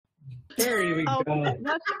There we Oh, go.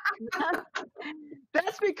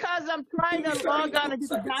 that's because I'm trying to log on and get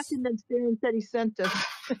the documents Darren said he sent us.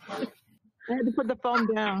 I had to put the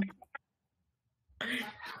phone down.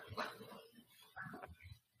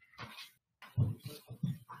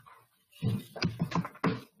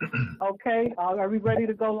 Okay, are we ready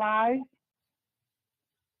to go live?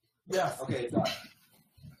 Yeah. Okay. It's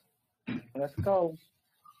on. Let's go.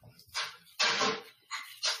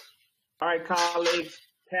 All right, colleagues.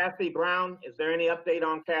 Kathy Brown, is there any update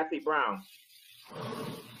on Kathy Brown?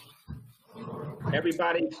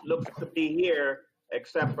 Everybody looks to be here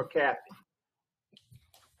except for Kathy.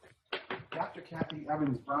 Dr. Kathy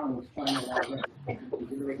Evans Brown was playing already.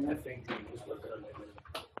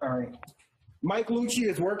 All right. Mike Lucci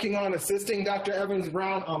is working on assisting Dr. Evans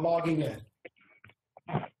Brown on logging in.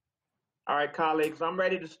 All right, colleagues, I'm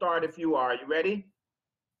ready to start if you are. You ready?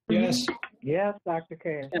 Yes. Yes, Dr.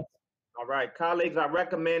 Cass. All right, colleagues, I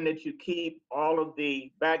recommend that you keep all of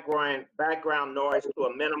the background noise to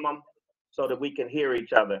a minimum so that we can hear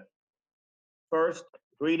each other. First,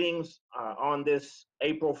 greetings on this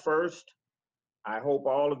April 1st. I hope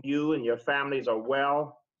all of you and your families are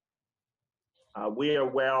well. We are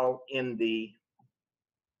well in the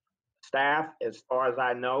staff as far as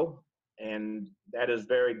I know, and that is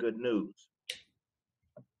very good news.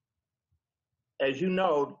 As you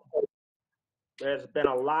know, there's been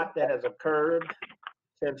a lot that has occurred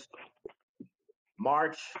since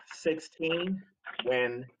March 16,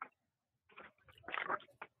 when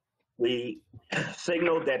we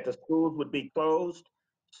signaled that the schools would be closed,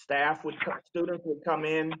 students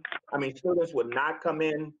would not come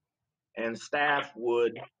in, and staff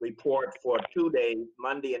would report for 2 days,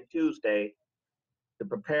 Monday and Tuesday, to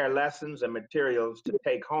prepare lessons and materials to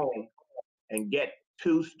take home and get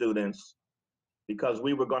to students, because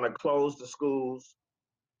we were going to close the schools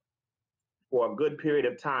for a good period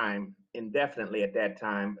of time, indefinitely at that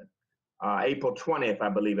time. April 20th, I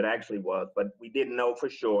believe it actually was, but we didn't know for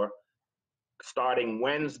sure. Starting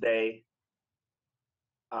Wednesday,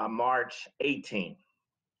 March 18th.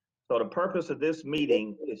 So the purpose of this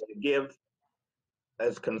meeting is to give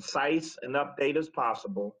as concise an update as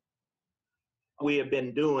possible. We have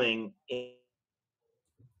been doing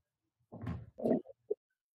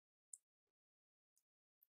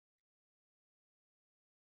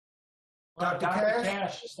Dr.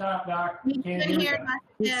 Cash, stop, Doc. We Can't can hear hear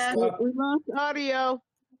you. Cash. We lost audio.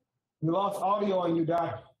 We lost audio on you,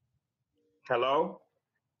 Doc. Hello?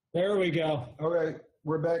 There we go. All right,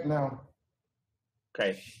 we're back now.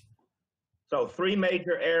 Okay. So 3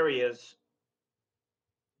 major areas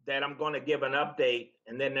that I'm going to give an update,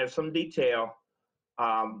 and then there's some detail,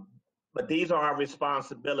 but these are our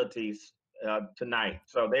responsibilities tonight.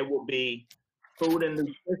 So they will be food and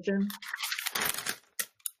nutrition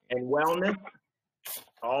and wellness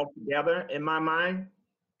all together in my mind.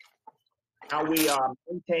 How we are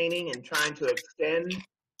maintaining and trying to extend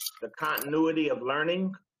the continuity of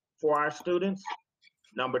learning for our students,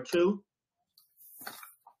 number 2.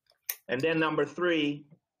 And then number 3,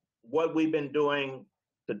 what we've been doing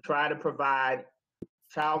to try to provide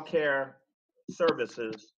childcare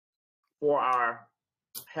services for our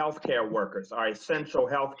healthcare workers, our essential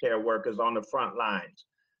healthcare workers on the front lines.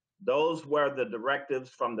 Those were the directives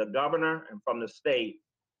from the governor and from the state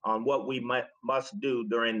on what we must do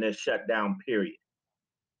during this shutdown period.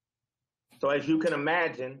 So as you can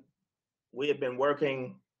imagine, we have been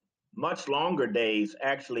working much longer days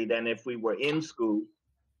actually than if we were in school.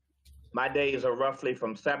 My days are roughly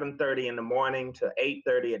from 7:30 in the morning to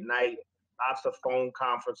 8:30 at night, lots of phone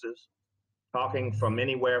conferences, talking from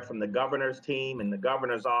anywhere from the governor's team in the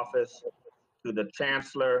governor's office to the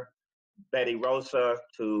chancellor, Betty Rosa,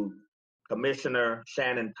 to Commissioner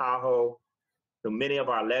Shannon Tahoe, to many of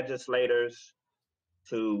our legislators,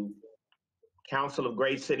 to Council of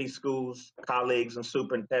Great City Schools colleagues and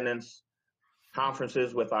superintendents,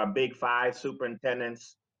 conferences with our Big 5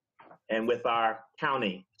 superintendents, and with our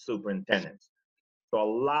county superintendents. So a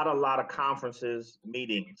lot of conferences,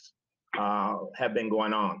 meetings have been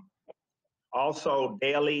going on. Also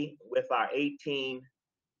daily with our 18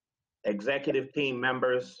 executive team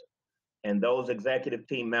members, and those executive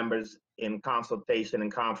team members in consultation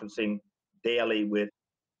and conferencing daily with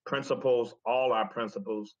principals, all our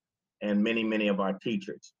principals, and many of our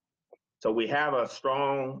teachers. So we have a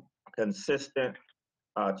strong, consistent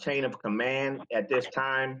chain of command at this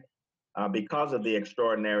time. Because of the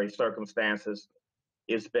extraordinary circumstances,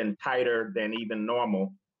 it's been tighter than even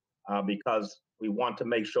normal because we want to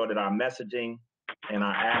make sure that our messaging and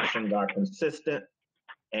our actions are consistent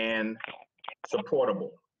and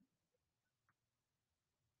supportable.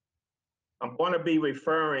 I'm going to be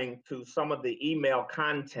referring to some of the email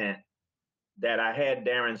content that I had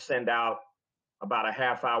Darren send out about a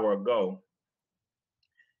half hour ago.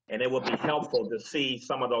 And it would be helpful to see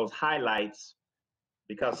some of those highlights,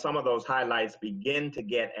 because some of those highlights begin to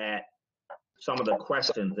get at some of the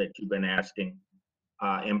questions that you've been asking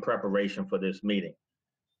in preparation for this meeting.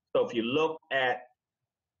 So if you look at,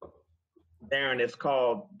 Darren, it's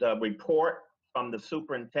called the report from the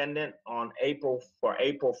superintendent on April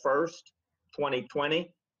 1st,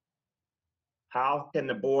 2020. How can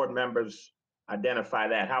the board members identify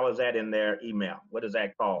that? How is that in their email? What is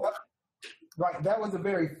that called? Right, that was the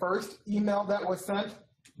very first email that was sent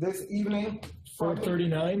this evening.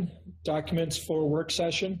 439, documents for work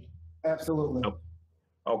session. Absolutely.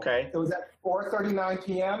 Okay, It was at 4:39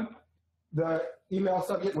 p.m. The email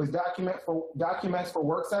subject was documents for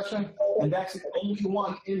work session, and that's the only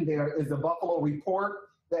one in there is the Buffalo report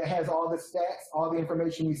that has all the stats, all the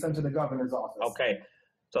information we sent to the governor's office. okay.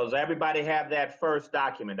 So does everybody have that first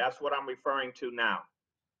document? That's what I'm referring to now.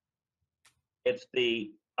 It's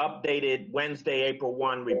the updated Wednesday, April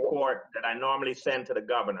 1 report that I normally send to the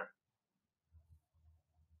governor.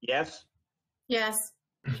 Yes? Yes.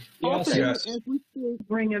 Yes. Okay, Yes. as we speak,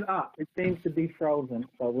 Bring it up. It seems to be frozen,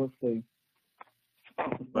 so we'll see.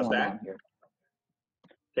 What's going that? on here.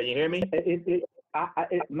 Can you hear me? It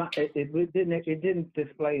didn't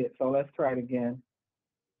display it, so let's try it again.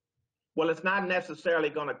 Well, it's not necessarily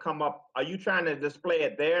going to come up. Are you trying to display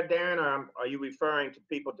it there, Darren, or are you referring to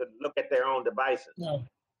people to look at their own devices? No.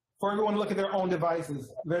 For everyone to look at their own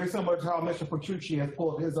devices, very similar to how Mr. Petrucci has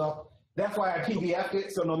pulled his up. That's why I PDF'd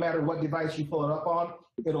it, so no matter what device you pull it up on,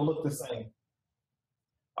 it'll look the same.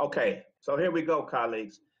 Okay, so here we go,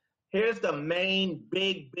 colleagues. Here's the main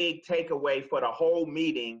big takeaway for the whole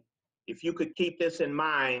meeting. If you could keep this in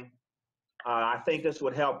mind, I think this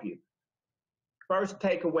would help you. First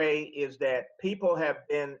takeaway is that people have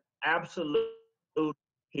been absolutely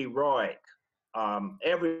heroic.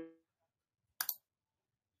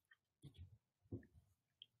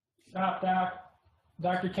 Stop, Doc.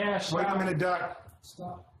 Dr. Cash, stop. Wait a minute, Doc.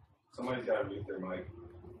 Stop. Somebody's got to mute their mic.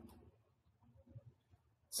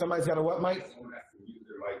 Somebody's got a what, Mike? Someone has to mute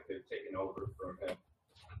their mic. They've taken over from him.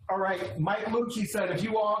 All right, Mike Lucci said if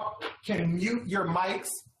you all can mute your mics,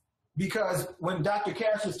 because when Dr.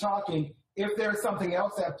 Cash is talking, if there's something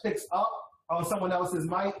else that picks up on someone else's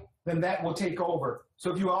mic, then that will take over.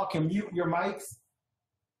 So if you all can mute your mics.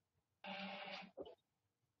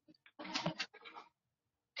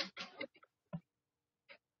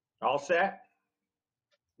 All set?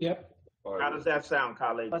 Yep. How does that sound,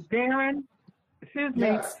 colleagues? Darren, excuse me.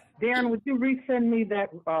 Yes. Darren, would you resend me that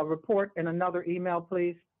report in another email,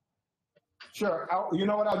 please? Sure. You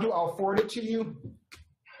know what I'll do? I'll forward it to you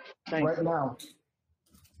Thanks. right now.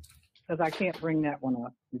 Because I can't bring that one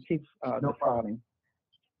up. It keeps defaulting.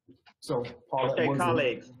 So, Paul, Okay,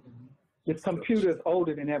 colleagues. This computer is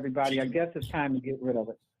older than everybody. I guess it's time to get rid of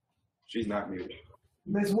it. She's not muted.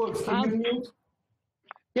 Ms. Woods, can you mute?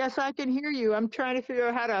 yes, I can hear you. I'm trying to figure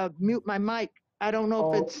out how to mute my mic. I don't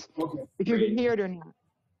know if Okay. you can hear it or not.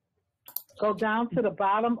 Go down to the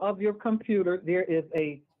bottom of your computer. There is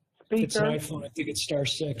a It's an speaker. iPhone. I think it's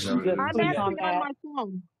 *6. No, Just I'm click actually on on that. my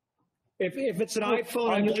phone. If it's an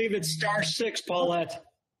iPhone, I believe it's *6, Paulette.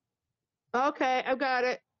 Okay, I've got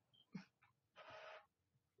it.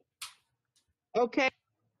 Okay.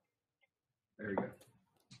 There you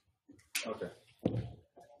go. Okay.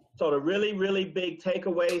 So the really big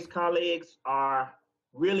takeaways, colleagues, are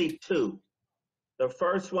really two. The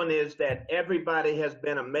first one is that everybody has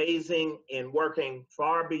been amazing in working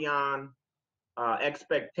far beyond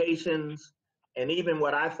expectations and even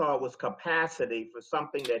what I thought was capacity for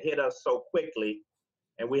something that hit us so quickly.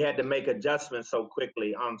 And we had to make adjustments so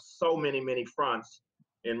quickly on so many fronts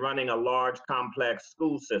in running a large, complex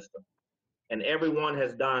school system. And everyone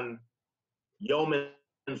has done yeoman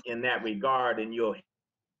in that regard, and you'll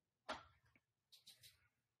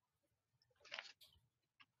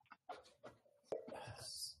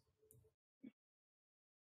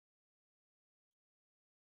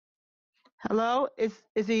Hello, is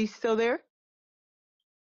he still there?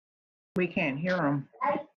 We can't hear him.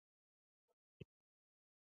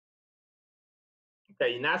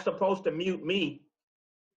 Okay, you're not supposed to mute me,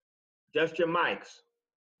 just your mics.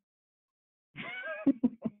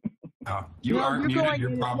 You No, aren't muted.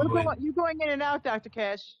 You're probably. You're going in and out, Dr.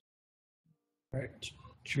 Cash. All right.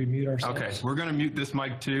 Should we mute ourselves? Okay, we're going to mute this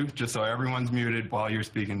mic too, just so everyone's muted while you're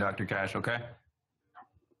speaking, Dr. Cash, okay?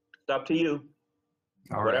 It's up to you,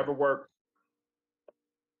 All right. whatever works.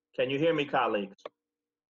 Can you hear me, colleagues?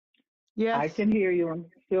 Yes. I can hear you. I'm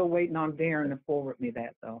still waiting on Darren to forward me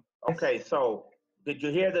that, though. Okay, so did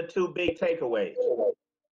you hear the two big takeaways?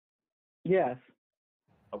 Yes.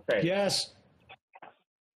 Okay. Yes.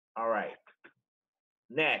 All right.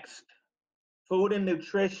 Next, food and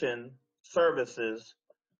nutrition services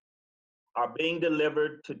are being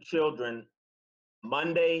delivered to children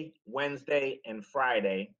Monday, Wednesday, and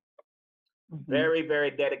Friday. Very,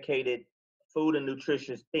 very dedicated food and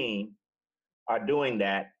nutrition team are doing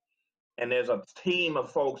that. And there's a team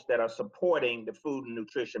of folks that are supporting the food and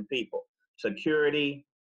nutrition people. Security,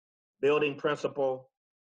 building principal,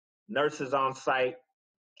 nurses on site,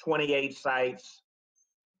 28 sites,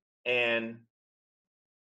 and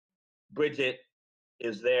Bridget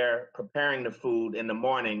is there preparing the food in the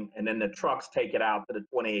morning, and then the trucks take it out to the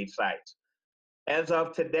 28 sites. As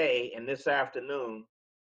of today and this afternoon,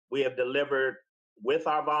 we have delivered, with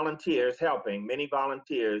our volunteers helping, many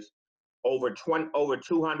volunteers, over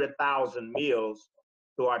 200,000 meals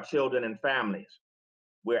to our children and families.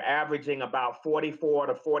 We're averaging about 44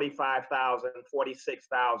 to 45,000,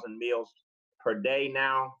 46,000 meals per day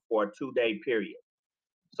now for a 2-day period.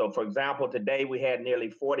 So for example, today we had nearly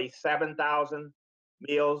 47,000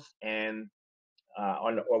 meals, and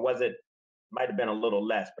or was it, might have been a little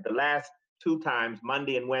less, but the last 2 times,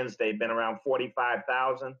 Monday and Wednesday, been around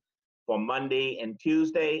 45,000 for Monday and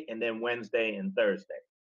Tuesday, and then Wednesday and Thursday.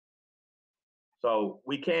 So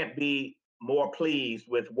we can't be more pleased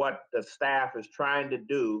with what the staff is trying to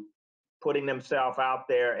do, putting themselves out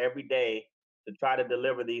there every day to try to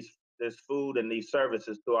deliver this food and these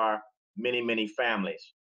services to our many, many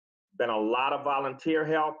families. Been a lot of volunteer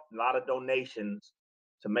help, a lot of donations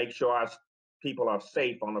to make sure our people are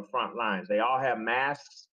safe on the front lines. They all have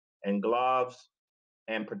masks and gloves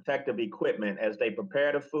and protective equipment as they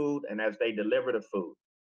prepare the food and as they deliver the food.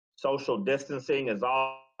 Social distancing is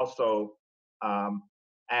also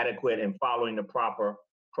adequate in following the proper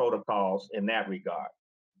protocols in that regard.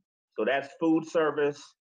 So that's food service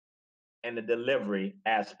and the delivery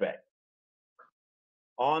aspect.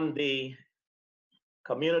 On the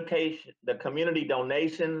communication, the community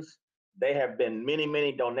donations, they have been many,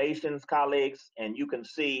 many donations, colleagues, and you can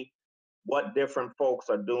see what different folks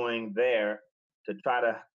are doing there to try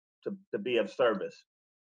to be of service.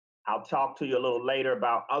 I'll talk to you a little later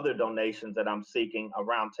about other donations that I'm seeking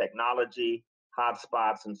around technology,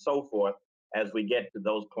 hotspots, and so forth as we get to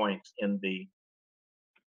those points in the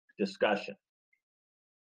discussion.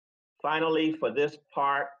 Finally, for this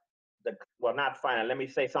part, well, not finally, let me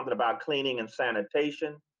say something about cleaning and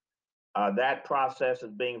sanitation. That process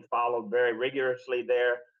is being followed very rigorously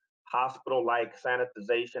there. Hospital-like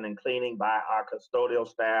sanitization and cleaning by our custodial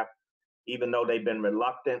staff, even though they've been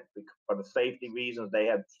reluctant for the safety reasons, they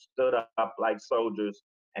have stood up like soldiers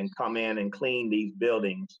and come in and clean these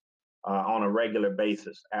buildings on a regular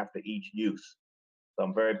basis after each use. So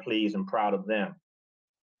I'm very pleased and proud of them.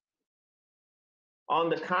 On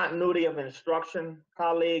the continuity of instruction,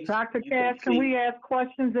 colleagues. Dr. Cash, can we ask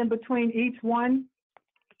questions in between each one?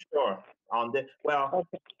 Sure. On this, well,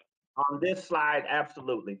 okay. On this slide,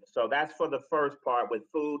 absolutely. So that's for the first part with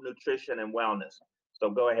food, nutrition, and wellness. So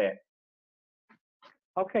go ahead.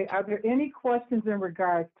 Okay, are there any questions in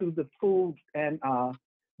regards to the food and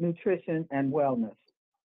nutrition and wellness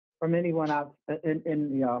from anyone out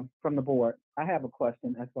from the board? I have a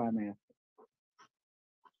question, that's why I'm asking.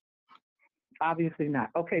 Obviously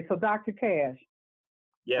not. Okay, so Dr. Cash.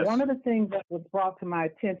 Yes. One of the things that was brought to my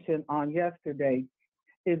attention on yesterday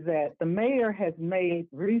is that the mayor has made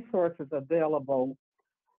resources available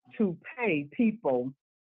to pay people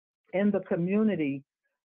in the community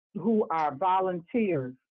who are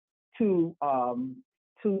volunteers to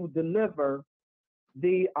deliver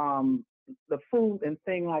the food and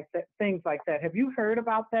things like that. Have you heard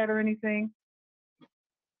about that or anything?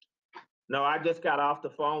 No, I just got off the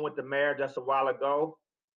phone with the mayor just a while ago.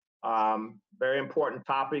 Very important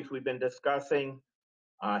topics we've been discussing.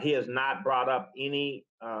 He has not brought up any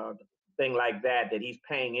thing like that he's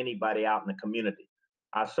paying anybody out in the community.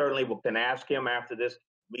 I certainly can ask him after this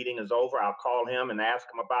meeting is over. I'll call him and ask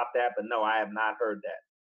him about that, but no, I have not heard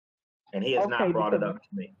that. And he has not brought it up to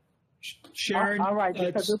me. Sharon? All right.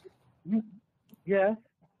 Yes.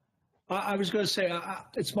 I was going to say,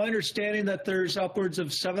 it's my understanding that there's upwards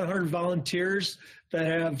of 700 volunteers that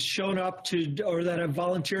have shown up or that have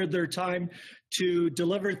volunteered their time to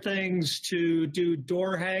deliver things, to do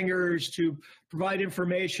door hangers, to provide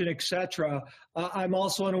information, etc. I'm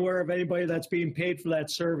also unaware of anybody that's being paid for that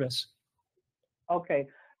service. Okay.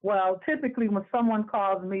 Well, typically when someone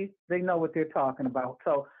calls me, they know what they're talking about.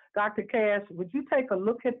 So, Dr. Cash, would you take a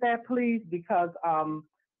look at that, please? Because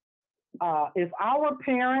if our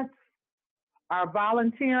parents are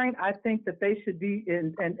volunteering, I think that they should be,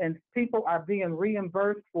 and people are being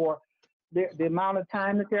reimbursed for the amount of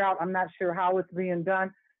time that they're out. I'm not sure how it's being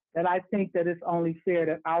done. that I think that it's only fair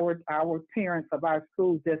that our parents of our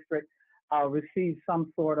school district receive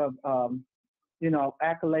some sort of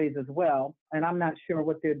accolades as well. And I'm not sure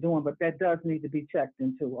what they're doing, but that does need to be checked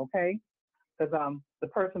into, okay? Because the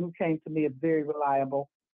person who came to me is very reliable,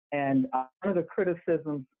 and one of the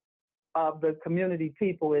criticisms of the community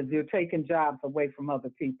people is you're taking jobs away from other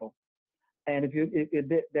people. And if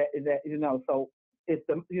so it's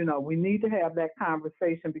we need to have that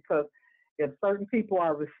conversation, because if certain people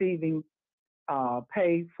are receiving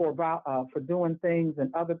pay for doing things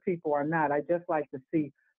and other people are not, I just like to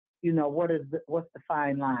see, what's the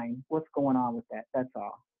fine line, what's going on with that. That's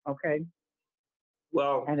all. Okay.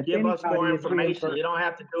 Well, And if give us more anybody is information. reimbursed- You don't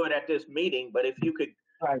have to do it at this meeting, but if you could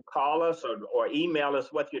Right. call us or email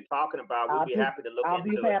us what you're talking about, we'd be happy to look I'll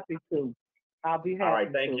into be it. happy to. I'll be happy All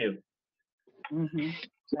right, thank to. you. Mm-hmm.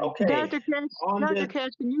 Okay. Dr. Cash, On Dr. this,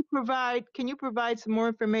 Cash, can you provide some more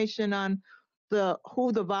information on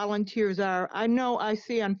who the volunteers are? I know I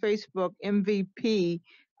see on Facebook MVP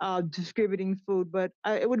distributing food, but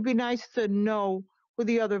it would be nice to know who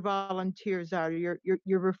the other volunteers are. You're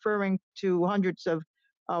referring to hundreds of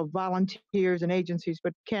volunteers and agencies,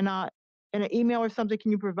 but in an email or something, can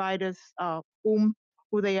you provide us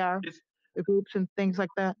who they are, this the groups and things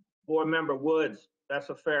like that? Board Member Woods, that's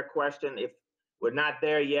a fair question. If we're not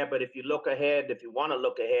there yet, but if you look ahead, if you want to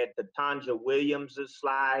look ahead to Tanja Williams's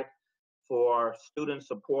slide for student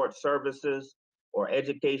support services or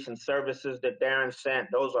education services that Darren sent,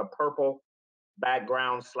 those are purple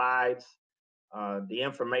background slides. The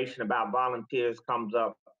information about volunteers comes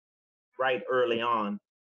up right early on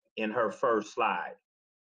in her first slide.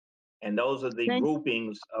 And those are the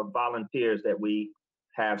groupings of volunteers that we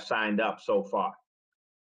have signed up so far.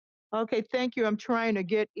 Okay, thank you. I'm trying to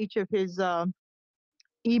get each of his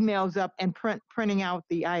emails up and printing out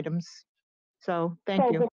the items. So thank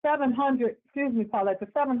you. So the 700, excuse me, Paulette, the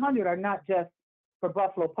 700 are not just for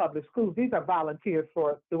Buffalo Public Schools. These are volunteers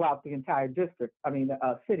throughout the entire district. I mean,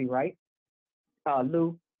 city, right?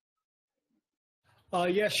 Lou?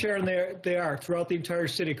 Yes, Sharon, they are throughout the entire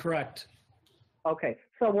city, correct. Okay.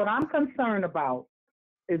 So what I'm concerned about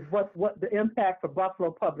is what the impact for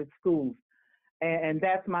Buffalo Public Schools, and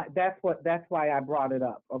that's why I brought it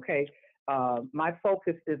up. Okay. My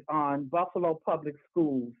focus is on Buffalo Public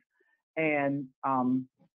Schools and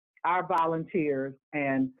our volunteers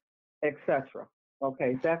and etc.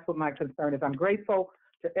 Okay, that's what my concern is. I'm grateful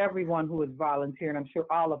to everyone who is volunteering. I'm sure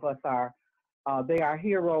all of us are. They are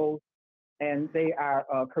heroes and they are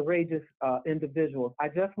courageous individuals. I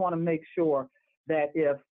just want to make sure that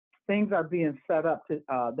if things are being set up to,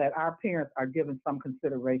 that our parents are given some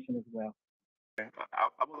consideration as well.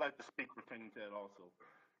 I would like to speak pertaining to that also.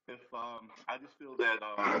 If I just feel that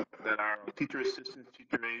that our teacher assistants,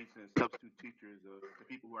 teacher aides, and substitute teachers, the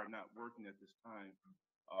people who are not working at this time,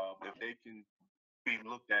 if they can be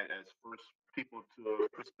looked at as first people to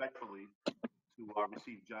respectfully to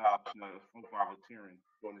receive jobs, from volunteering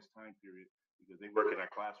during this time period, because they work in our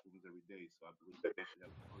classrooms every day. So I believe that they should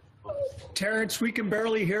have the first. Terrence, we can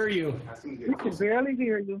barely hear you. We can barely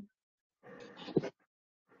hear you.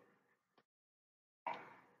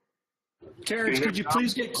 Terrence, could you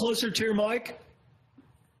please get closer to your mic?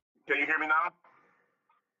 Can you hear me now?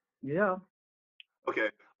 Yeah. Okay.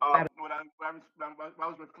 What I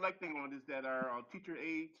was reflecting on is that our teacher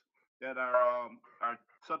aides, that our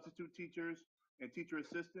substitute teachers and teacher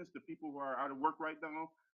assistants, the people who are out of work right now,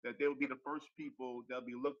 that they will be the first people that'll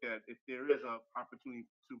be looked at if there is an opportunity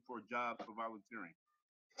for jobs for volunteering.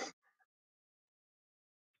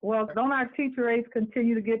 Well, don't our teacher aides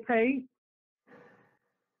continue to get paid?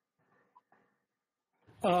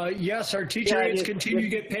 Yes, our teacher aides continue to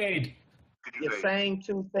get paid. You're saying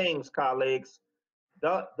two things, colleagues.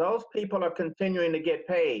 Those people are continuing to get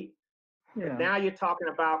paid. Yeah. Now you're talking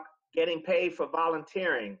about getting paid for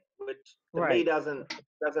volunteering, which to me doesn't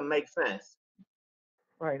make sense.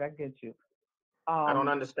 Right, I get you. I don't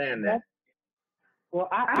understand that. Well,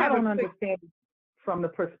 I don't understand from the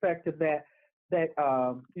perspective that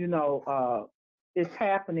it's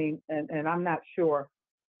happening, and I'm not sure,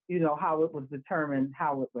 how it was determined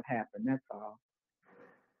how it would happen. That's all.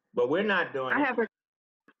 But we're not doing it. I have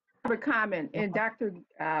a comment in Dr.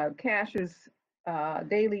 Cash's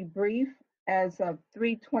daily brief as of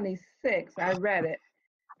 3/26. I read it.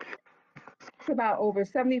 It's about over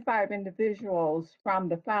 75 individuals from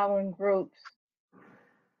the following groups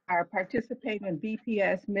are participating in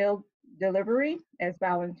BPS meal delivery as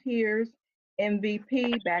volunteers,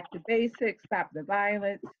 MVP, Back to Basics, Stop the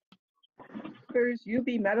Violence,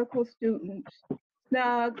 UB medical students,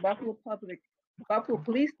 SNUG, Buffalo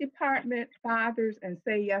Police Department, Fathers, and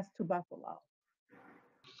Say Yes to Buffalo.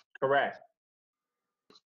 Correct.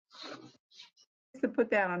 To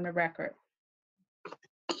put that on the record.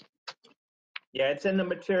 Yeah, it's in the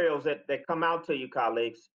materials that come out to you,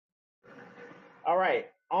 colleagues. All right,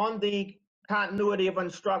 on the continuity of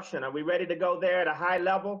instruction, are we ready to go there at a high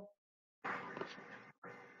level?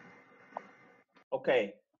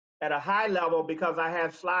 Okay, at a high level, because I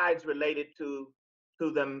have slides related to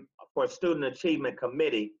them for Student Achievement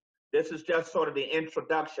Committee, this is just sort of the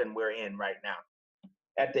introduction we're in right now.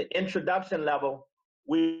 At the introduction level,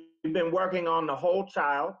 we've been working on the whole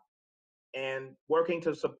child and working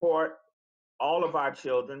to support all of our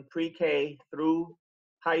children, pre-K through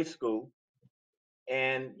high school.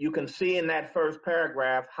 And you can see in that first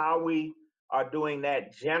paragraph how we are doing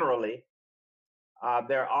that generally.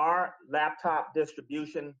 There are laptop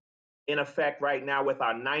distribution in effect right now with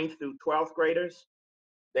our 9th through 12th graders.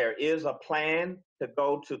 There is a plan to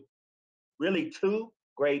go to really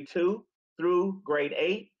grade 2 through grade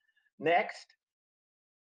 8 next.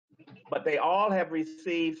 But they all have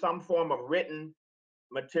received some form of written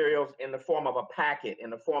materials in the form of a packet, in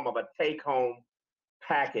the form of a take-home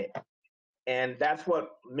packet. And that's what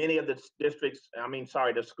many of the districts,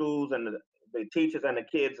 the schools and the teachers and the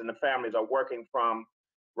kids and the families are working from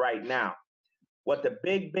right now. What the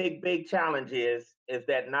big challenge is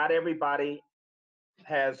that not everybody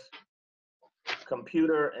has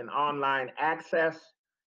computer and online access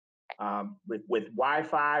with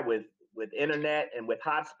Wi-Fi, with internet and with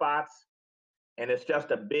hotspots. And it's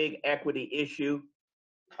just a big equity issue.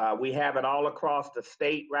 We have it all across the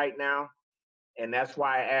state right now. And that's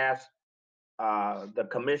why I asked the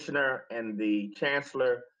commissioner and the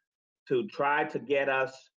chancellor to try to get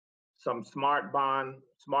us some smart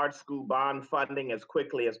school bond funding as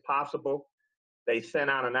quickly as possible. They sent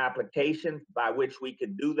out an application by which we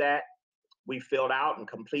could do that. We filled out and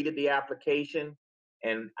completed the application,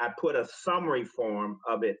 and I put a summary form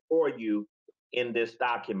of it for you in this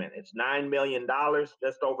document. It's $9 million,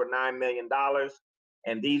 just over $9 million.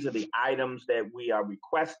 And these are the items that we are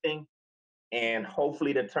requesting. And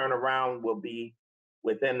hopefully the turnaround will be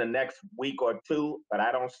within the next week or two, but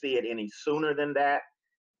I don't see it any sooner than that.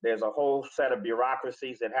 There's a whole set of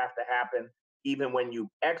bureaucracies that have to happen, even when you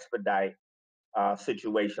expedite a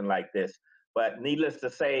situation like this. But needless to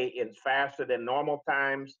say, it's faster than normal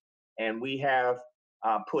times, and we have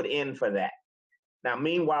put in for that. Now,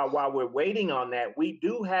 meanwhile, while we're waiting on that, we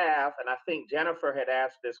do have, and I think Jennifer had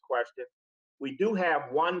asked this question, we do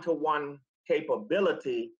have one-to-one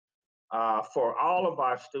capability for all of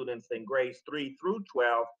our students in grades 3 through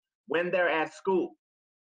 12 when they're at school.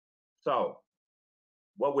 So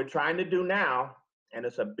what we're trying to do now, and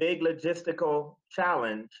it's a big logistical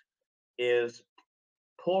challenge, is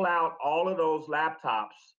pull out all of those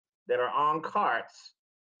laptops that are on carts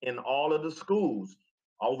in all of the schools,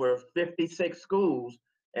 over 56 schools,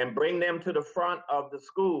 and bring them to the front of the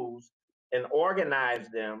schools and organize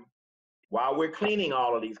them while we're cleaning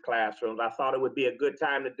all of these classrooms. I thought it would be a good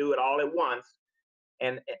time to do it all at once.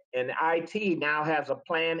 And IT now has a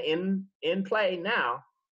plan in play now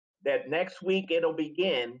that next week it'll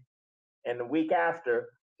begin, and the week after,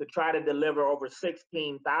 to try to deliver over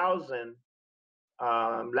 16,000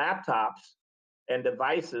 laptops and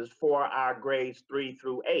devices for our grades 3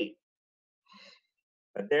 through 8.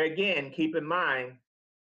 But there again, keep in mind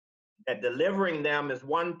that delivering them is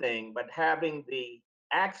one thing, but having the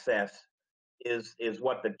access is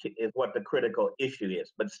what the critical issue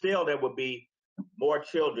is. But still, there will be more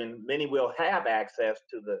children. Many will have access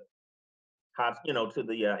to the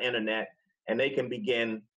internet, and they can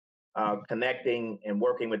begin connecting and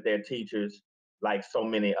working with their teachers like so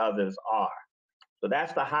many others are. So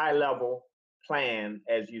that's the high level plan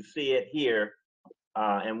as you see it here,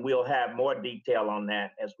 and we'll have more detail on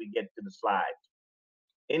that as we get to the slides.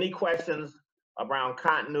 Any questions around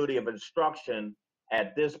continuity of instruction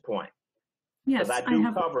at this point? Yes, I do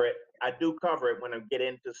cover it. I do cover it when I get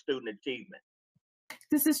into student achievement.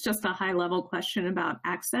 This is just a high-level question about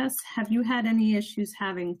access. Have you had any issues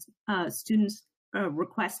having students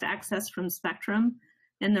request access from Spectrum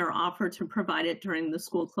and their offer to provide it during the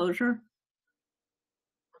school closure?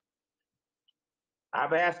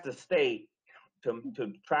 I've asked the state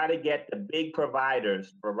to try to get the big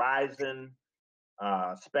providers, Verizon,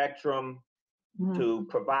 Spectrum, to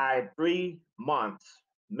provide 3 months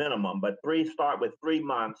minimum, but start with 3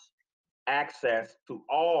 months access to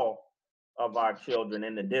all of our children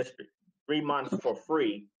in the district, 3 months for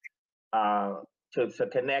free to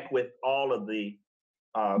connect with all of the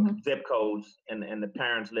zip codes and the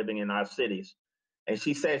parents living in our cities. And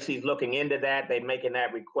she says she's looking into that. They're making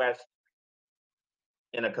that request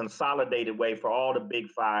in a consolidated way for all the big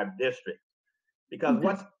 5 districts. Because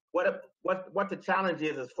what the challenge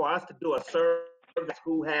is for us to do a survey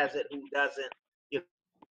who has it, who doesn't.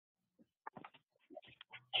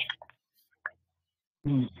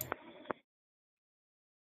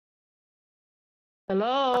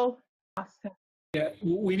 Hello? Yeah,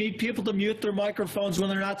 we need people to mute their microphones when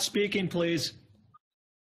they're not speaking, please.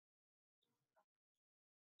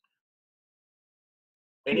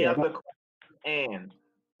 Any other questions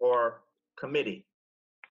or committee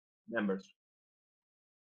members?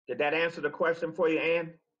 Did that answer the question for you,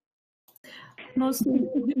 Ann? Mostly,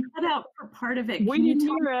 you cut out for part of it. We Can you didn't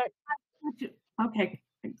tell hear me? it. Okay.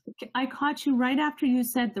 I caught you right after you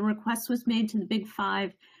said the request was made to the Big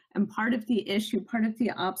Five, and part of the issue, part of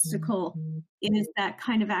the obstacle is that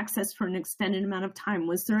kind of access for an extended amount of time.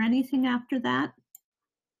 Was there anything after that?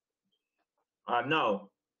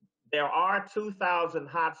 No. There are 2,000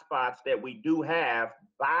 hotspots that we do have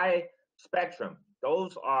by Spectrum.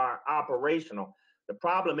 Those are operational. The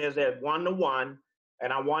problem is they're one-to-one,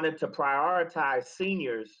 and I wanted to prioritize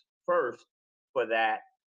seniors first for that,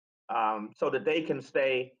 so that they can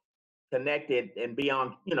stay connected and be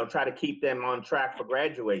on, try to keep them on track for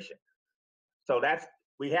graduation. So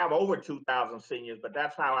we have over 2,000 seniors, but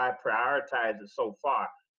that's how I prioritize it so far.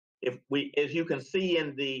 As you can see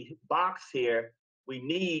in the box here, we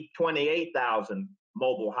need 28,000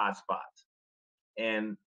 mobile hotspots.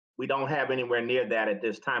 And we don't have anywhere near that at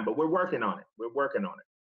this time, but we're working on it. We're working on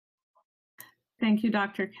it. Thank you,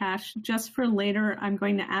 Dr. Cash. Just for later, I'm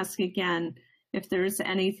going to ask again if there's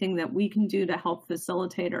anything that we can do to help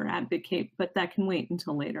facilitate or advocate, but that can wait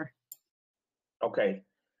until later. Okay.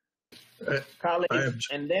 Colleagues,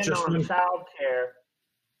 and then on child care,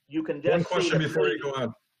 you can just one question before you go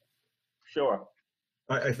on. Sure.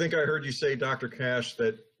 I think I heard you say, Dr. Cash,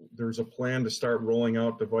 that there's a plan to start rolling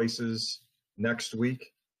out devices next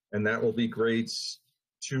week, and that will be grades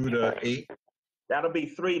 2 to 8? That'll be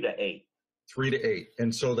 3 to 8. 3 to 8.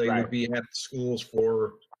 And so they would be at schools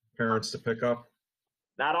for parents to pick up?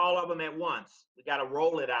 Not all of them at once. We got to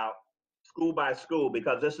roll it out school by school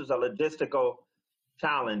because this is a logistical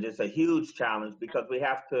challenge. It's a huge challenge because we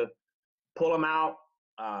have to pull them out,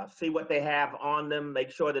 see what they have on them,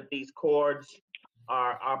 make sure that these cords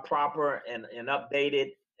are proper and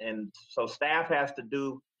updated. And so staff has to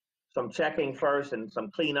do some checking first and some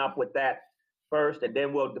cleanup with that first, and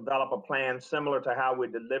then we'll develop a plan similar to how we're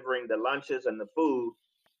delivering the lunches and the food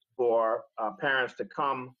for parents to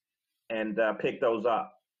come and pick those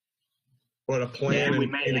up. But a plan,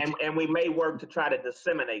 and we may work to try to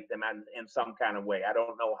disseminate them in some kind of way. I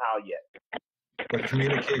don't know how yet. But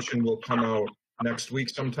communication will come out next week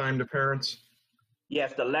sometime to parents?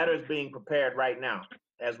 Yes, the letter is being prepared right now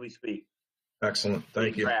as we speak. Excellent,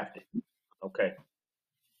 thank you. Drafted. Okay.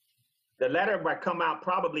 The letter might come out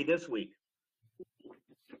probably this week.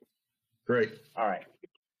 Great. All right.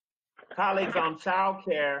 Colleagues on child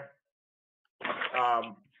care,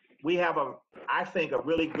 we have I think, a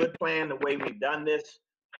really good plan the way we've done this.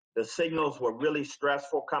 The signals were really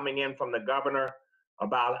stressful coming in from the governor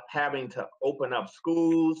about having to open up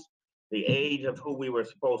schools. The age of who we were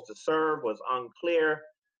supposed to serve was unclear.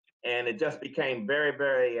 And it just became very,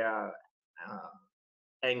 very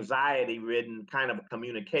anxiety-ridden kind of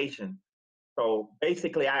communication. So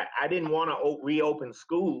basically, I didn't want to reopen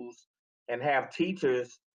schools and have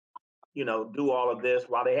teachers, do all of this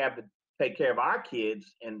while they have to take care of our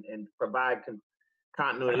kids and provide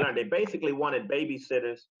continuity learning. They basically wanted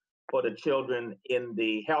babysitters for the children in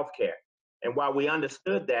the healthcare. And while we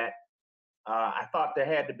understood that, I thought there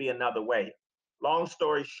had to be another way. Long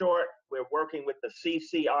story short, we're working with the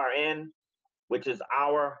CCRN, which is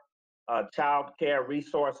our child care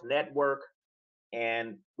resource network.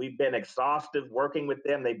 And we've been exhaustive working with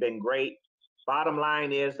them. They've been great. Bottom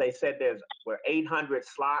line is they said we're 800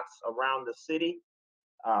 slots around the city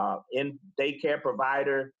in daycare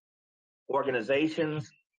provider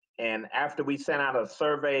organizations. And after we sent out a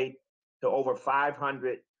survey to over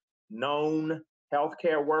 500 known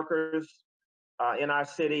healthcare workers in our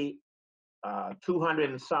city, 200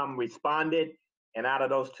 and some responded. And out of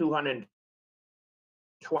those 220,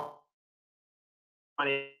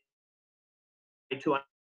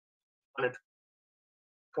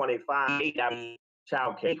 225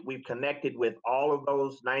 child care. We've connected with all of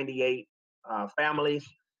those 98 families,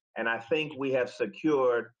 and I think we have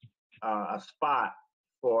secured a spot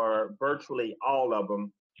for virtually all of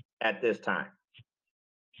them at this time.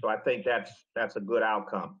 So I think that's a good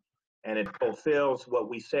outcome, and it fulfills what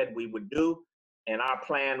we said we would do. And our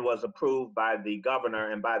plan was approved by the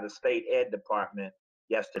governor and by the state ed department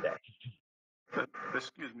yesterday.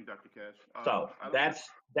 Excuse me, Dr. Cash. So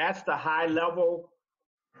that's the high level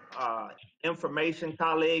information,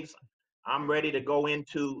 colleagues. I'm ready to go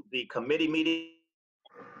into the committee meeting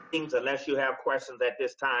unless you have questions at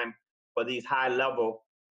this time for these high-level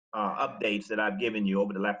updates that I've given you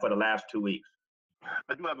for the last 2 weeks.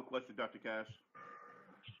 I do have a question, Dr. Cash.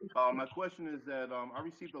 My question is that I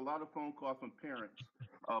received a lot of phone calls from parents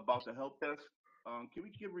about the help desk. Can we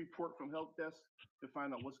get a report from help desk to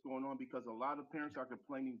find out what's going on? Because a lot of parents are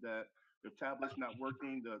complaining that their tablet's not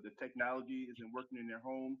working, the technology isn't working in their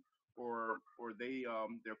home, or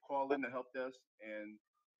they're calling the help desk, and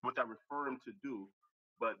which I refer them to do,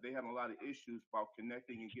 but they have a lot of issues about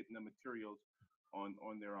connecting and getting the materials on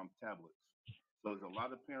their tablets. So there's a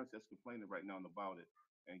lot of parents that's complaining right now about it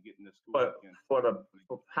and getting the school. But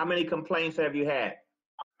how many complaints have you had?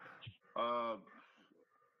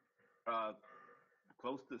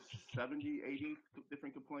 Close to 70, 80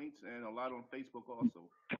 different complaints, and a lot on Facebook also.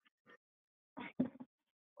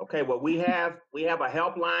 Okay, well, we have a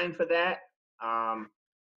helpline for that.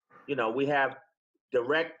 You know, we have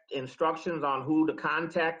direct instructions on who to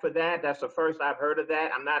contact for that. That's the first I've heard of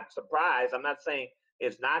that. I'm not surprised. I'm not saying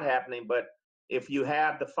it's not happening, but if you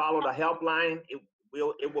have to follow the helpline, it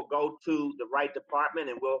will go to the right department,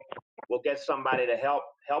 and we'll get somebody to help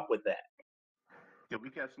with that. Yeah, we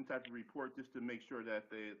got some type of report just to make sure that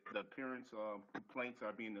the parents' complaints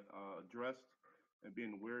are being addressed and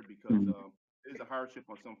being aware, because there's a hardship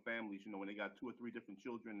on some families, you know, when they got 2 or 3 different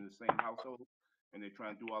children in the same household and they're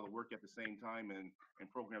trying to do all the work at the same time, and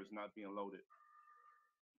programs not being loaded.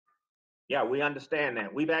 Yeah, we understand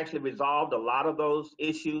that. We've actually resolved a lot of those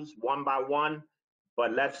issues one by one,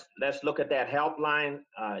 but let's look at that helpline.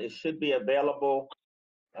 It should be available.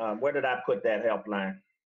 Where did I put that helpline?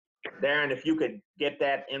 Darren, if you could get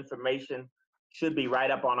that information, should be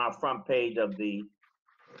right up on our front page of the,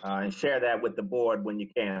 and share that with the board when you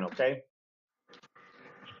can, okay?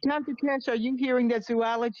 Dr. Cash, are you hearing that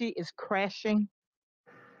zoology is crashing?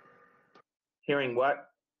 Hearing what?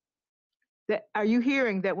 Are you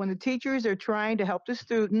hearing that when the teachers are trying to help the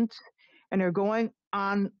students and they're going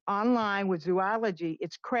online with zoology,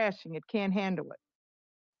 it's crashing, it can't handle it?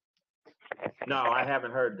 No, I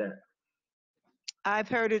haven't heard that. I've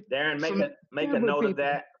heard it. Darren, make a note of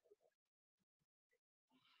that.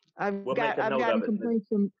 I've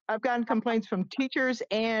gotten complaints from teachers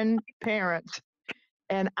and parents,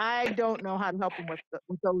 and I don't know how to help them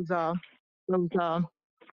with those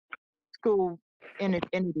school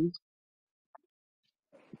entities.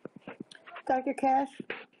 Dr. Cash?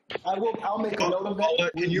 I'll make a note of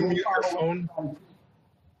that. Can you mute your phone?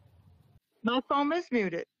 My phone is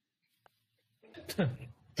muted.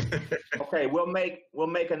 Okay, we'll make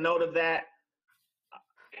a note of that.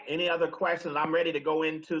 Any other questions? I'm ready to go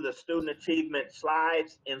into the student achievement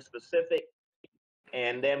slides in specific,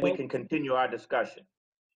 and then we can continue our discussion.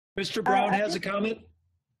 Mr. Brown has a comment.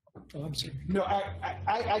 Oh, I'm sorry. No,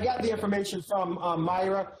 I got the information from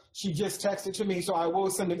Myra. She just texted to me, so I will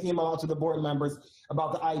send an email out to the board members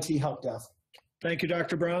about the IT help desk. Thank you,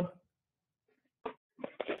 Dr. Brown.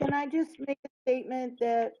 Can I just make a statement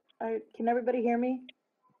that, can everybody hear me?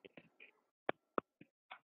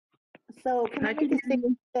 So can I make a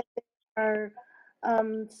statement that there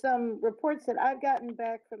are some reports that I've gotten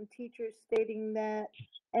back from teachers stating that,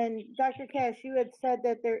 and Dr. Cash, you had said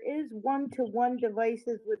that there is one-to-one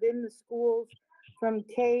devices within the schools from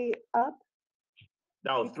K up?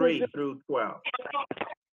 No, 3 through 12.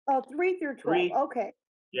 Oh, 3 through 12, okay.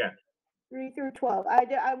 Yeah. 3 through 12.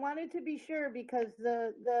 I wanted to be sure, because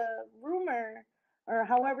the rumor, or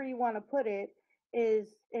however you want to put it,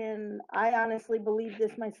 is, and I honestly believed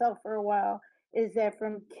this myself for a while, is that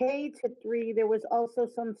from K to 3, there was also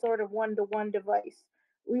some sort of one-to-one device.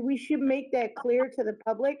 We should make that clear to the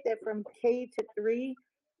public that from K to 3,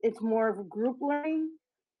 it's more of a group learning,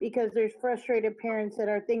 because there's frustrated parents that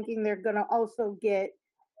are thinking they're going to also get,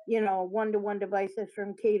 you know, one-to-one devices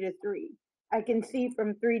from K to 3. I can see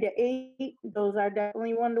from 3 to 8, those are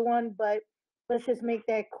definitely one-to-one, but let's just make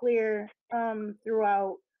that clear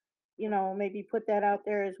throughout, you know, maybe put that out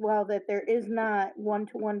there as well, that there is not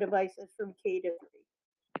one-to-one devices from K to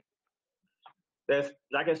 3. There's,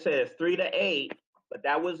 like I said, it's 3 to 8, but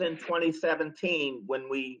that was in 2017 when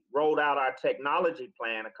we rolled out our technology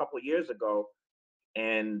plan a couple of years ago.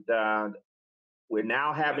 And we're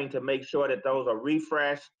now having to make sure that those are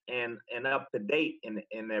refreshed and up to date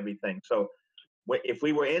in everything. So if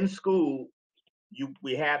we were in school,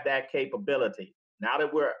 we have that capability. Now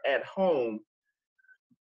that we're at home,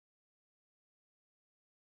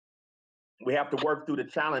 we have to work through the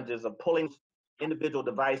challenges of pulling individual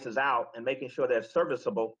devices out and making sure they're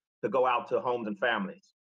serviceable to go out to homes and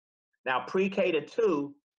families. Now, pre-K to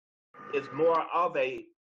 2 is more of a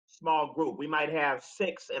small group. We might have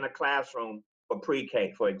 6 in a classroom for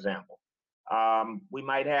pre-K, for example. We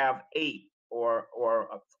might have 8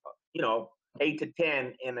 you know, 8 to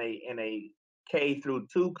 10 in a K through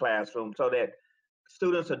 2 classroom, so that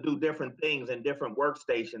students will do different things in different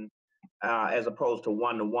workstations as opposed to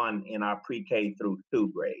one-to-one in our pre-K through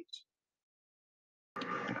 2 grades.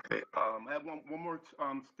 Okay. I have one more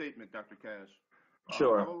statement, Dr. Cash.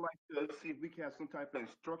 Sure. I would like to see if we can have some type of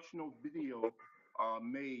instructional video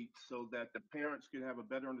made so that the parents can have a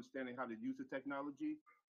better understanding how to use the technology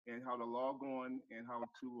and how to log on and how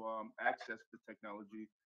to access the technology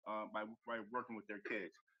by working with their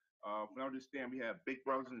kids. From what I understand, we have big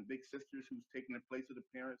brothers and big sisters who's taking the place of the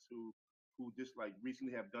parents who just like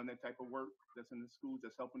recently have done that type of work that's in the schools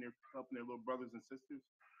that's helping their little brothers and sisters.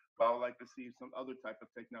 But I would like to see some other type of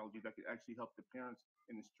technology that could actually help the parents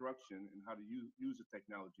in instruction and how to use the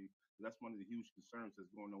technology. That's one of the huge concerns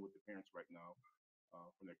that's going on with the parents right now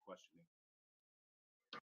from their questioning.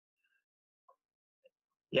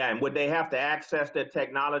 Yeah, and would they have to access the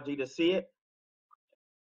technology to see it?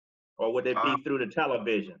 Or would it be through the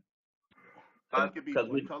television? It could be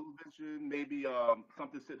through television, maybe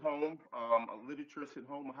something sit home, a literature sit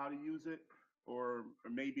home on how to use it, or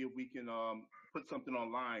maybe if we can put something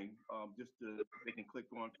online just to they can click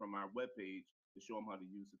on from our webpage to show them how to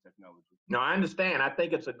use the technology. No, I understand. I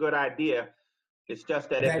think it's a good idea. It's just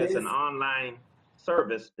that if it's an online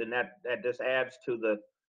service, then that just adds to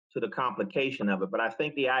the complication of it. But I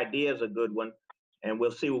think the idea is a good one, and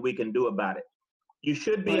we'll see what we can do about it. You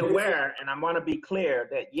should be aware, and I want to be clear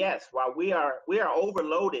that yes, while we are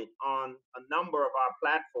overloaded on a number of our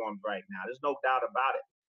platforms right now, there's no doubt about it.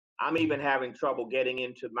 I'm even having trouble getting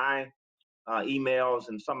into my emails,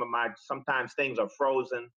 and sometimes things are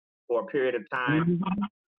frozen for a period of time.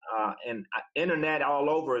 And internet all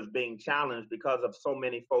over is being challenged because of so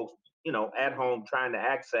many folks, you know, at home trying to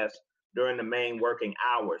access during the main working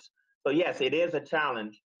hours. So yes, it is a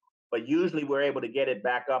challenge, but usually we're able to get it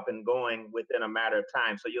back up and going within a matter of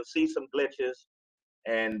time. So you'll see some glitches,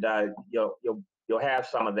 and you'll have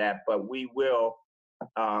some of that, but we will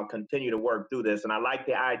continue to work through this. And I like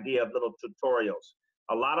the idea of little tutorials.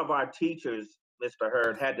 A lot of our teachers, Mr.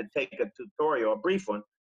 Hurd, had to take a tutorial, a brief one,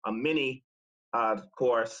 a mini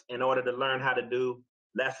course in order to learn how to do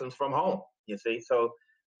lessons from home, you see. So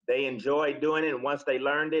they enjoyed doing it, and once they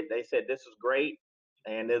learned it, they said, this is great,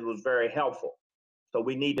 and it was very helpful. So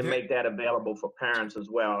we need to make that available for parents as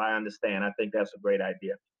well. I understand. I think that's a great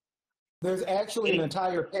idea. There's actually an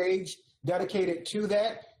entire page dedicated to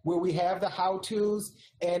that where we have the how-tos,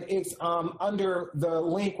 and it's under the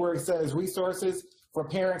link where it says resources for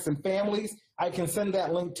parents and families. I can send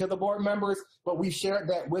that link to the board members, but we shared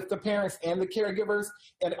that with the parents and the caregivers,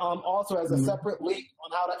 and also as a separate link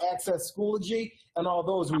on how to access Schoology and all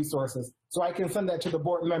those resources. So I can send that to the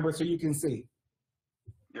board members so you can see.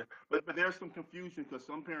 Yeah, but there's some confusion because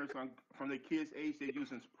some parents from their kids' age, they're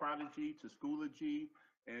using Prodigy to Schoology,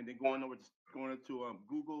 and they're going to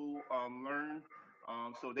Google Learn.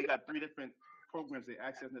 So they got 3 different programs they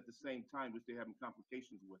access at the same time, which they're having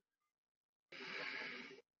complications with.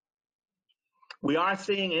 We are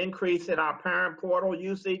seeing an increase in our parent portal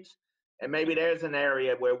usage, and maybe there's an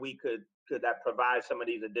area where we could provide some of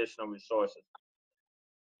these additional resources.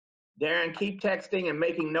 Darren, keep texting and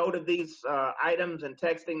making note of these items and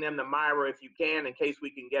texting them to Myra if you can, in case we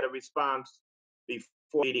can get a response before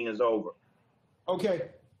the meeting is over. Okay.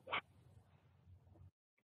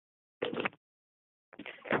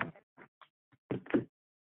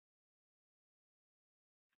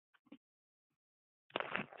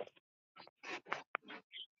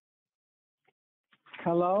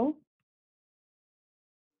 Hello?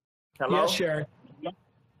 Hello? Yes, Sharon.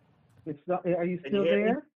 Are you still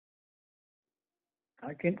there?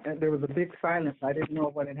 I can. There was a big silence. I didn't know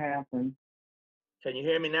what had happened. Can you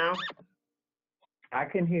hear me now? I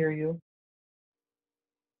can hear you.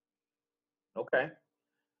 Okay.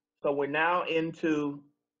 So we're now into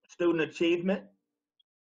student achievement,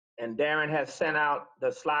 and Darren has sent out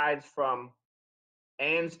the slides from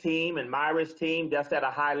Ann's team and Myra's team just at a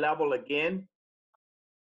high level again.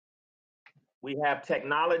 We have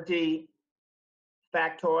technology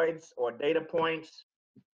factoids or data points.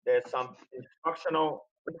 There's some instructional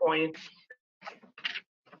points.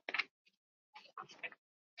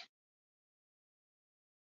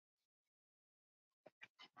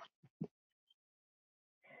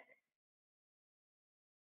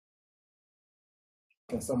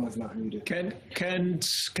 Someone's not muted. Can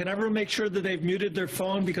everyone make sure that they've muted their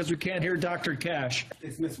phone because we can't hear Dr. Cash?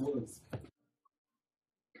 It's Miss Woods.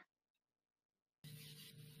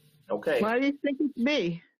 Okay. Why do you think it's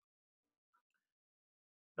me?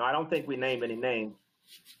 No, I don't think we named any names.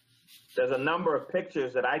 There's a number of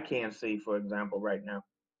pictures that I can't see, for example, right now.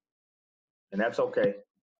 And that's okay.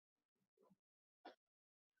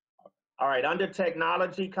 All right, under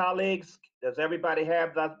technology, colleagues, does everybody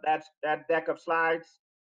have that deck of slides?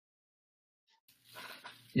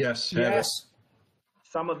 Yes. Have it.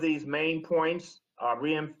 Some of these main points are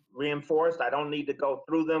reinforced. I don't need to go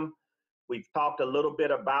through them. We've talked a little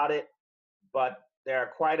bit about it, but there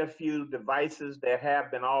are quite a few devices that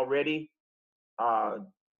have been already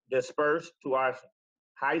dispersed to our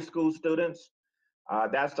high school students.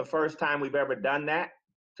 That's the first time we've ever done that,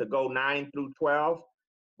 to go 9 through 12.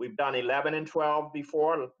 We've done 11 and 12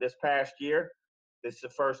 before this past year. This is the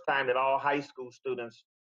first time that all high school students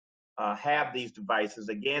have these devices.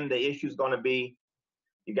 Again, the issue is going to be,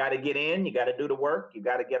 you got to get in, you got to do the work, you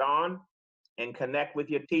got to get on and connect with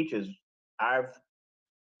your teachers. I've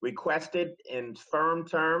requested in firm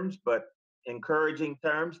terms, but encouraging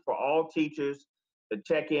terms, for all teachers to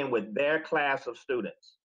check in with their class of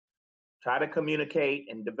students. Try to communicate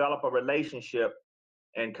and develop a relationship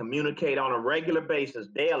and communicate on a regular basis,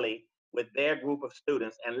 daily, with their group of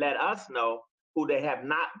students, and let us know who they have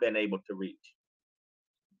not been able to reach.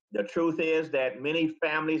 The truth is that many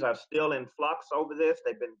families are still in flux over this.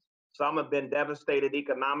 Some have been devastated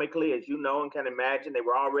economically, as you know and can imagine. They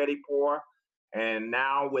were already poor, and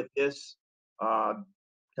now with this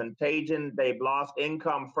contagion, they've lost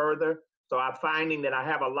income further. So I'm finding that I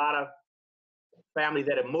have a lot of families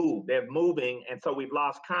that have moved. They're moving, and so we've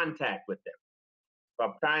lost contact with them. So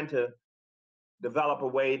I'm trying to develop a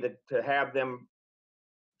way to have them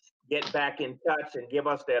get back in touch and give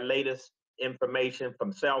us their latest information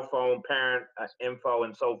from cell phone, parent info,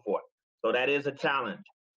 and so forth. So that is a challenge.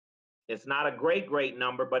 It's not a great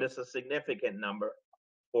number, but it's a significant number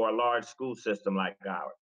for a large school system like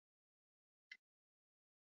ours.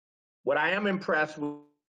 What I am impressed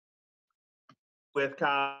with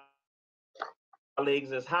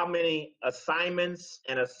colleagues is how many assignments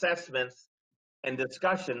and assessments and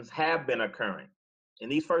discussions have been occurring. In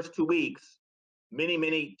these first 2 weeks,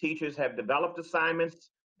 many teachers have developed assignments.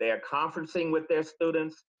 They are conferencing with their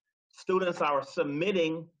students. Students are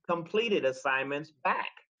submitting completed assignments back.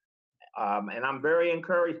 And I'm very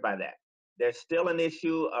encouraged by that. There's still an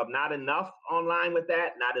issue of not enough online with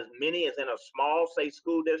that, not as many as in a small, say,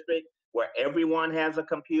 school district where everyone has a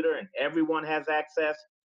computer and everyone has access.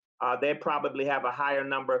 They probably have a higher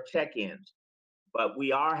number of check-ins. But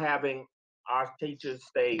we are having our teachers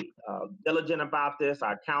stay diligent about this,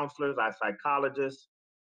 our counselors, our psychologists.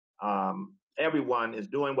 Everyone is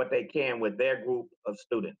doing what they can with their group of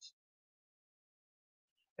students.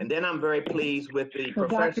 And then I'm very pleased with the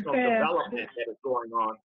professional development that is going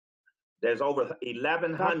on. There's over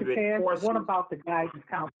 1,100 courses. What about the guidance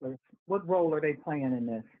counselors? What role are they playing in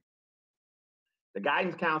this? The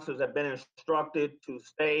guidance counselors have been instructed to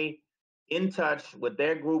stay in touch with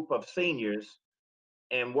their group of seniors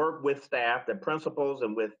and work with staff, the principals,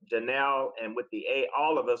 and with Janelle and with the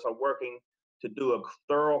all of us are working to do a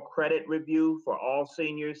thorough credit review for all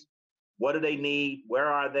seniors. What do they need? Where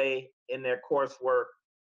are they in their coursework?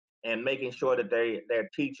 And making sure that their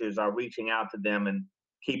teachers are reaching out to them and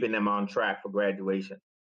keeping them on track for graduation.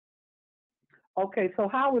 Okay, so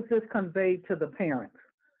how is this conveyed to the parents?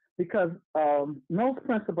 Because most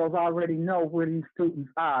principals already know where these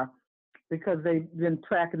students are because they've been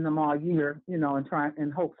tracking them all year, you know, and trying in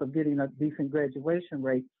hopes of getting a decent graduation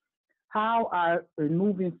rate. How are,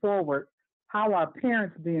 moving forward, how are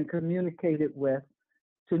parents being communicated with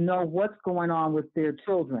to know what's going on with their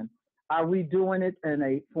children? Are we doing it in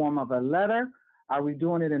a form of a letter? Are we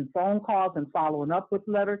doing it in phone calls and following up with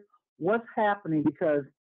letters? What's happening? Because,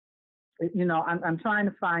 you know, I'm trying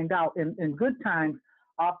to find out. In good times,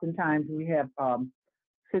 oftentimes we have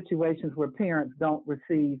situations where parents don't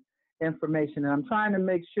receive information. And I'm trying to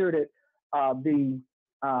make sure that the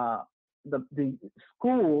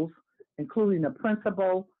schools, including the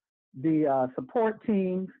principal, the support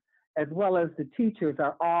teams, as well as the teachers,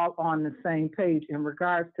 are all on the same page in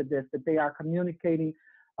regards to this, that they are communicating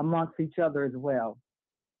amongst each other as well.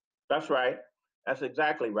 That's right. That's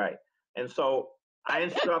exactly right. And so I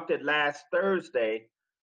instructed last Thursday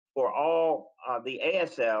for all the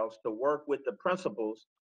ASLs to work with the principals.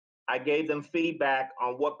 I gave them feedback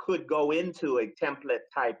on what could go into a template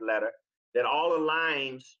type letter that all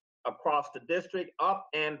aligns across the district, up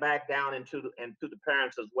and back down into the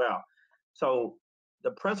parents as well. So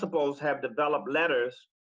the principals have developed letters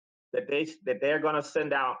that they're going to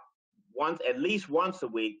send out at least once a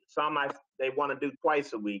week. Some they want to do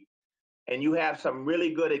twice a week. And you have some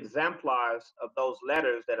really good exemplars of those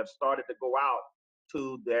letters that have started to go out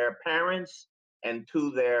to their parents and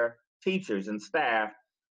to their teachers and staff.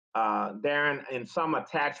 Darren, in some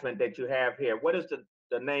attachment that you have here, what is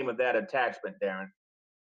the name of that attachment, Darren?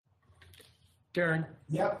 Darren?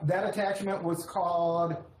 Yep, that attachment was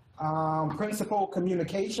called principal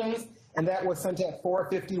communications, and that was sent at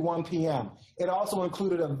 4:51 p.m. It also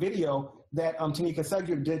included a video that Tanika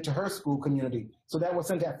Segur did to her school community. So that was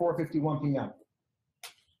sent at 4:51 p.m.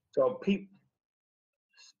 So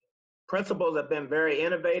principals have been very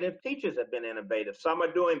innovative. Teachers have been innovative. Some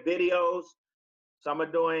are doing videos. Some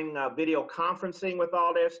are doing video conferencing with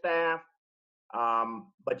all their staff.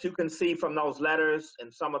 But you can see from those letters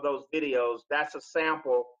and some of those videos, that's a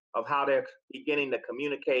sample of how they're beginning to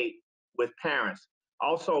communicate with parents.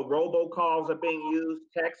 Also, robocalls are being used,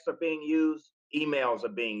 texts are being used, emails are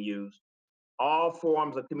being used. All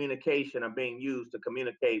forms of communication are being used to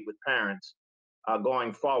communicate with parents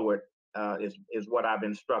going forward, is what I've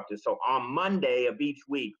instructed. So on Monday of each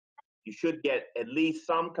week, you should get at least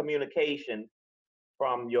some communication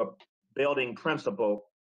from your building principal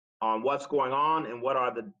on what's going on and what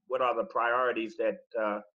are the priorities that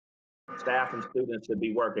staff and students should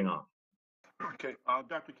be working on. Okay,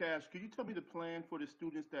 Dr. Cash, could you tell me the plan for the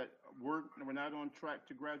students that were not on track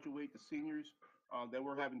to graduate, the seniors that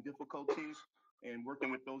were having difficulties, and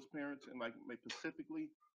working with those parents and like specifically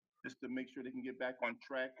just to make sure they can get back on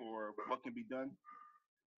track, or what can be done?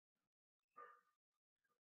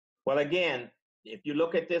 Well, again, if you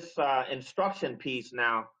look at this instruction piece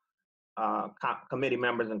now, committee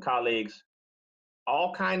members and colleagues,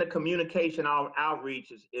 all kind of communication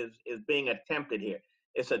outreach is being attempted here.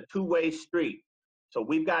 It's a two-way street. So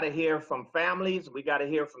we've got to hear from families, we got to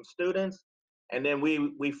hear from students, and then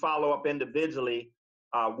we follow up individually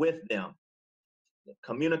with them.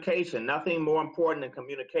 Communication, nothing more important than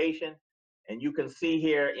communication. And you can see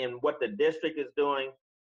here in what the district is doing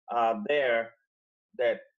there,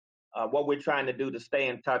 that what we're trying to do to stay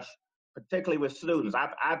in touch, particularly with students.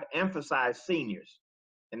 I've emphasized seniors,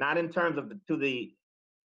 and not in terms of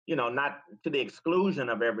not to the exclusion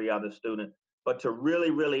of every other student, but to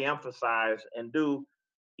really, really emphasize and do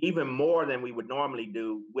even more than we would normally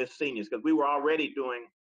do with seniors, because we were already doing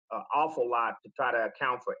an awful lot to try to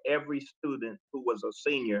account for every student who was a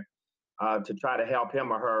senior, to try to help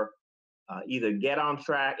him or her either get on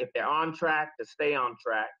track, if they're on track, to stay on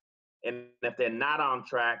track, and if they're not on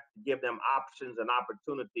track, give them options and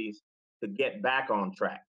opportunities to get back on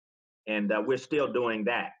track. And we're still doing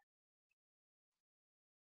that.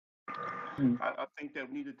 I think that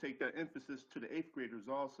we need to take that emphasis to the 8th graders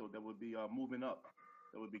also that would be moving up,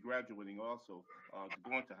 that would be graduating also,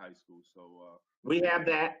 going to high school. So we have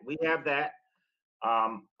that.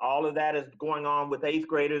 All of that is going on with 8th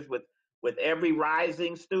graders, with every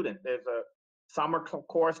rising student. There's a summer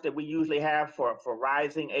course that we usually have for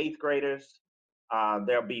rising 8th graders.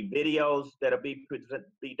 There'll be videos that'll be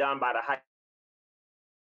done by the high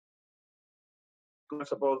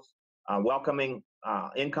principals, welcoming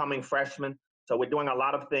incoming freshmen. So we're doing a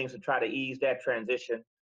lot of things to try to ease that transition.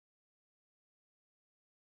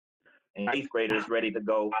 And 8th graders ready to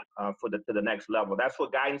go to the next level. That's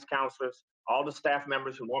what guidance counselors, all the staff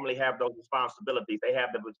members who normally have those responsibilities, they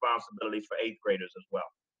have the responsibilities for 8th graders as well.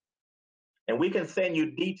 And we can send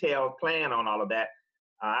you detailed plan on all of that.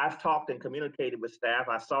 I've talked and communicated with staff.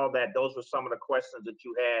 I saw that those were some of the questions that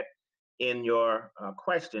you had in your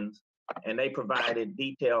questions, and they provided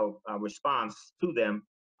detailed response to them.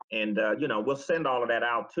 And we'll send all of that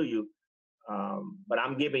out to you. But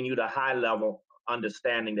I'm giving you the high level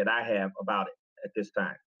understanding that I have about it at this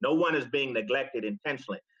time. No one is being neglected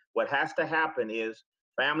intentionally. What has to happen is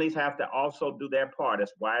families have to also do their part.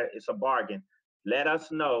 That's why it's a bargain. Let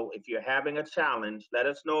us know if you're having a challenge. Let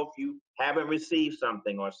us know if you haven't received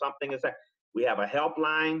something or something is that. We have a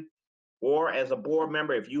helpline, or as a board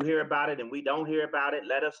member, if you hear about it and we don't hear about it,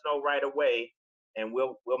 let us know right away, and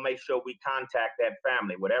we'll make sure we contact that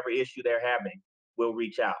family. Whatever issue they're having, we'll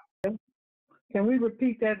reach out. Can we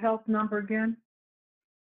repeat that help number again?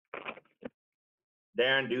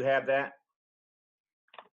 Darren, do you have that?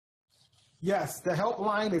 Yes, the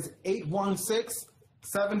helpline is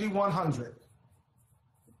 816-7100.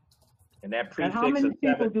 And that prefix and how many is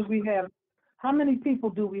people 7. do we have? How many people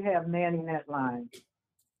do we have manning that line?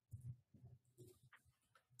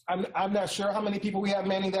 I'm not sure how many people we have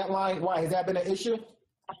manning that line. Why, has that been an issue?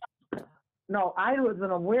 No, I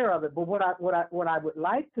wasn't aware of it. But what I would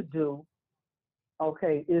like to do,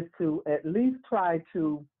 okay, is to at least try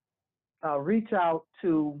to reach out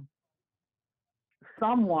to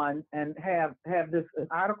someone and have this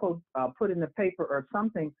article put in the paper or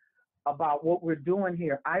something about what we're doing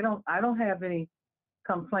here. I don't have any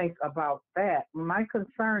complaints about that. My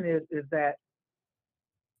concern is that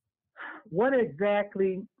what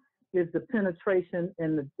exactly is the penetration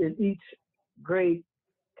in each grade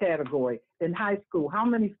category? In high school, how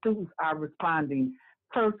many students are responding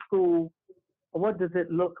per school? What does it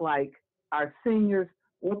look like? Are seniors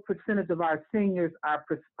what percentage of our seniors are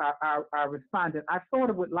responding. I sort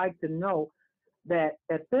of would like to know that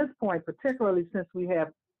at this point, particularly since we have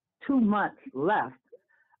 2 months left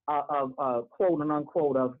of quote and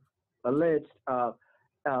unquote of alleged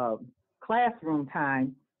classroom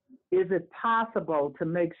time, is it possible to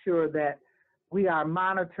make sure that we are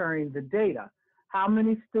monitoring the data? How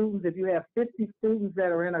many students, if you have 50 students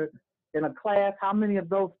that are in a class, how many of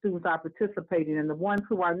those students are participating? And the ones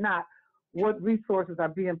who are not, what resources are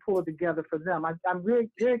being pulled together for them? I'm really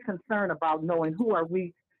very concerned about knowing who are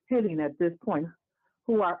we hitting at this point,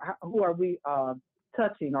 who are we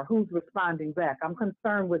touching, or who's responding back. I'm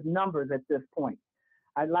concerned with numbers at this point.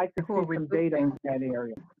 I'd like to see some data in that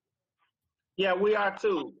area. Yeah, we are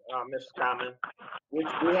too, Ms. Common. We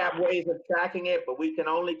have ways of tracking it, but we can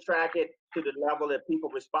only track it to the level that people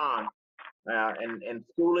respond. And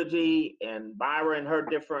Schoology and Myra and her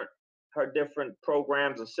different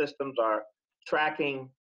programs and systems are tracking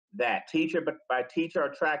that. Teacher by teacher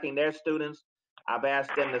are tracking their students. I've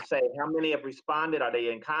asked them to say how many have responded, are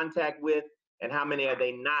they in contact with, and how many are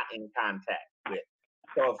they not in contact with.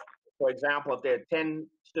 So, for example, if there are 10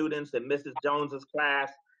 students in Mrs. Jones's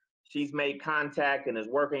class, she's made contact and is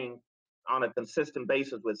working on a consistent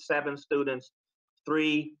basis with 7 students.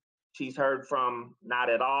 3 she's heard from not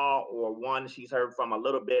at all, or 1 she's heard from a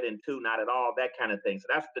little bit, and 2 not at all, that kind of thing. So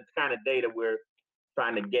that's the kind of data we're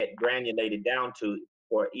trying to get granulated down to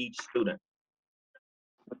for each student.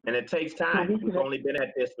 And it takes time. We've only been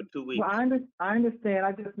at this for 2 weeks. Well, I understand.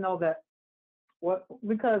 I just know that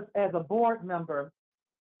because as a board member,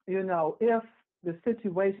 you know, if the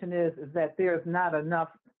situation is that there's not enough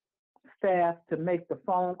staff to make the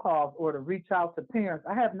phone calls or to reach out to parents,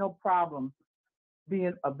 I have no problem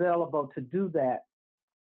being available to do that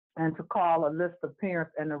and to call a list of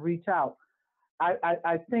parents and to reach out.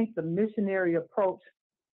 I think the missionary approach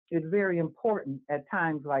is very important at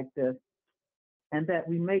times like this, and that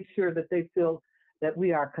we make sure that they feel that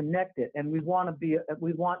we are connected, and we want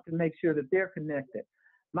to make sure that they're connected.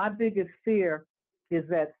 My biggest fear is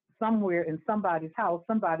that somewhere in somebody's house,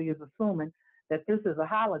 somebody is assuming that this is a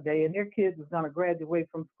holiday and their kids is going to graduate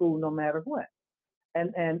from school no matter what.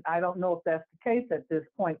 And I don't know if that's the case at this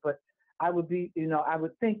point, but I would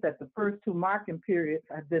think that the first 2 marking periods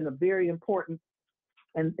have been very important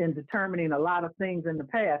in determining a lot of things in the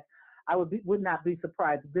past. I would not be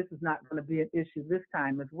surprised if this is not going to be an issue this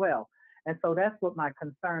time as well. And so that's what my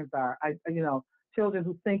concerns are. Children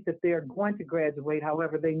who think that they're going to graduate,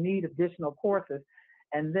 however, they need additional courses,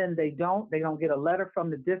 and then they don't get a letter from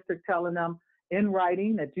the district telling them in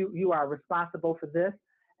writing that you are responsible for this.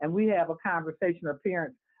 And we have a conversation of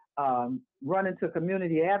parents running to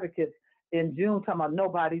community advocates in June talking about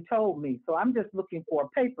nobody told me. So I'm just looking for a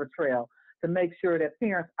paper trail to make sure that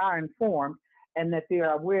parents are informed and that they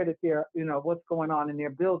are aware that they're, what's going on in their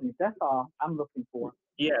buildings. That's all I'm looking for.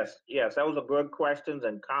 Yes, that was a good questions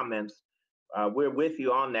and comments. We're with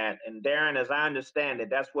you on that. And Darren, as I understand it,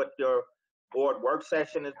 that's what your board work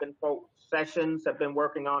session has been, sessions have been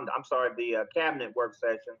working on. I'm sorry, the cabinet work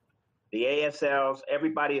session, the ASLs,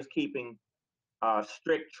 everybody is keeping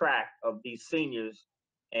strict track of these seniors,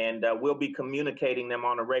 and we'll be communicating them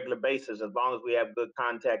on a regular basis as long as we have good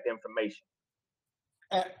contact information.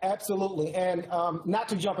 Absolutely. And not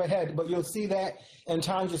to jump ahead, but you'll see that in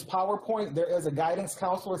Tanya's PowerPoint, there is a guidance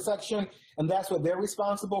counselor section, and that's what they're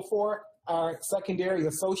responsible for. Our secondary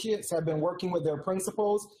associates have been working with their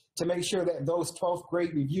principals to make sure that those 12th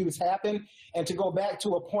grade reviews happen. And to go back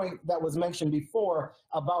to a point that was mentioned before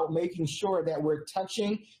about making sure that we're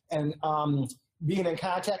touching and being in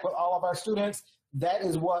contact with all of our students, that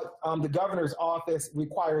is what the governor's office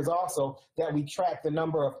requires also, that we track the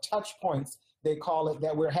number of touch points, they call it,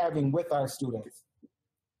 that we're having with our students.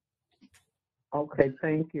 Okay,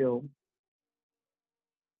 thank you.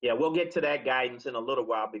 Yeah, we'll get to that guidance in a little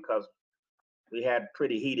while because we had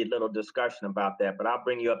pretty heated little discussion about that, but I'll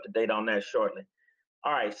bring you up to date on that shortly.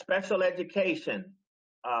 All right, special education,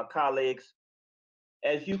 colleagues.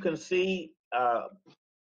 As you can see,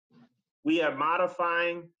 we are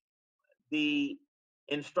modifying the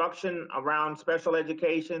instruction around special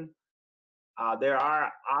education. There are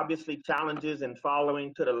obviously challenges in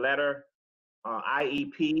following to the letter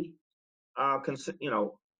IEP,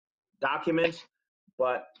 documents,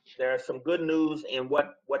 but there's some good news in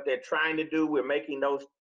what they're trying to do. We're making those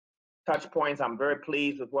touch points. I'm very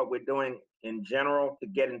pleased with what we're doing in general to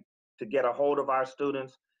get a hold of our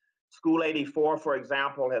students. School 84, for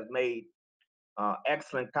example, has made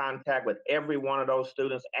excellent contact with every one of those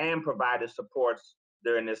students and provided supports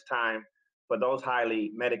during this time for those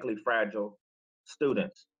highly medically fragile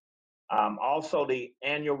students. Also, the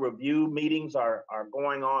annual review meetings are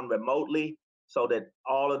going on remotely, so that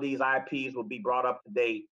all of these IPs will be brought up to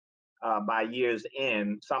date by year's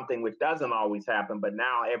end, something which doesn't always happen, but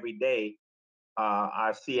now every day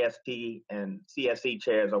our CST and CSE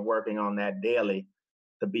chairs are working on that daily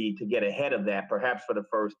to get ahead of that, perhaps for the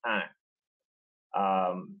first time.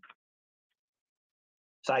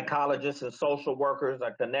 Psychologists and social workers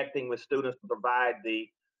are connecting with students to provide the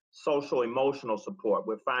social emotional support.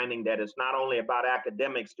 We're finding that it's not only about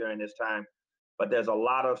academics during this time, but there's a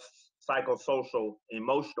lot of psychosocial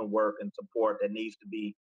emotional work and support that needs to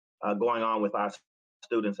be going on with our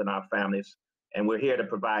students and our families. And we're here to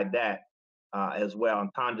provide that as well.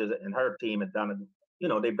 And Tanja and her team have done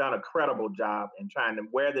they've done a credible job in trying to,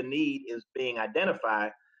 where the need is being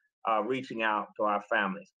identified, reaching out to our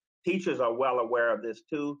families. Teachers are well aware of this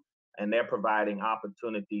too, and they're providing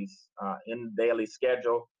opportunities in the daily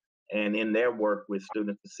schedule and in their work with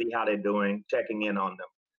students to see how they're doing, checking in on them,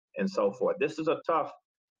 and so forth. This is a tough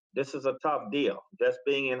deal. Just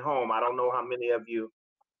being in home. I don't know how many of you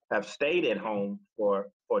have stayed at home for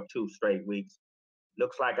 2 straight weeks.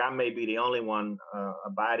 Looks like I may be the only one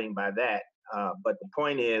abiding by that. But the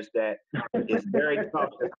point is that it's very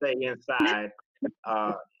tough to stay inside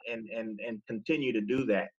and continue to do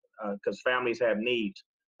that because families have needs.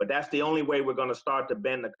 But that's the only way we're going to start to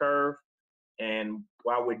bend the curve. And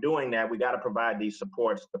while we're doing that, we got to provide these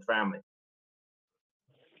supports to families.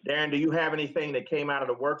 Darren, do you have anything that came out of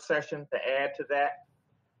the work session to add to that?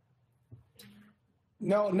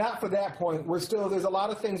 No, not for that point. There's a lot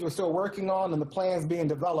of things we're still working on and the plans being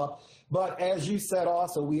developed. But as you said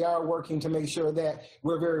also, we are working to make sure that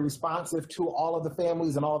we're very responsive to all of the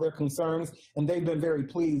families and all their concerns. And they've been very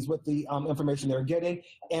pleased with the information they're getting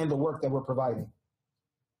and the work that we're providing.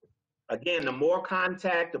 Again, the more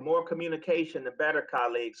contact, the more communication, the better,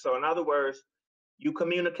 colleagues. So in other words, you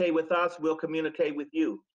communicate with us, we'll communicate with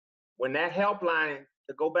you. When that helpline,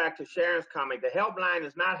 to go back to Sharon's comment, the helpline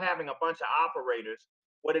is not having a bunch of operators.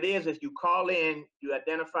 What it is you call in, you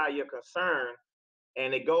identify your concern,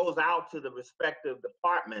 and it goes out to the respective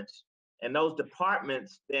departments, and those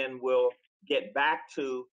departments then will get back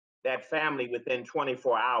to that family within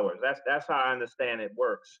 24 hours. That's how I understand it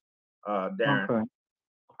works, Darren.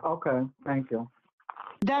 Okay, thank you.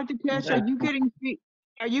 Dr. Cash, are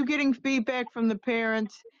you getting feedback from the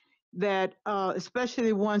parents that, especially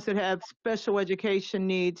the ones that have special education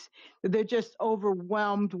needs, that they're just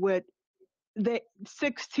overwhelmed with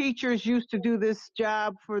 6 teachers used to do this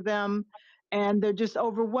job for them, and they're just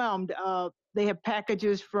overwhelmed. They have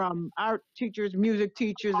packages from art teachers, music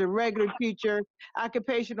teachers, a regular teacher,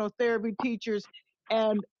 occupational therapy teachers,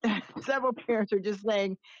 and several parents are just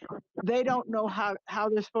saying they don't know how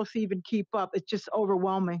they're supposed to even keep up. It's just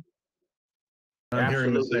overwhelming. I'm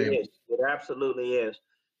hearing the same. It absolutely is.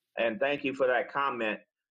 And thank you for that comment.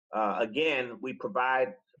 Again, we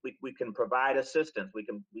can provide assistance. We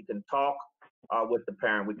can talk with the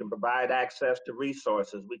parent. We can provide access to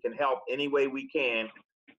resources. We can help any way we can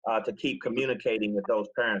to keep communicating with those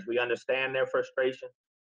parents. We understand their frustration.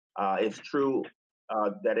 It's true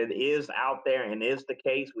that it is out there and is the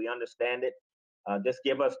case. We understand it. Just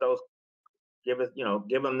give them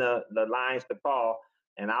the lines to call,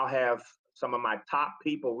 and I'll have some of my top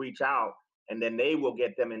people reach out, and then they will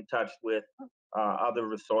get them in touch with other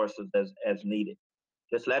resources as needed.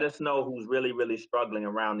 Just let us know who's really, really struggling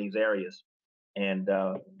around these areas, and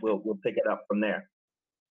we'll pick it up from there.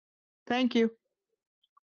 Thank you.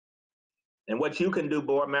 And what you can do,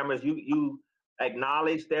 board members, you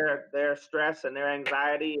acknowledge their stress and their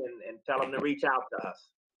anxiety and tell them to reach out to us.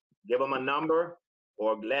 Give them a number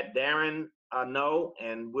or let Darren know,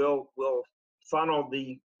 and we'll funnel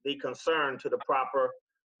the concern to the proper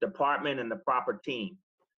department and the proper team.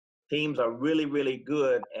 Teams are really, really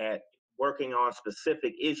good at working on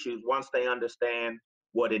specific issues once they understand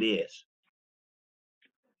what it is.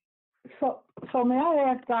 So may I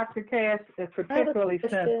ask Dr. Cash, particularly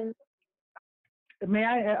since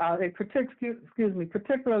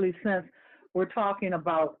particularly since we're talking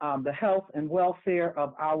about the health and welfare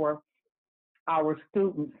of our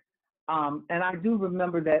students, and I do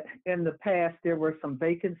remember that in the past there were some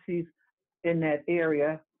vacancies in that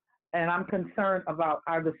area, and I'm concerned about,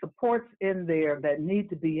 are the supports in there that need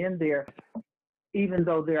to be in there, even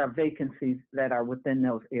though there are vacancies that are within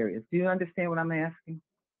those areas? Do you understand what I'm asking?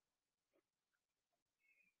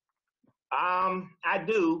 I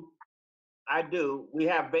do. We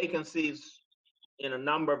have vacancies in a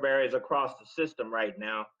number of areas across the system right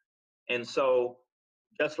now. And so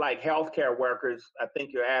just like healthcare workers, I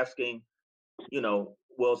think you're asking,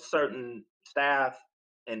 will certain staff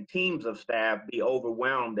and teams of staff be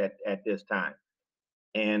overwhelmed at this time?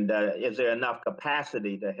 And is there enough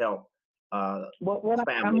capacity to help? What I'm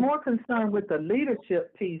family. more concerned with the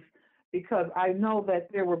leadership piece, because I know that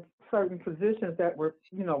there were certain positions that were,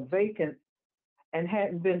 vacant and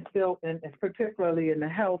hadn't been filled, and particularly in the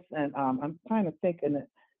health. And I'm trying to think,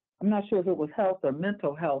 I'm not sure if it was health or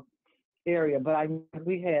mental health area, but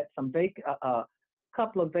we had some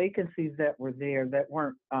couple of vacancies that were there that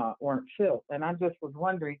weren't filled. And I just was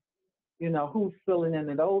wondering, who's filling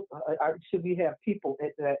in those? Should we have people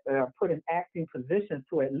that are put in acting positions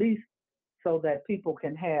to at least so that people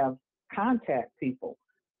can have contact people?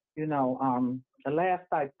 The last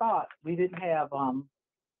I thought, we didn't have, I'm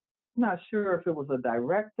not sure if it was a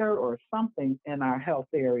director or something in our health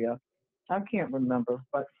area. I can't remember,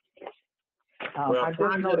 but Well, I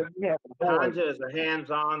just know that we have a board. Tanja is a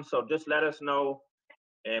hands-on, so just let us know,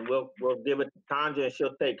 and we'll give it to Tanja, and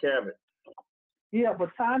she'll take care of it. Yeah, but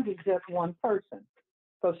Tanja's just one person.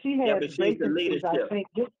 So she Yeah, had but she's the vacancies, I leadership. think.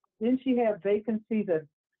 Didn't she have vacancies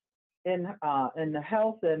in the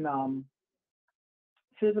health and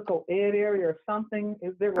physical ed area or something?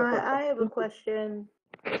 Is there I have a question.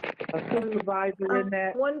 a supervisor in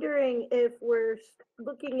that? I'm wondering if we're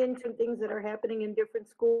looking into things that are happening in different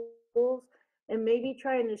schools and maybe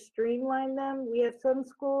trying to streamline them. We have some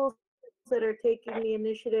schools that are taking the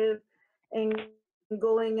initiative and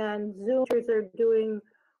going on Zoom. Teachers are doing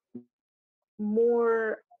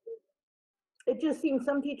more. It just seems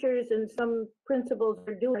some teachers and some principals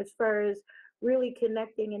are doing as far as really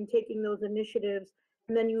connecting and taking those initiatives.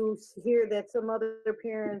 And then you hear that some other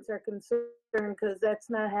parents are concerned because that's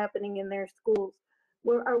not happening in their schools.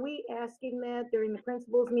 Well, are we asking that during the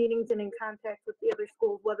principals meetings and in contact with the other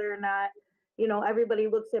schools, whether or not, everybody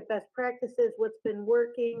looks at best practices, what's been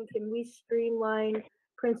working? Can we streamline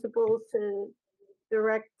principals to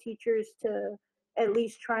direct teachers to at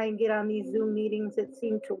least try and get on these Zoom meetings that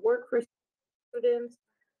seem to work for students?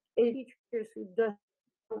 And teachers who don't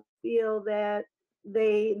feel that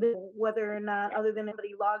whether or not, other than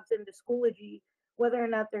anybody logs into Schoology, whether or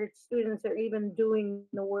not their students are even doing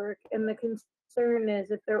the work. And the concern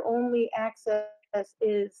is if their only access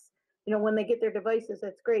is, when they get their devices,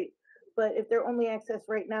 that's great. But if their only access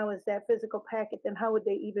right now is that physical packet, then how would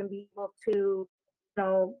they even be able to,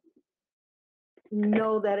 know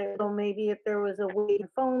that maybe if there was a way to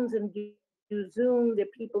phones and do Zoom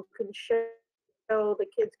that people can show, the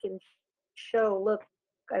kids can show, look,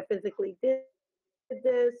 I physically did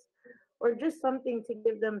this, or just something to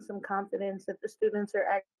give them some confidence that the students are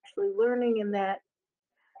actually learning and that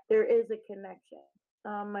there is a connection.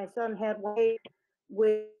 My son had one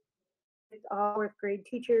with all fourth grade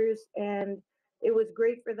teachers, and it was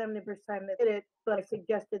great for them the first time they did it, but I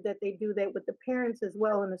suggested that they do that with the parents as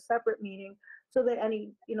well in a separate meeting so that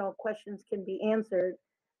any, questions can be answered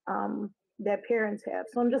that parents have.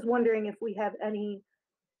 So I'm just wondering if we have any,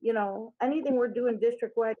 anything we're doing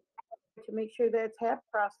district-wide to make sure that's happening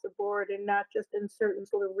across the board and not just in certain,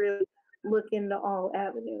 sort of really look into all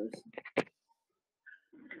avenues.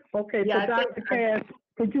 Okay, Yeah, so Dr. Cass,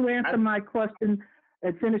 could you answer my question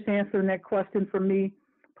and finish answering that question for me,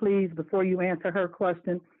 please, before you answer her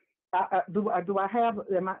question?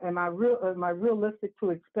 Am I realistic to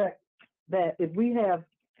expect that if we have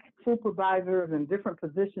supervisors and different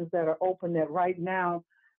positions that are open, that right now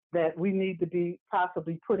that we need to be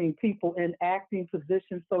possibly putting people in acting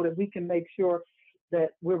positions so that we can make sure that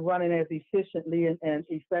we're running as efficiently and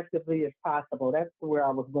effectively as possible? That's where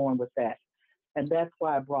I was going with that. And that's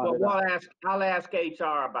why I brought it up. I'll ask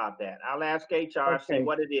HR about that. I'll ask HR, see Okay.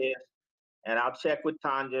 what it is, and I'll check with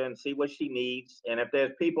Tanja and see what she needs. And if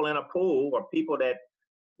there's people in a pool or people that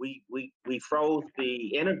we froze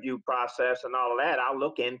the interview process and all of that, I'll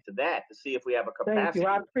look into that to see if we have a capacity. Thank you.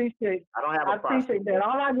 I appreciate that.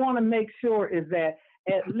 All I want to make sure is that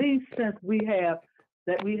at least since we have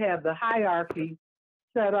the hierarchy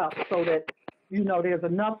set up so that there's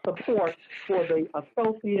enough support for the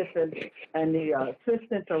associates and the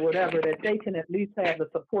assistants or whatever, that they can at least have the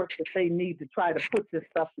support that they need to try to put this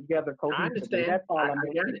stuff together cohesively. I understand. That's all I'm I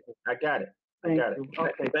got it. I got it. Thank you.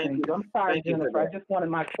 Okay, thank you. I'm sorry, Jennifer. I just wanted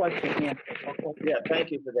my question answered. Okay. Yeah,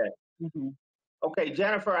 thank you for that. Mm-hmm. Okay,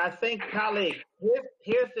 Jennifer, I think, colleague,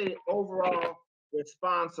 here's the overall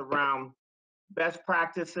response around best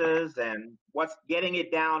practices and what's getting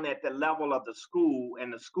it down at the level of the school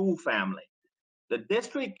and the school family. The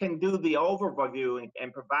district can do the overview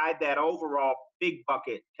and provide that overall big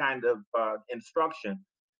bucket kind of instruction.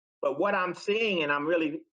 But what I'm seeing, and I'm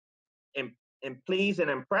really pleased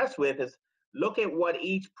and impressed with, is look at what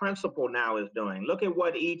each principal now is doing. Look at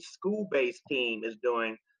what each school-based team is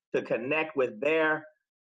doing to connect with their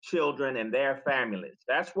children and their families.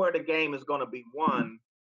 That's where the game is going to be won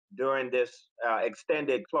during this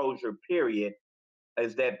extended closure period.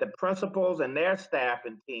 is that the principals and their staff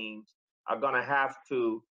and teams are going to have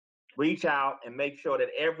to reach out and make sure that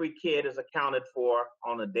every kid is accounted for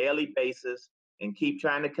on a daily basis and keep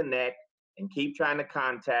trying to connect and keep trying to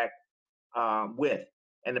contact with.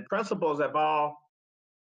 And the principals have all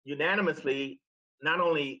unanimously not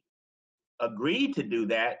only agreed to do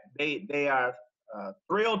that, they are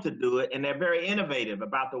thrilled to do it, and they're very innovative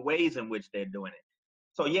about the ways in which they're doing it.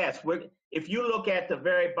 So yes, if you look at the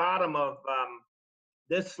very bottom of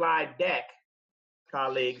this slide deck,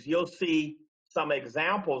 colleagues, you'll see some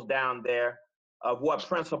examples down there of what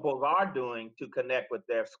principals are doing to connect with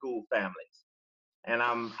their school families. And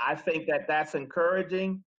I think that that's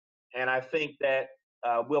encouraging, and I think that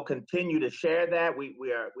we'll continue to share that. We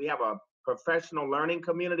have a professional learning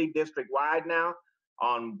community district-wide now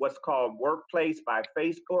on what's called Workplace by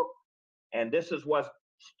Facebook, and this is what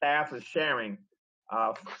staff is sharing,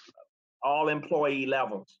 all employee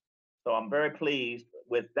levels. So I'm very pleased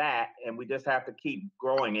with that, and we just have to keep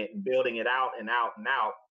growing it and building it out and out and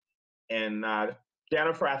out. And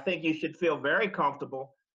Jennifer, I think you should feel very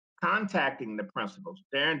comfortable contacting the principals.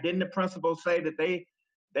 Darren, didn't the principals say that they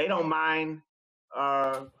don't mind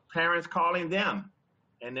parents calling them,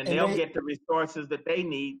 and then they'll get the resources that they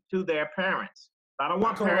need to their parents? I don't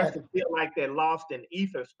want parents to feel like they're lost in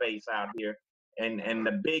ether space out here, and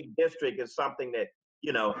the big district is something that,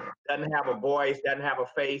 you know, doesn't have a voice, doesn't have a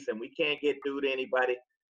face, and we can't get through to anybody.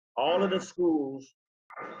 All of the schools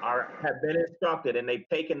have been instructed, and they've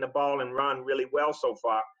taken the ball and run really well so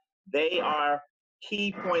far. They are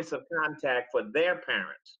key points of contact for their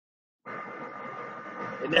parents.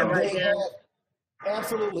 Isn't that right, Dan?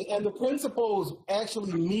 Absolutely. And the principals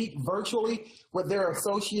actually meet virtually with their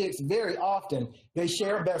associates very often. They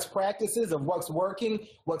share best practices of what's working,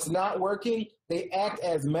 what's not working. They act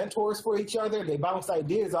as mentors for each other. They bounce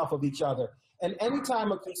ideas off of each other. And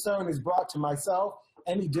anytime a concern is brought to myself,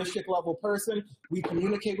 any district level person, we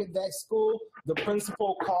communicate with that school. The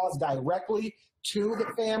principal calls directly to the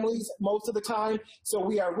families most of the time. So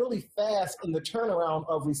we are really fast in the turnaround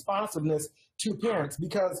of responsiveness to parents,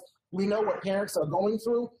 because we know what parents are going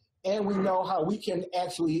through, and we know how we can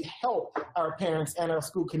actually help our parents and our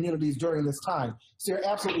school communities during this time. So you're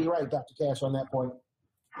absolutely right, Dr. Cash, on that point.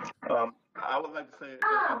 I would like to say,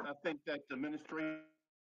 I think that the administration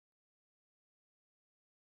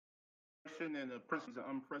and the principals are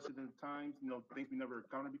unprecedented times, you know, things we never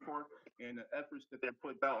encountered before, and the efforts that they're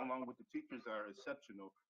put out along with the teachers are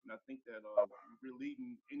exceptional. And I think that we're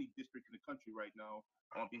leading any district in the country right now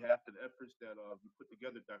on behalf of the efforts that we put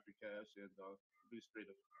together, Dr. Cash and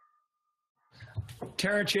administrative.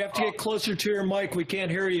 Terrence, you have to get closer to your mic. We can't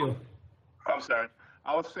hear you. I'm sorry.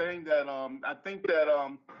 I was saying that I think that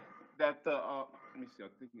let me see. I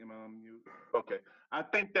think I'm on mute. Okay. I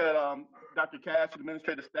think that Dr. Cash and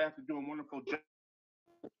administrative staff are doing a wonderful job.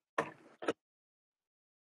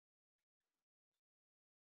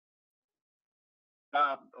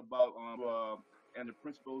 About and the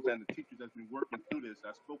principals and the teachers that's been working through this.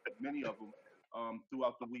 I spoke with many of them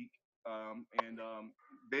throughout the week, and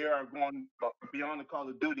they are going beyond the call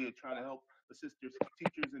of duty and trying to help assist their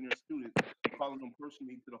teachers and their students, calling them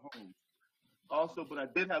personally to the homes. Also, but I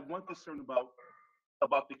did have one concern about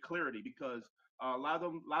the clarity, because a lot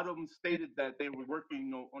of them stated that they were working,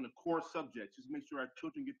 you know, on the core subjects, just make sure our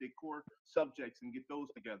children get their core subjects and get those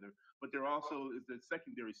together. But there also is the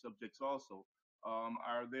secondary subjects also.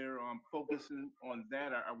 Are they focusing on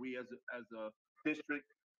that? Are we as a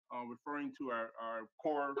district referring to our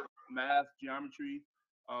core math, geometry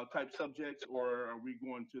type subjects, or are we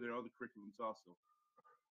going to their other curriculums also?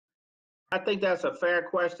 I think that's a fair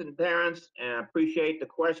question, Terrence, and I appreciate the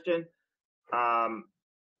question.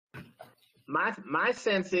 My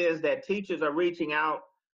sense is that teachers are reaching out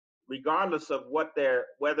regardless of whether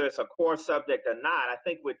it's a core subject or not. I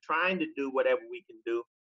think we're trying to do whatever we can do.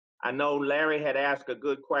 I know Larry had asked a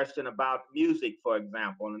good question about music, for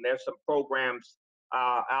example, and there's some programs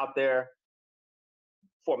out there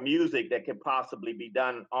for music that can possibly be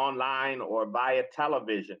done online or via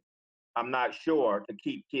television. I'm not sure, to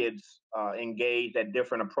keep kids engaged at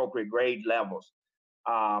different appropriate grade levels.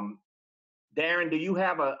 Darren, do you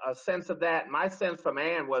have a sense of that? My sense from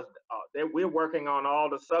Ann was that we're working on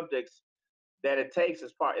all the subjects that it takes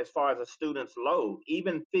as far as a student's load.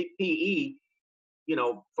 Even PE, you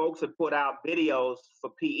know, folks have put out videos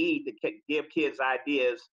for PE to give kids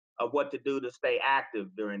ideas of what to do to stay active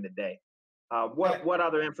during the day. What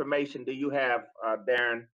other information do you have,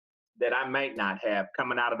 Darren, that I might not have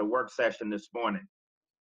coming out of the work session this morning?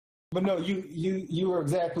 But no, you are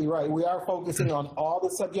exactly right. We are focusing on all the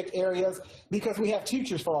subject areas because we have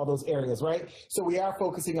teachers for all those areas, right? So we are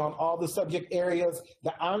focusing on all the subject areas,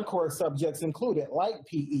 the encore subjects included, like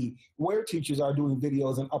PE, where teachers are doing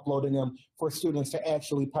videos and uploading them for students to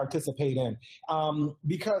actually participate in.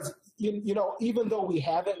 Because you know, even though we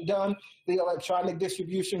haven't done the electronic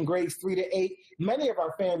distribution grades 3 to 8, many of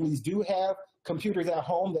our families do have computers at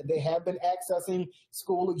home that they have been accessing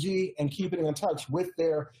Schoology and keeping in touch with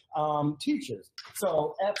their teachers.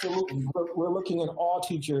 So absolutely, we're looking at all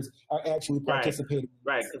teachers are actually participating.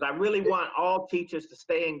 Right, because I really want all teachers to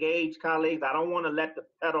stay engaged, colleagues. I don't want to let the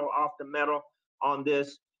pedal off the metal on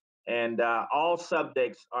this. And all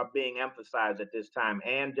subjects are being emphasized at this time.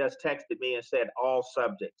 Ann just texted me and said all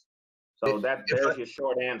subjects. So there's your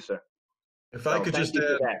short answer. If I could just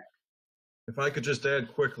add, if I could just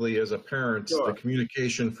add quickly, as a parent, the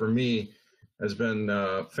communication for me has been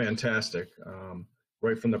fantastic,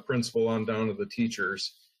 right from the principal on down to the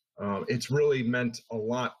teachers. It's really meant a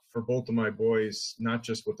lot for both of my boys, not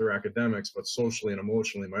just with their academics, but socially and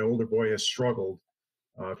emotionally. My older boy has struggled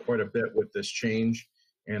quite a bit with this change,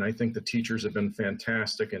 and I think the teachers have been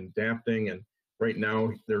fantastic in adapting. And right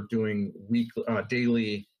now, they're doing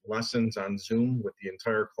daily lessons on Zoom with the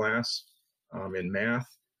entire class in math.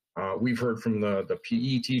 We've heard from the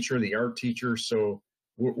PE teacher, the art teacher, so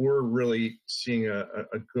we're really seeing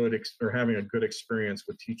having a good experience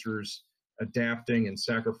with teachers adapting and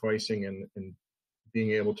sacrificing and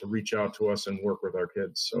being able to reach out to us and work with our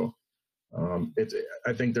kids. So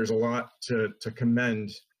I think there's a lot to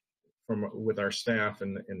commend with our staff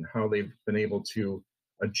and how they've been able to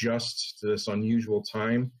adjust to this unusual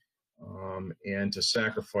time and to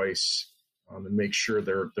sacrifice and make sure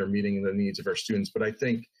they're meeting the needs of our students. But I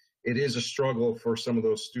think it is a struggle for some of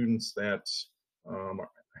those students that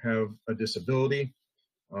have a disability.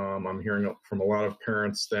 I'm hearing from a lot of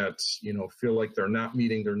parents that feel like they're not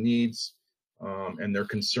meeting their needs, and they're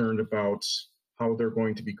concerned about how they're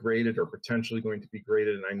going to be graded or potentially going to be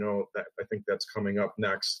graded. And I think that's coming up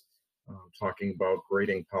next, talking about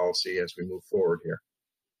grading policy as we move forward here.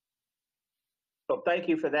 So thank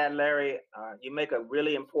you for that, Larry. You make a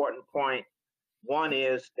really important point. One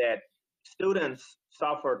is that students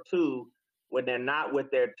suffer too when they're not with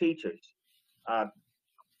their teachers.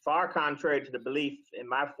 Far contrary to the belief in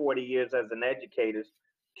my 40 years as an educator,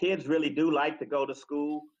 kids really do like to go to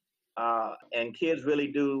school, and kids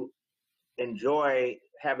really do enjoy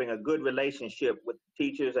having a good relationship with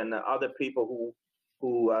teachers and the other people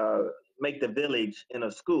who make the village in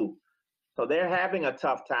a school. So they're having a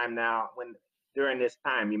tough time now during this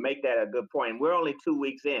time. You make that a good point. We're only 2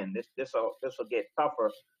 weeks in. This will get tougher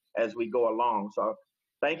as we go along. So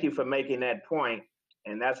thank you for making that point.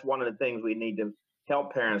 And that's one of the things we need to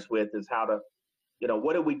help parents with, is how to,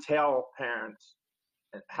 what do we tell parents?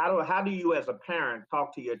 How do you as a parent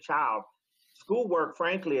talk to your child? Schoolwork,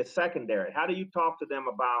 frankly, is secondary. How do you talk to them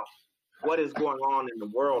about what is going on in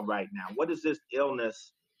the world right now? What is this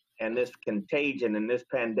illness and this contagion and this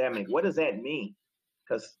pandemic? What does that mean?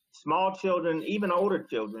 Because small children, even older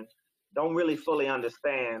children, don't really fully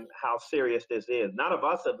understand how serious this is. None of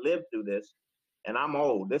us have lived through this, and I'm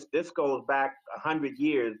old. This goes back 100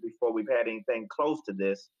 years before we've had anything close to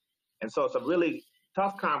this. And so it's a really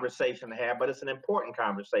tough conversation to have, but it's an important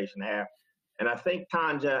conversation to have. And I think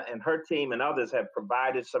Tanja and her team and others have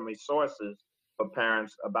provided some resources for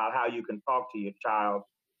parents about how you can talk to your child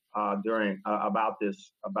about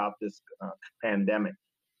this pandemic,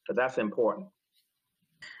 because that's important.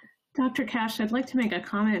 Dr. Cash, I'd like to make a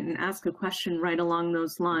comment and ask a question right along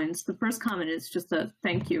those lines. The first comment is just a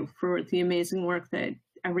thank you for the amazing work that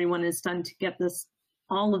everyone has done to get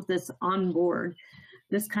all of this on board.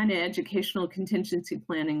 This kind of educational contingency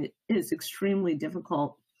planning is extremely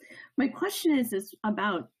difficult. My question is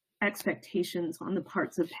about expectations on the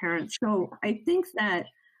parts of parents. So I think that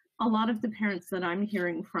a lot of the parents that I'm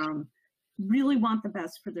hearing from really want the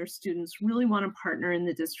best for their students, really want to partner in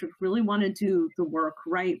the district, really want to do the work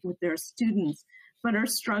right with their students, but are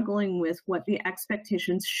struggling with what the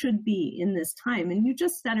expectations should be in this time. And you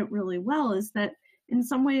just said it really well, is that in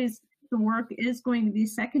some ways the work is going to be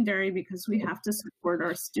secondary because we have to support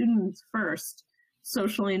our students first,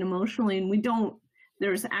 socially and emotionally, and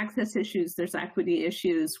there's access issues, there's equity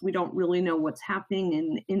issues. We don't really know what's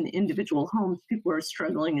happening in individual homes. People are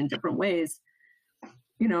struggling in different ways.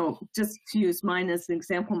 Just to use mine as an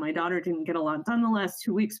example, my daughter didn't get a lot done the last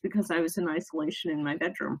 2 weeks because I was in isolation in my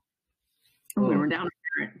bedroom. And we were down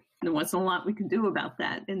a parent. There wasn't a lot we could do about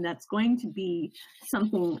that. And that's going to be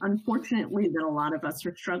something, unfortunately, that a lot of us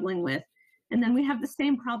are struggling with. And then we have the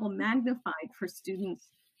same problem magnified for students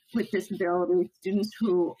with disabilities, students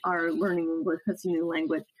who are learning English as a new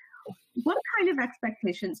language. what kind of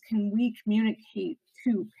expectations can we communicate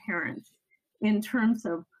to parents in terms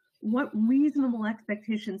of what reasonable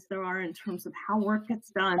expectations there are in terms of how work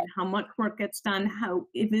gets done, how much work gets done, how,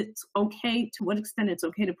 if it's okay, to what extent it's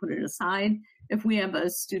okay to put it aside if we have a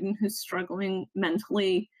student who's struggling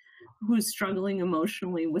mentally, who's struggling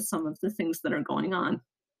emotionally with some of the things that are going on?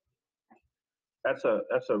 That's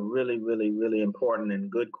a really, really, really important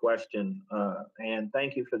and good question, and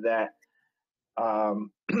thank you for that.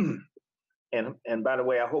 And by the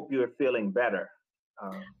way, I hope you're feeling better.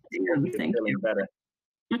 Thank you. Better.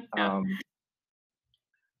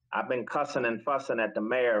 I've been cussing and fussing at the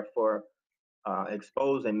mayor for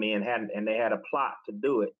exposing me, and they had a plot to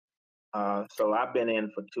do it. So I've been in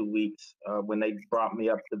for 2 weeks when they brought me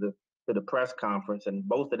up to the press conference, and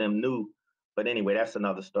both of them knew. But anyway, that's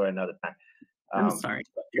another story, another time. I'm sorry.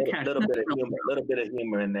 Little bit of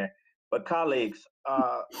humor in there. But colleagues,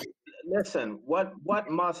 listen. What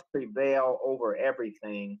must prevail over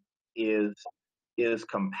everything is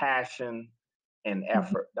compassion and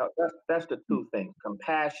effort. That's the two things: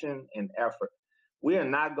 compassion and effort. We are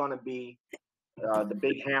not going to be the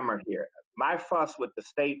big hammer here. My fuss with the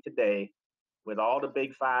state today, with all the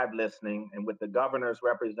big five listening, and with the governor's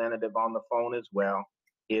representative on the phone as well,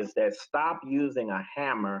 is that stop using a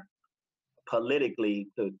hammer politically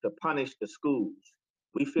to punish the schools.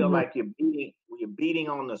 We feel like you're beating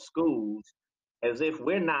on the schools as if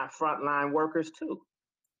we're not frontline workers too.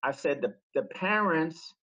 I said the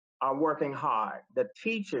parents are working hard. The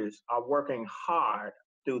teachers are working hard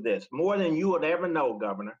through this, more than you would ever know,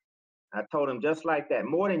 Governor. I told him just like that,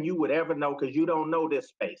 more than you would ever know, because you don't know this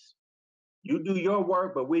space. You do your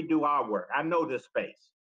work, but we do our work. I know this space.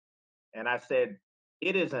 And I said,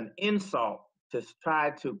 it is an insult to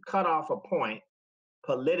try to cut off a point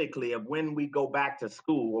politically of when we go back to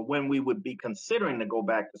school, or when we would be considering to go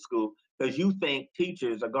back to school, because you think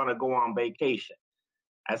teachers are going to go on vacation.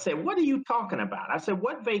 I said, what are you talking about? I said,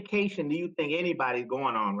 what vacation do you think anybody's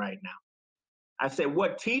going on right now? I said,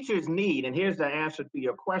 what teachers need, and here's the answer to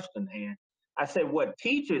your question, Ann. I said, what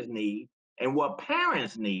teachers need and what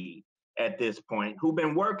parents need at this point, who've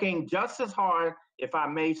been working just as hard, if I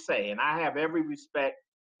may say, and I have every respect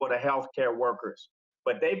for the healthcare workers,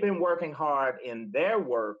 but they've been working hard in their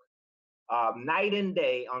work night and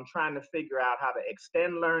day on trying to figure out how to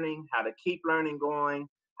extend learning, how to keep learning going,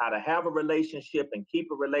 how to have a relationship and keep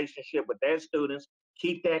a relationship with their students,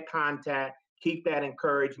 keep that contact, keep that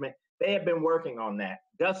encouragement. They have been working on that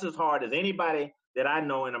just as hard as anybody that I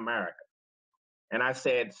know in America. And I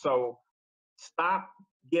said, so stop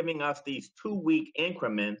giving us these 2-week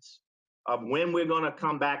increments of when we're going to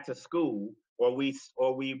come back to school, or we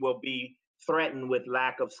will be threatened with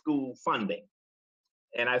lack of school funding.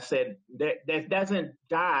 And I said, that doesn't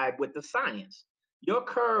jive with the science. Your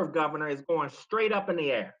curve, Governor, is going straight up in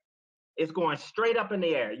the air. It's going straight up in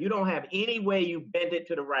the air. You don't have any way you bend it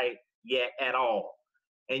to the right yet at all.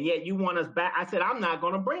 And yet you want us back. I said, I'm not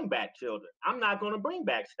going to bring back children. I'm not going to bring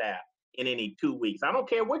back staff in any 2 weeks. I don't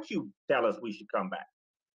care what you tell us we should come back.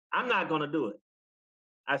 I'm not going to do it.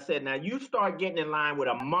 I said, now you start getting in line with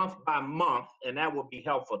a month by month, and that will be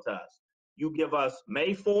helpful to us. You give us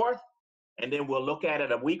May 4th, and then we'll look at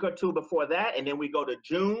it a week or two before that, and then we go to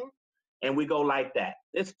June, and we go like that.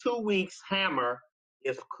 This 2 weeks hammer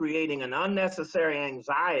is creating an unnecessary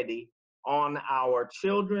anxiety on our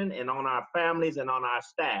children and on our families and on our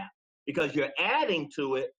staff, because you're adding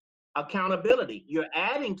to it accountability. You're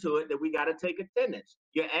adding to it that we got to take attendance.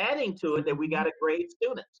 You're adding to it that we got to grade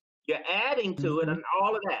students. You're adding to it and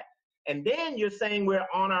all of that. And then you're saying we're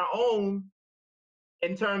on our own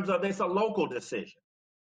in terms of it's a local decision.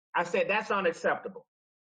 I said, that's unacceptable.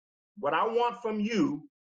 What I want from you,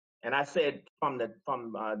 and I said from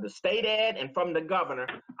the state ed and from the governor,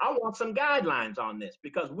 I want some guidelines on this,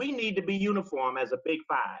 because we need to be uniform as a big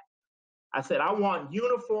five. I said, I want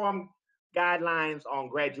uniform guidelines on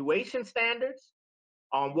graduation standards,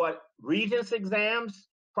 on what Regents exams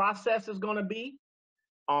process is going to be,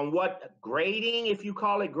 on what grading, if you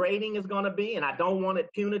call it grading, is going to be, and I don't want it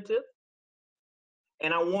punitive.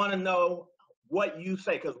 And I want to know what you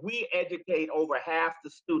say, because we educate over half the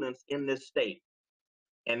students in this state.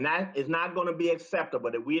 And that is not going to be acceptable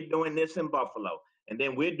that we're doing this in Buffalo, and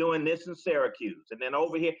then we're doing this in Syracuse, and then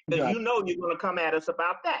over here, because you know you're going to come at us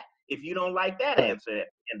about that if you don't like that answer at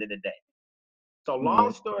the end of the day. So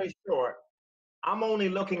long story short, I'm only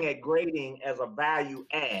looking at grading as a value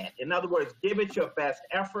add. In other words, give it your best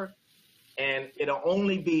effort, and it'll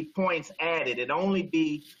only be points added. It'll only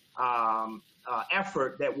be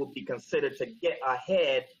effort that will be considered to get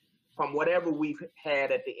ahead from whatever we've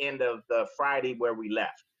had at the end of the Friday where we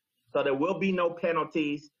left. So there will be no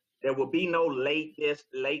penalties. There will be no late this,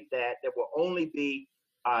 late that. There will only be,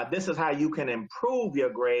 this is how you can improve your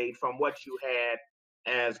grade from what you had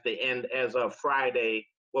as of Friday,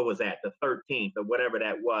 what was that, the 13th or whatever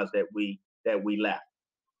that was that we left.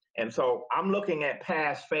 And so I'm looking at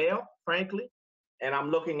pass fail, frankly, and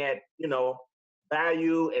I'm looking at,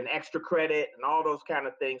 value and extra credit and all those kind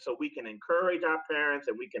of things so we can encourage our parents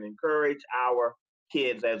and we can encourage our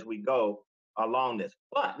kids as we go along this.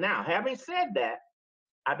 But now, having said that,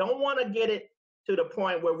 I don't want to get it to the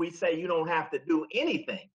point where we say you don't have to do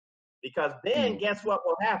anything, because then guess what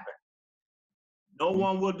will happen? No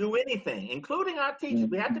one will do anything, including our teachers.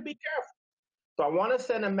 We have to be careful. So I want to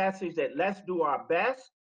send a message that let's do our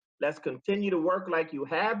best. Let's continue to work like you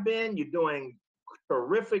have been. You're doing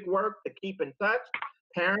terrific work to keep in touch.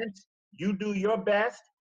 Parents, you do your best,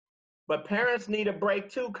 but parents need a break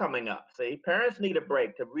too coming up. See, parents need a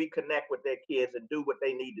break to reconnect with their kids and do what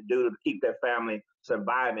they need to do to keep their family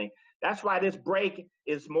surviving. That's why this break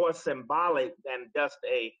is more symbolic than just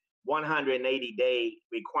a 180-day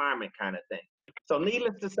requirement kind of thing. So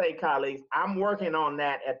needless to say, colleagues, I'm working on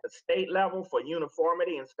that at the state level for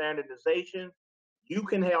uniformity and standardization. You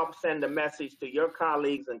can help send a message to your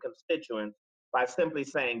colleagues and constituents by simply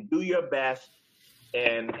saying, do your best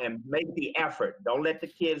and make the effort. Don't let the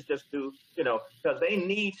kids just do, because they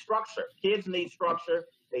need structure. Kids need structure.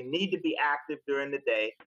 They need to be active during the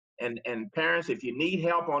day. And parents, if you need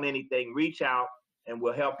help on anything, reach out and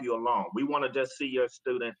we'll help you along. We want to just see your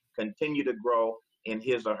student continue to grow in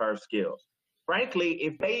his or her skills. Frankly,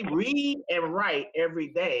 if they read and write every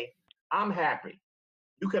day, I'm happy.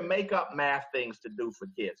 You can make up math things to do for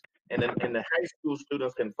kids. And the high school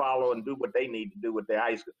students can follow and do what they need to do with their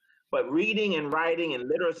high school. But reading and writing and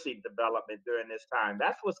literacy development during this time,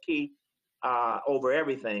 that's what's key over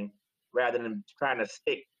everything, rather than trying to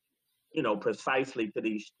stick, precisely to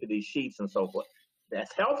these sheets and so forth.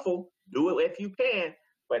 That's helpful. Do it if you can,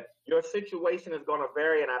 but your situation is going to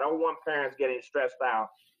vary, and I don't want parents getting stressed out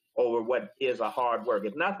over what is a hard work.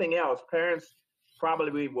 If nothing else, parents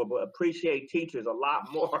probably will appreciate teachers a lot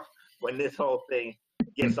more when this whole thing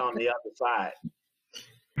gets on the other side.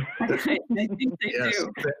 I think they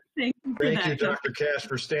do. Thank you, Dr. Cash,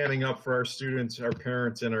 for standing up for our students, our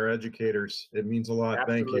parents, and our educators. It means a lot.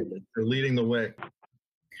 Absolutely. Thank you for leading the way.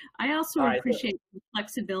 I also appreciate the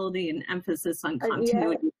flexibility and emphasis on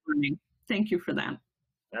continuity learning. Thank you for that.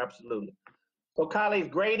 Absolutely. So colleagues,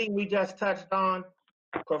 grading we just touched on.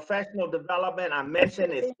 Professional development, I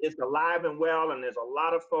mentioned it's alive and well, and there's a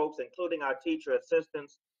lot of folks, including our teacher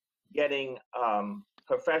assistants, getting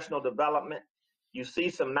professional development. You see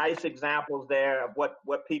some nice examples there of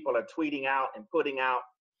what people are tweeting out and putting out.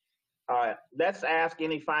 Let's ask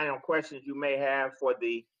any final questions you may have for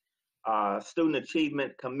the Student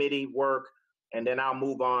Achievement Committee work, and then I'll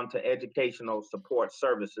move on to educational support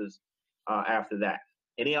services after that.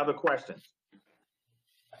 Any other questions?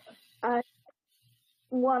 I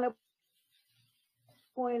want to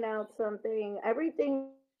point out something. Everything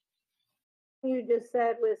you just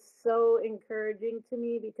said was so encouraging to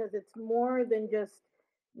me, because it's more than just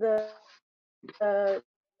the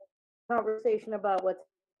conversation about what's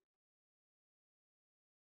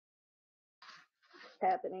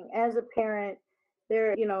happening. As a parent,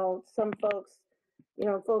 there, some folks,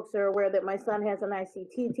 folks are aware that my son has an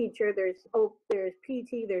ICT teacher. There's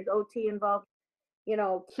PT, there's OT involved.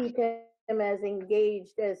 Keep him as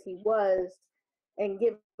engaged as he was and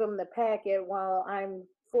give him the packet while I'm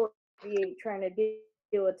 48 trying to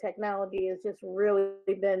deal with technology has just really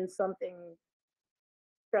been something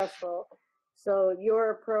stressful. So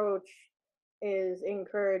your approach is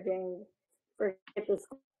encouraging. For the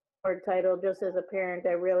sport title, just as a parent,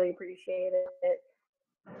 I really appreciate it.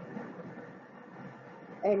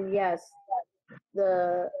 And yes,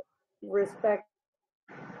 the respect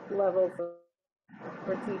level for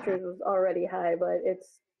teachers was already high, but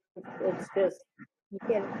it's just, you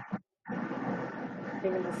can't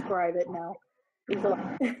even describe it now.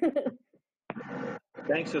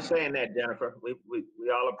 Thanks for saying that, Jennifer. We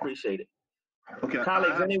all appreciate it. Okay.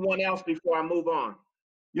 Colleagues, anyone else before I move on?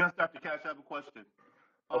 Yes, Dr. Cash, I have a question.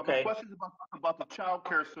 Okay. My question is about the child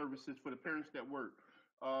care services for the parents that work.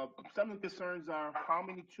 Some of the concerns are how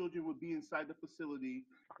many children will be inside the facility,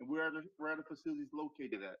 and where are the facilities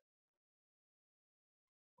located at?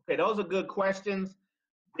 Okay, those are good questions.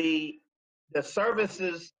 The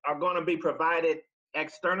services are going to be provided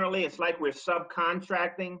externally. It's like we're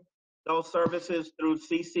subcontracting those services through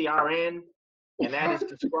CCRN, and that is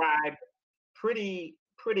described pretty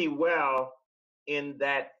well in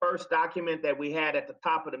that first document that we had at the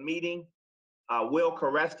top of the meeting. Will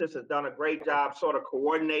Carestis has done a great job sort of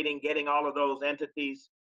coordinating, getting all of those entities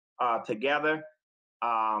together.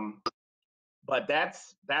 But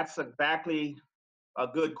that's exactly a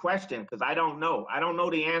good question, because I don't know. I don't know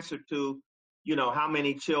the answer to, how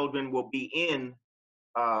many children will be in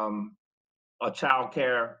a child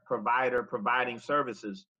care provider providing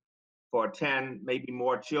services for 10, maybe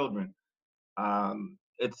more children.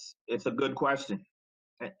 It's a good question.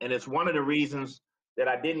 And it's one of the reasons that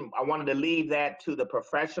I wanted to leave that to the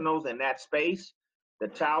professionals in that space. The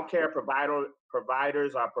child care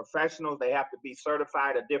providers are professionals. They have to be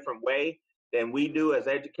certified a different way than we do as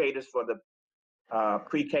educators for the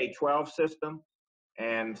pre-K-12 system.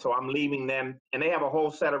 And so I'm leaving them, and they have a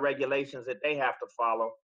whole set of regulations that they have to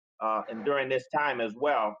follow, and during this time as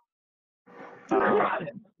well.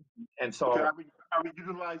 And so, are we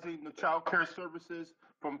utilizing the child care services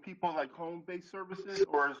from people like home-based services,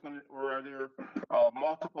 or are there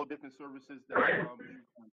multiple different services that?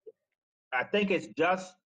 I think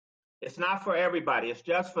it's not for everybody. It's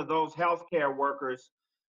just for those healthcare workers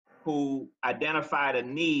who identified a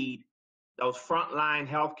need, those frontline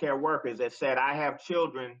healthcare workers that said, I have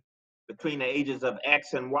children between the ages of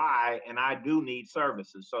X and Y, and I do need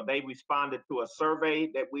services. So they responded to a survey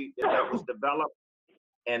that was developed,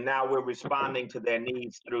 and now we're responding to their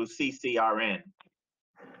needs through CCRN,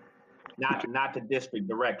 not the district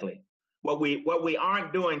directly. What we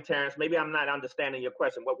aren't doing, Terrence, maybe I'm not understanding your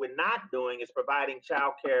question. What we're not doing is providing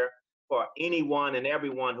child care for anyone and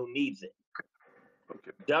everyone who needs it.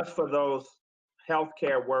 Okay. Just for those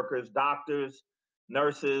healthcare workers, doctors,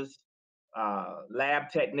 nurses, lab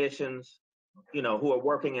technicians, who are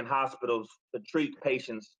working in hospitals to treat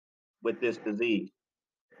patients with this disease.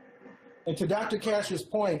 And to Dr. Cash's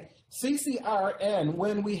point, CCRN,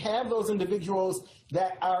 when we have those individuals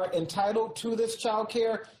that are entitled to this child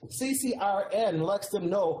care, CCRN lets them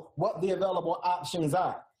know what the available options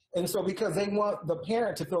are. And so because they want the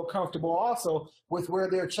parent to feel comfortable also with where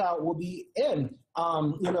their child will be in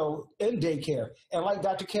daycare. And like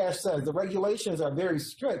Dr. Cash says, the regulations are very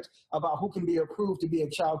strict about who can be approved to be a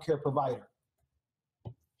child care provider.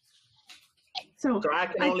 So I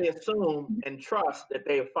can only assume and trust that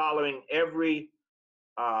they are following every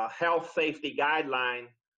health safety guideline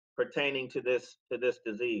pertaining to this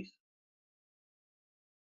disease.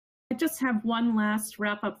 I just have one last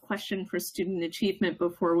wrap-up question for student achievement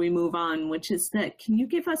before we move on, which is that can you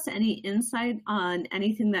give us any insight on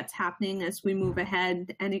anything that's happening as we move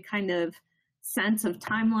ahead, any kind of sense of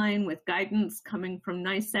timeline with guidance coming from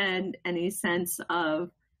NYSED, any sense of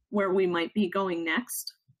where we might be going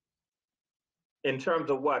next? In terms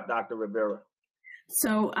of what, Dr. Rivera?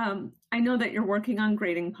 So I know that you're working on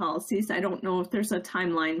grading policies. I don't know if there's a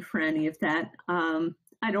timeline for any of that.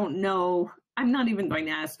 I don't know. I'm not even going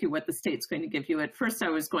to ask you what the state's going to give you. At first I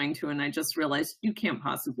was going to, and I just realized you can't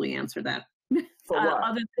possibly answer that. For what?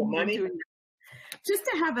 Other than money? Just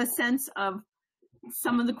to have a sense of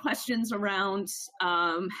some of the questions around,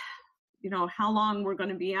 how long we're going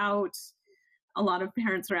to be out. A lot of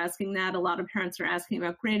parents are asking that. A lot of parents are asking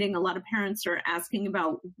about grading. A lot of parents are asking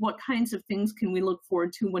about what kinds of things can we look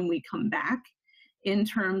forward to when we come back in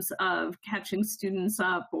terms of catching students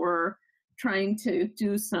up or trying to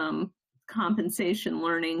do some compensation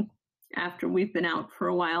learning after we've been out for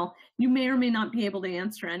a while. You may or may not be able to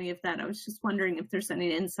answer any of that. I was just wondering if there's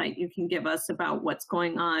any insight you can give us about what's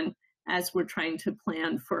going on as we're trying to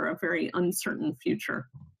plan for a very uncertain future.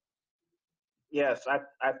 Yes, I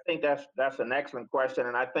think that's an excellent question,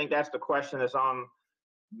 and I think that's the question that's on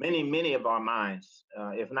many of our minds,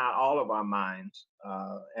 if not all of our minds,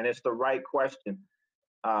 and it's the right question.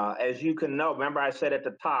 As you can know, remember I said at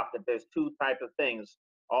the top that there's two types of things: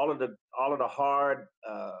 all of the hard,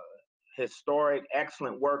 historic,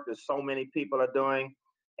 excellent work that so many people are doing,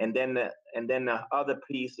 and then the other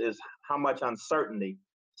piece is how much uncertainty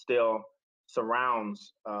still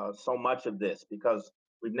surrounds so much of this, because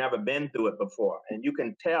we've never been through it before. And you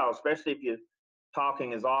can tell, especially if you're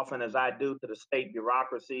talking as often as I do to the state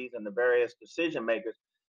bureaucracies and the various decision makers,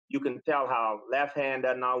 you can tell how left hand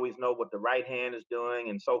doesn't always know what the right hand is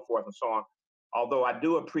doing, and so forth and so on. Although I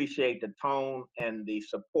do appreciate the tone and the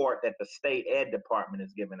support that the state ed department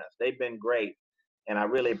has given us. They've been great, and I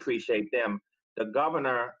really appreciate them. The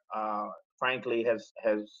governor, frankly, has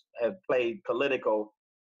played political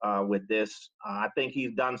with this. I think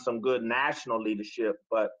he's done some good national leadership,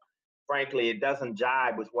 but frankly, it doesn't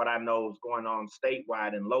jibe with what I know is going on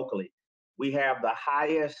statewide and locally. We have the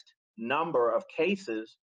highest number of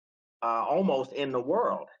cases almost in the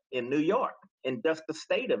world, in New York, in just the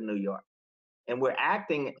state of New York. And we're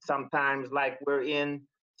acting sometimes like we're in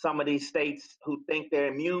some of these states who think they're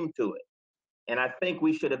immune to it. And I think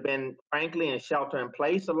we should have been, frankly, in shelter in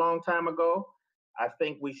place a long time ago. I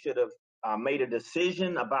think we should have made a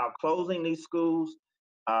decision about closing these schools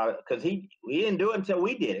because we didn't do it until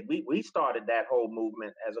we did it. We started that whole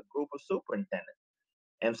movement as a group of superintendents.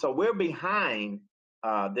 And so we're behind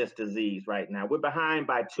this disease right now. We're behind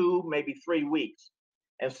by 2, maybe 3 weeks.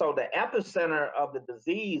 And so the epicenter of the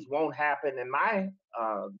disease won't happen in my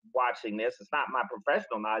watching this. It's not my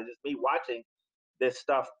professional knowledge. It's me watching this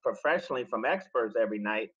stuff professionally from experts every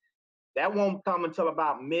night. That won't come until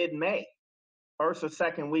about mid-May, first or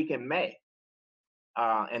second week in May.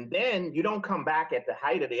 And then you don't come back at the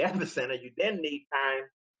height of the epicenter. You then need time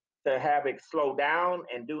to have it slow down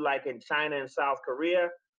and do like in China and South Korea,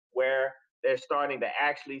 where they're starting to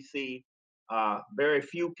actually see very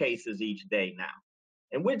few cases each day now.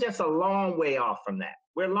 And we're just a long way off from that.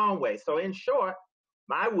 We're a long way. So in short,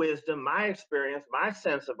 my wisdom, my experience, my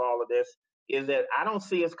sense of all of this is that I don't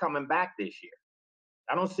see us coming back this year.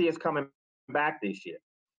 I don't see us coming back this year.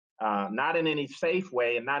 Not in any safe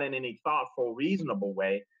way and not in any thoughtful, reasonable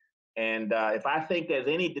way. And if I think there's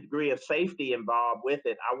any degree of safety involved with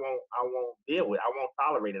it, I won't deal with it. I won't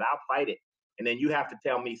tolerate it. I'll fight it. And then you have to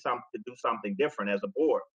tell me to do something different as a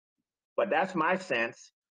board. But that's my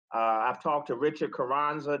sense. I've talked to Richard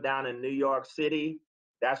Carranza down in New York City.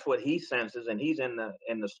 That's what he senses, and he's in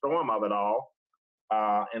the storm of it all.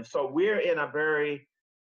 And so we're in a very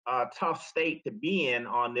tough state to be in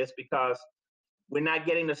on this because we're not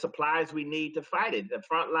getting the supplies we need to fight it. The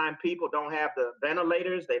frontline people don't have the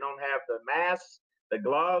ventilators, they don't have the masks, the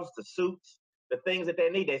gloves, the suits, the things that they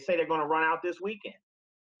need. They say they're going to run out this weekend.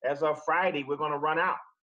 As of Friday, we're going to run out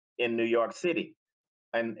in New York City.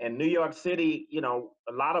 And New York City, you know,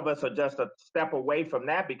 a lot of us are just a step away from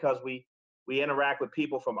that because we interact with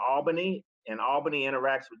people from Albany, and Albany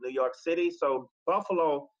interacts with New York City. So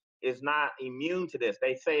Buffalo is not immune to this.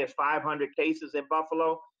 They say it's 500 cases in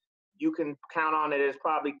Buffalo. You can count on it as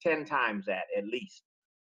probably 10 times that at least.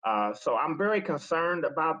 So I'm very concerned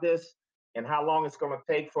about this and how long it's going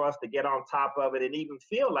to take for us to get on top of it and even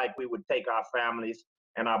feel like we would take our families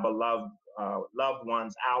and our beloved loved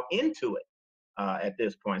ones out into it at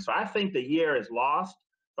this point. So I think the year is lost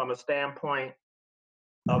from a standpoint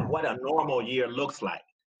of what a normal year looks like.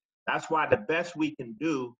 That's why the best we can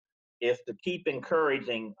do is to keep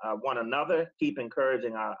encouraging one another, keep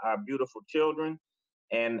encouraging our beautiful children,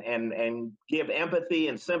 and give empathy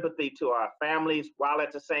and sympathy to our families, while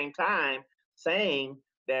at the same time saying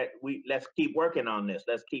that let's keep working on this.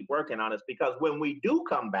 Let's keep working on this, because when we do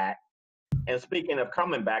come back, and speaking of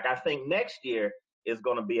coming back, I think next year is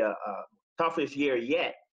going to be a toughest year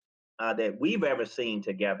yet that we've ever seen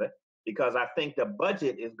together, because I think the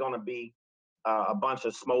budget is going to be a bunch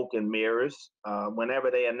of smoke and mirrors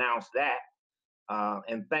whenever they announce that.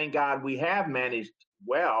 And thank God we have managed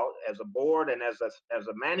well as a board and as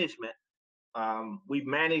a management. We've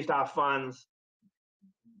managed our funds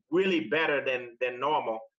really better than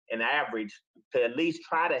normal and average to at least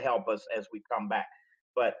try to help us as we come back.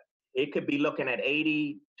 But it could be looking at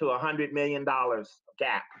 $80 to $100 million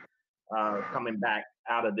gap coming back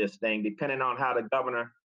out of this thing, depending on how the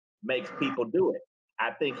governor makes people do it.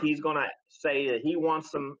 I think he's going to say that he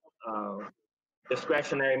wants some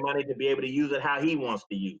discretionary money to be able to use it how he wants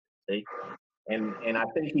to use it. See? And I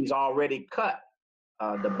think he's already cut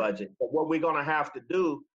the budget. But what we're going to have to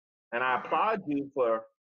do, and I applaud you for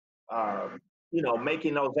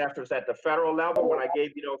making those efforts at the federal level when I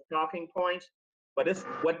gave you those talking points. But it's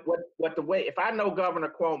what the way, if I know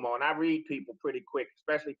Governor Cuomo, and I read people pretty quick,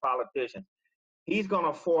 especially politicians, he's going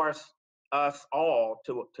to force us all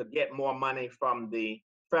to get more money from the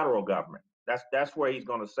federal government. That's where he's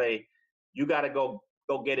going to say, you got to go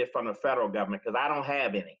get it from the federal government, because I don't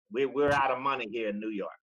have any. We're out of money here in New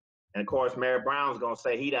York. And of course, Mayor Brown's going to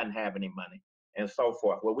say he doesn't have any money, and so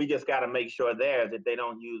forth. Well, we just got to make sure there that they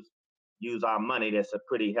don't use our money. That's a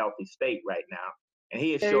pretty healthy state right now. And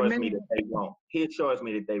he assures me that they won't. He assures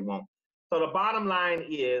me that they won't. So the bottom line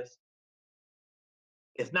is,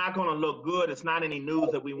 it's not going to look good. It's not any news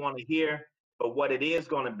that we want to hear. But what it is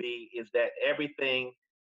going to be is that everything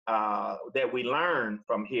that we learn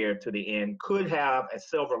from here to the end could have a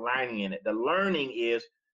silver lining in it. The learning is,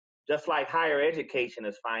 just like higher education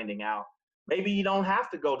is finding out, maybe you don't have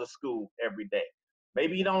to go to school every day.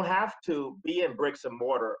 Maybe you don't have to be in bricks and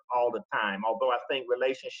mortar all the time. Although I think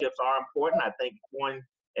relationships are important. I think going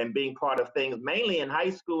and being part of things, mainly in high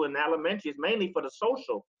school and elementary, is mainly for the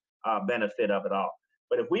social benefit of it all.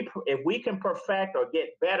 But if we can perfect or get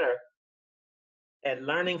better at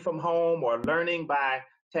learning from home or learning by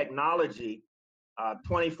technology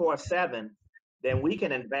 24/7, then we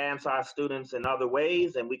can advance our students in other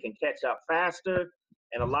ways, and we can catch up faster.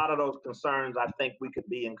 And a lot of those concerns, I think we could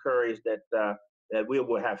be encouraged that we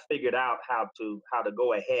will have figured out how to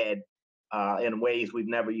go ahead in ways we've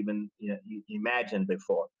never even imagined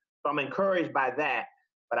before. So I'm encouraged by that,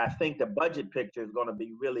 but I think the budget picture is going to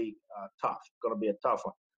be really tough. It's going to be a tough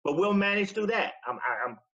one, but we'll manage through that.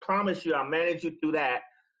 I promise you, I'll manage you through that,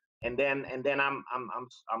 and then I'm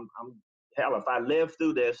hell, if I live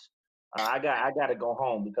through this, I got to go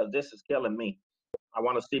home because this is killing me. I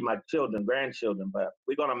want to see my children, grandchildren, but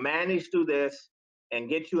we're going to manage through this and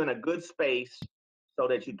get you in a good space so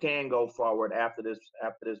that you can go forward after this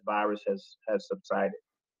virus has subsided.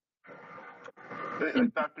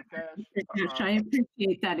 Dr. Cash. I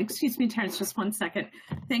appreciate that. Excuse me, Terrence, just one second.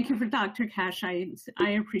 Thank you for Dr. Cash. I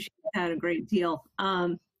appreciate that a great deal.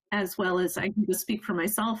 As well as I can just speak for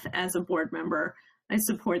myself as a board member. I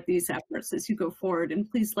support these efforts as you go forward, and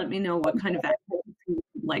please let me know what kind of activities you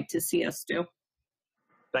would like to see us do.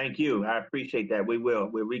 Thank you. I appreciate that. We will.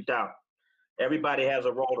 We'll reach out. Everybody has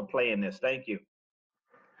a role to play in this. Thank you.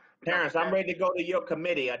 Terrence, I'm ready to go to your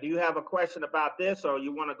committee. Do you have a question about this, or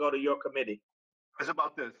you want to go to your committee? It's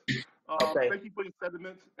about this. Okay. Thank you for your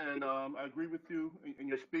sentiments, and I agree with you in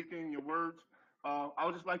your speaking, your words. I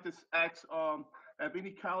would just like to ask, have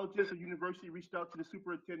any colleges or university reached out to the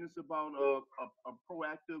superintendents about a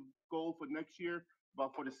proactive goal for next year,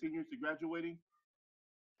 for the seniors to graduating?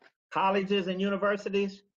 Colleges and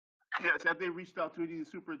universities? Yes, have they reached out to any of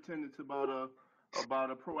the superintendents about a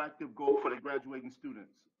proactive goal for the graduating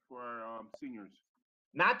students, for our seniors?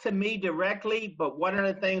 Not to me directly, but one of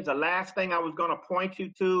the things, the last thing I was going to point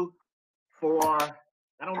you to for,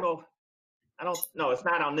 no, it's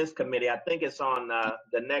not on this committee. I think it's on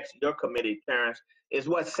your committee, Terrence, is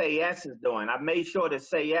what Say Yes is doing. I've made sure that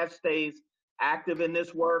Say Yes stays active in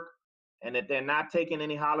this work and that they're not taking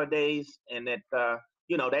any holidays, and that,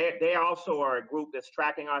 they also are a group that's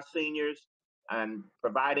tracking our seniors and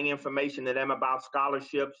providing information to them about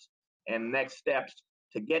scholarships and next steps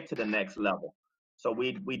to get to the next level. So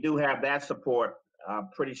we do have that support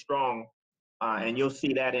pretty strong, and you'll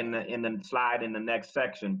see that in the slide in the next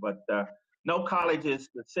section. But no colleges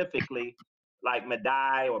specifically like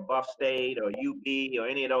Medaille or Buff State or UB or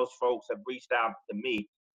any of those folks have reached out to me.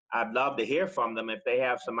 I'd love to hear from them if they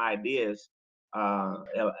have some ideas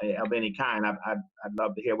of any kind. I'd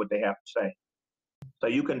love to hear what they have to say. So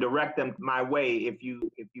you can direct them my way if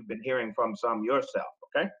you've been hearing from some yourself.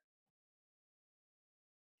 Okay.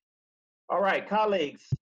 All right, colleagues.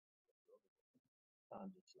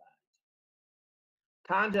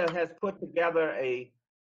 Tanja has put together a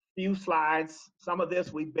few slides. Some of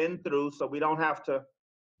this we've been through, so we don't have to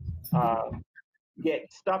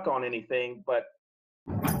get stuck on anything, but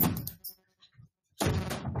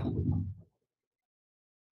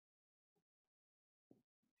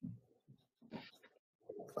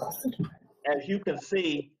as you can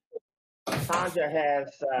see, Tanja has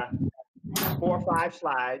 4 or 5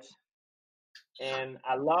 slides. And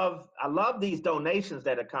I love these donations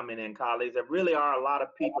that are coming in, colleagues. There really are a lot of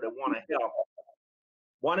people that want to help.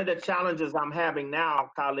 One of the challenges I'm having now,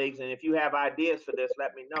 colleagues, and if you have ideas for this,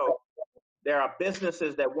 let me know. There are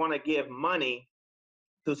businesses that want to give money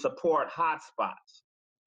to support hotspots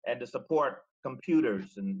and to support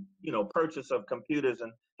computers and, purchase of computers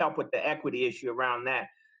and help with the equity issue around that.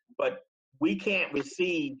 But we can't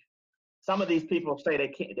receive. Some of these people say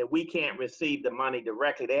that we can't receive the money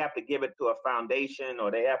directly. They have to give it to a foundation,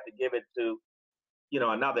 or they have to give it to,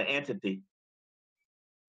 another entity.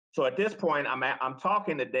 So at this point, I'm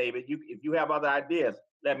talking to David. If you have other ideas,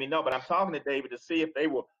 let me know. But I'm talking to David to see if they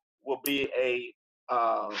will be a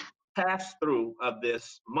pass through of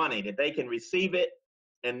this money, that they can receive it,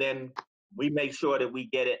 and then we make sure that we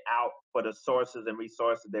get it out for the sources and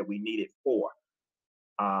resources that we need it for.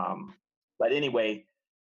 But anyway.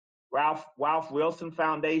 Ralph Wilson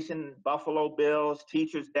Foundation, Buffalo Bills,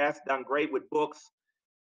 Teachers Desk, done great with books.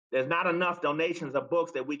 There's not enough donations of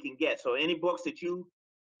books that we can get. So any books that you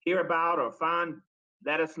hear about or find,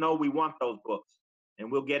 let us know. We want those books, and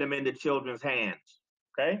we'll get them into children's hands,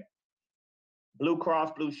 okay? Blue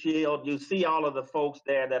Cross Blue Shield, you see all of the folks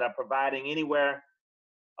there that are providing anywhere,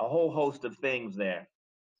 a whole host of things there,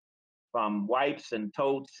 from wipes and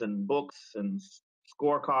totes and books and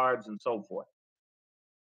scorecards and so forth.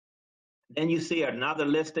 Then you see another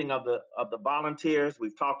listing of the volunteers.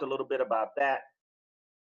 We've talked a little bit about that.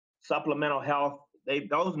 Supplemental health,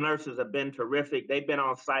 those nurses have been terrific. They've been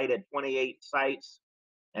on site at 28 sites,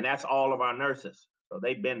 and that's all of our nurses. So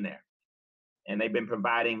they've been there, and they've been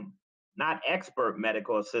providing not expert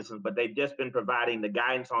medical assistance, but they've just been providing the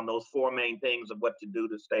guidance on those 4 main things of what to do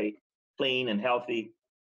to stay clean and healthy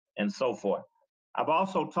and so forth. I've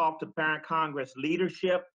also talked to Parent Congress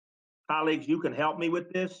leadership. Colleagues, you can help me with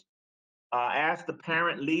this. Ask the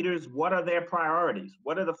parent leaders, what are their priorities?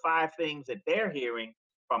 What are the 5 things that they're hearing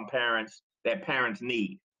from parents that parents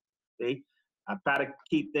need. See, I try to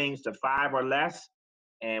keep things to 5 or less,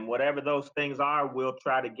 and whatever those things are, we'll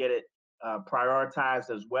try to get it prioritized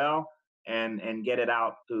as well, and get it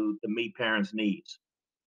out to meet parents' needs.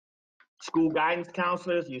 School guidance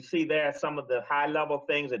counselors, you see there some of the high-level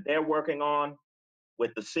things that they're working on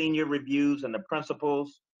with the senior reviews and the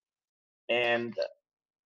principals. And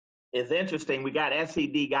it's interesting, we got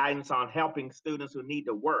SED guidance on helping students who need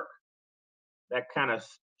to work. That kind of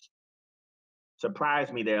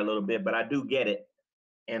surprised me there a little bit, but I do get it.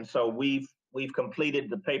 And so we've completed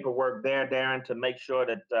the paperwork there, Darren, to make sure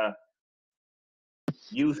that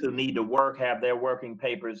youth who need to work have their working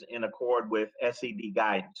papers in accord with SED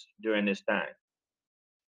guidance during this time.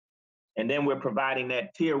 And then we're providing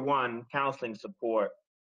that tier 1 counseling support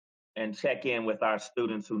and check in with our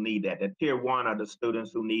students who need that. The tier 1 are the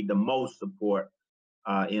students who need the most support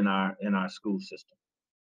in our school system.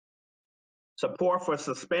 Support for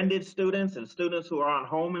suspended students and students who are on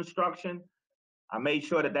home instruction. I made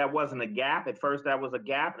sure that that wasn't a gap. At first that was a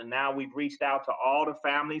gap, and now we've reached out to all the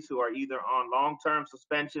families who are either on long-term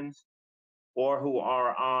suspensions or who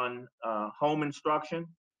are on home instruction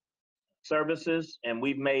services, and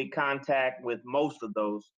we've made contact with most of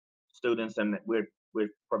those students, and we're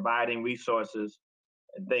providing resources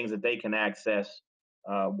and things that they can access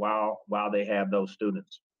while they have those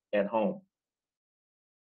students at home.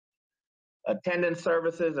 Attendance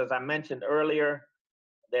services, as I mentioned earlier,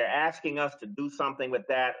 they're asking us to do something with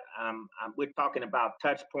that. We're talking about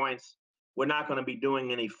touch points. We're not going to be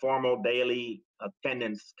doing any formal daily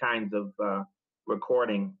attendance kinds of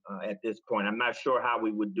recording at this point. I'm not sure how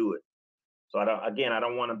we would do it. So I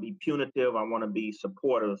don't want to be punitive. I want to be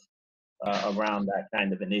supportive around that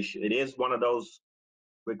kind of an issue. It is one of those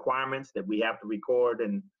requirements that we have to record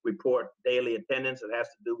and report daily attendance. It has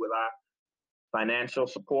to do with our financial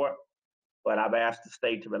support. But I've asked the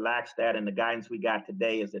state to relax that, and the guidance we got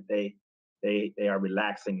today is that they are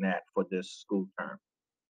relaxing that for this school term.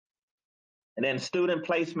 And then student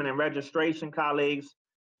placement and registration, colleagues,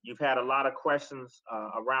 you've had a lot of questions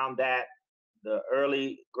around that. The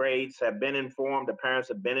early grades have been informed, the parents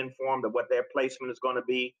have been informed of what their placement is going to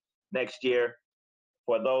be next year.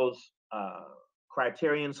 For those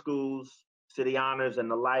criterion schools, city honors and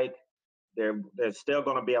the like, there's still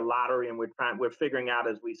going to be a lottery, and we're figuring out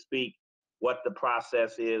as we speak what the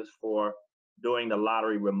process is for doing the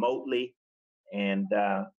lottery remotely. And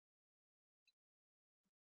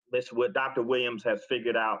Dr. Williams has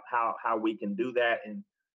figured out how we can do that, and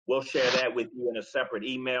we'll share that with you in a separate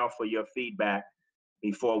email for your feedback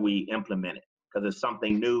before we implement it, because it's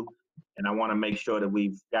something new, and I want to make sure that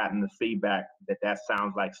we've gotten the feedback that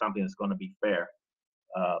sounds like something that's going to be fair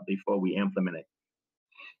before we implement it.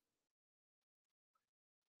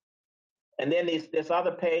 And then this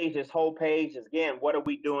other page, this whole page is, again, what are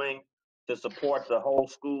we doing to support the whole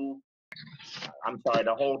school?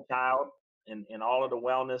 The whole child in all of the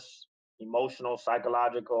wellness, emotional,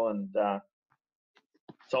 psychological, and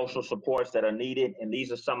social supports that are needed. And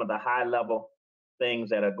these are some of the high level things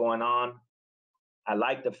that are going on. I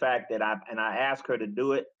like the fact that I asked her to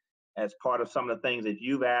do it as part of some of the things that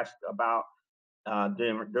you've asked about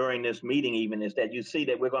during this meeting even, is that you see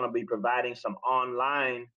that we're going to be providing some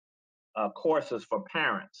online courses for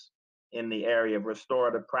parents in the area of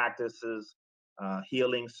restorative practices,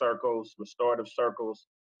 healing circles, restorative circles,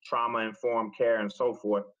 trauma-informed care, and so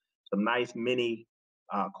forth. Some nice mini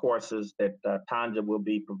courses that Tanja will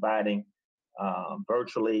be providing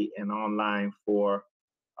virtually and online for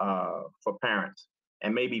parents.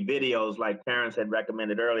 And maybe videos like parents had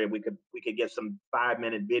recommended earlier. We could get some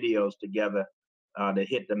 5-minute videos together to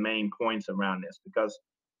hit the main points around this, because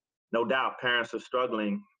no doubt parents are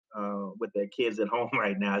struggling with their kids at home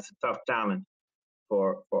right now. It's a tough challenge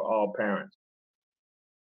for all parents.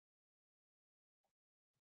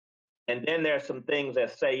 And then there's some things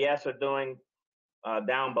that Say Yes are doing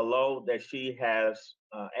down below that she has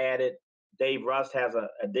added. Dave Rust has an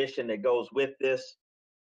addition that goes with this.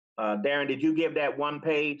 Darren, did you give that one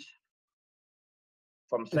page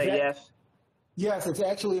from Say Yes? Yes, it's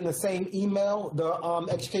actually in the same email,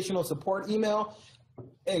 the educational support email.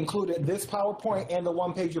 Included this PowerPoint and the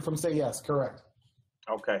one pager from Say Yes, correct.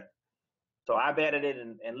 Okay. So I've edited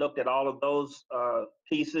and looked at all of those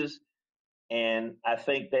pieces, and I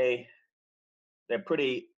think they're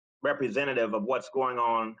pretty representative of what's going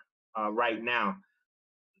on right now.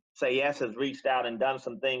 Say Yes has reached out and done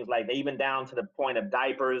some things, like even down to the point of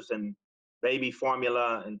diapers and baby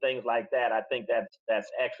formula and things like that. I think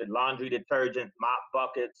that's extra. Laundry detergent, mop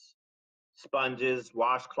buckets, sponges,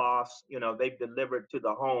 washcloths. They've delivered to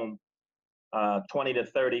the home 20 to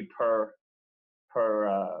 30 per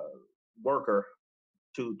worker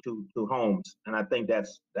to homes. And I think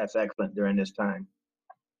that's excellent during this time.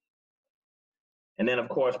 And then, of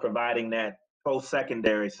course, providing that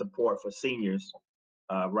post-secondary support for seniors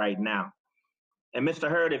right now. And Mr.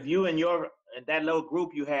 Hurd, if you and that little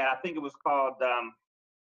group you had, I think it was called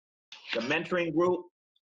the mentoring group,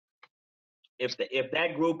 if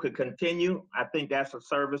that group could continue, I think that's a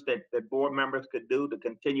service that board members could do to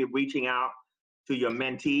continue reaching out to your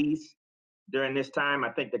mentees during this time. I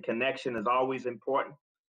think the connection is always important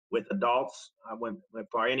with adults,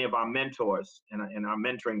 for any of our mentors in our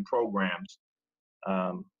mentoring programs.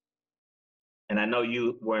 And I know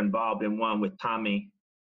you were involved in one with Tommy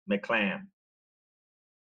McClam.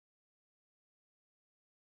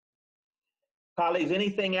 Colleagues,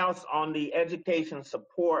 anything else on the education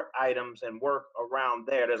support items and work around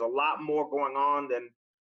there? There's a lot more going on than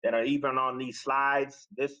are even on these slides.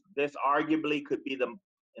 This arguably could be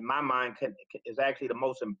in my mind, is actually the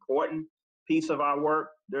most important piece of our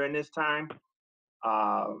work during this time.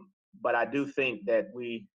 But I do think that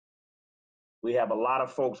we have a lot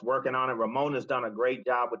of folks working on it. Ramona's done a great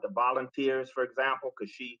job with the volunteers, for example,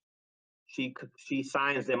 because she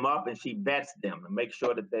signs them up and she vets them and makes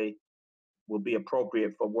sure that they will be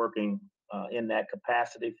appropriate for working in that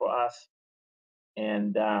capacity for us.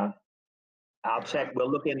 And I'll check.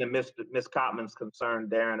 We'll look into Ms. Cotman's concern,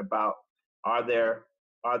 Darren, about are there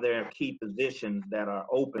key positions that are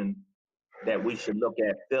open that we should look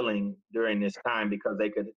at filling during this time because they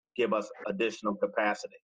could give us additional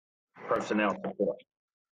capacity, personnel support.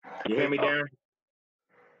 You hear me, Darren?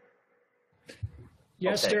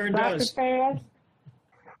 Yes, okay. Darren does. Dr. Cass?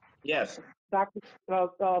 Yes. Dr.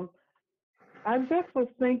 I just was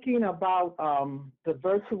thinking about the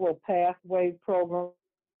virtual pathway program,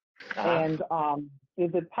 and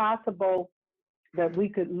is it possible that we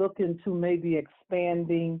could look into maybe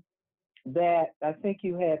expanding that? I think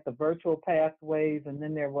you had the virtual pathways, and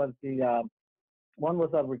then there was the one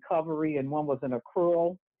was a recovery and one was an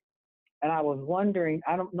accrual. And I was wondering,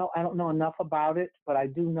 I don't know enough about it, but I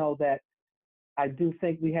do know that I do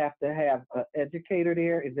think we have to have an educator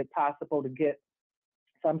there. Is it possible to get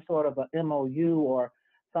some sort of a MOU or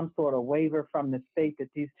some sort of waiver from the state that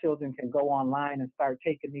these children can go online and start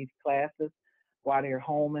taking these classes while they're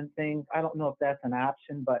home and things? I don't know if that's an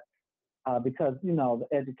option, but because, you know,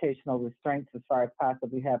 the educational restraints as far as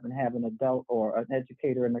possibly have an adult or an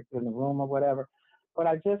educator in the room or whatever. But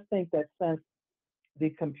I just think that since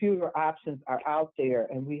the computer options are out there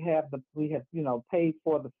and we have you know, paid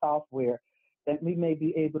for the software, that we may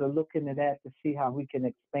be able to look into that to see how we can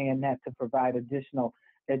expand that to provide additional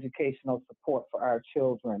educational support for our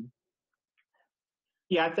children.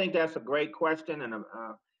 Yeah, I think that's a great question and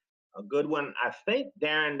a good one. I think,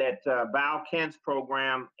 Darren, that Val Kent's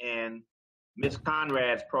program and Ms.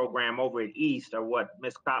 Conrad's program over at East are what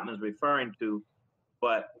Ms. Cotman's referring to.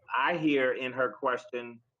 But I hear in her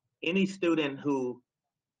question, any student who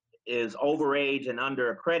is overage and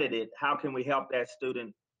underaccredited, how can we help that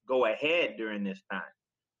student go ahead during this time?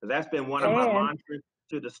 Because that's been one of my mantras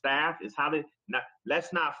to the staff is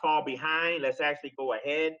let's not fall behind, let's actually go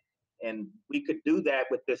ahead. And we could do that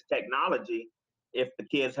with this technology if the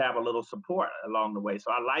kids have a little support along the way.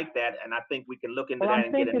 So I like that, and I think we can look into that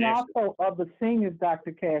and get an answer. I'm thinking also of the seniors,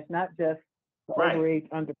 Dr. Cash, not just the overage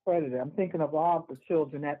undercredited. I'm thinking of all the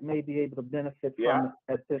children that may be able to benefit from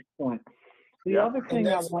it at this point. The other thing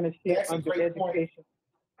I want to share under education.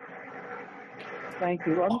 Thank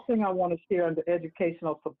you. The other thing I want to share under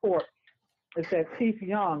educational support is that Chief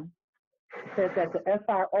Young said that the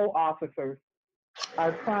SRO officers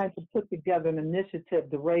are trying to put together an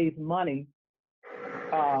initiative to raise money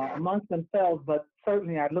amongst themselves, but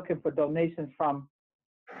certainly are looking for donations from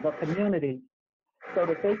the community so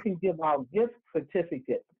that they can give out gift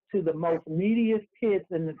certificates to the most neediest kids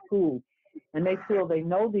in the school. And they feel they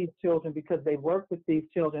know these children because they work with these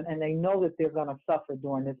children and they know that they're going to suffer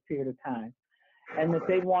during this period of time, and that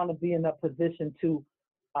they want to be in a position to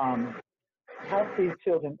help these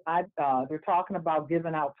children. They're talking about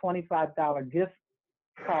giving out $25 gift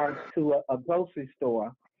cards to a grocery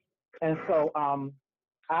store. And so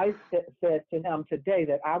I said to him today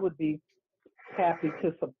that I would be happy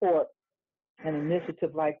to support an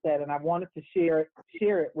initiative like that. And I wanted to share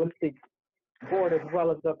it with the board as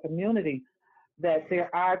well as the community, that there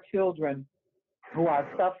are children who are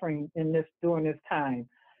suffering during this time.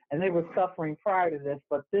 And they were suffering prior to this,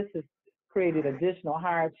 but this has created additional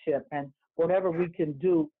hardship. And whatever we can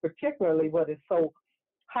do, particularly what is so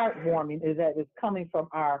heartwarming, is that it's coming from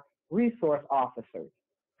our resource officers.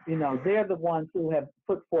 You know, they're the ones who have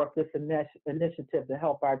put forth this initiative to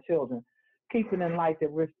help our children. Keeping in light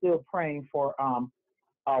that we're still praying for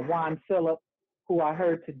Juan Phillip, who I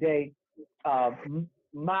heard today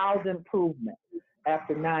mild improvement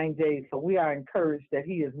after 9 days. So we are encouraged that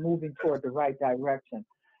he is moving toward the right direction.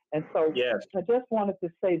 And so Yes. I just wanted to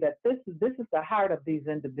say that this is the heart of these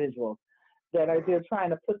individuals, that they're trying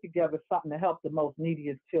to put together something to help the most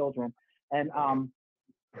neediest children. And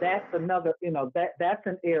that's another, that's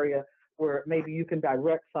an area where maybe you can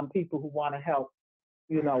direct some people who want to help,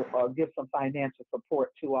 or give some financial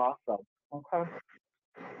support to also. Okay.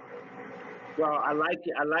 Well, I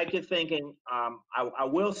like your thinking. I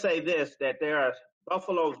will say this, that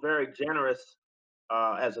Buffalo's very generous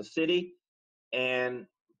as a city, and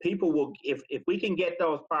people will, if we can get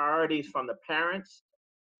those priorities from the parents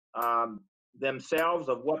themselves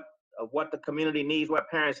of what the community needs, what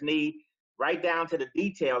parents need, right down to the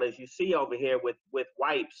detail, as you see over here with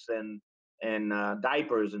wipes and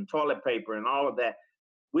diapers and toilet paper and all of that.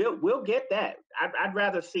 We'll get that. I'd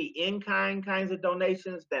rather see in-kind kinds of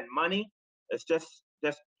donations than money. It's just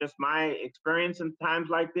my experience in times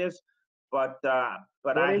like this. But I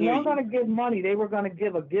hear you. They weren't going to give money. They were going to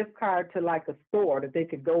give a gift card to like a store that they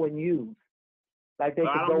could go and use. Like they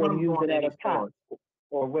could go and use it at a time.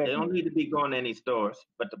 They don't need to be going to any stores.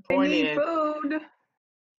 But the point is, food.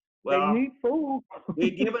 Well, they need food.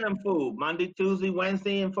 We're giving them food Monday, Tuesday,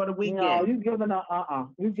 Wednesday, and for the weekend. No, you're giving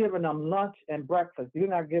them You're giving them lunch and breakfast. You're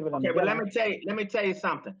not giving them. Okay, but let me tell you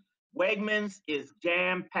something. Wegmans is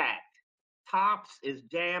jam packed. Tops is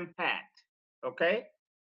jam packed. Okay,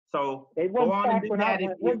 so go on and do that.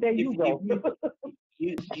 What day you go?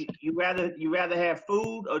 You rather have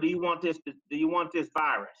food, or do you want this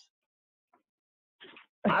virus?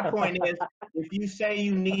 My point is, if you say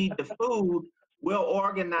you need the food, we'll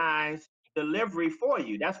organize delivery for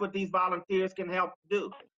you. That's what these volunteers can help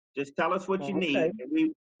do. Just tell us what you need,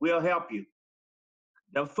 and we'll help you.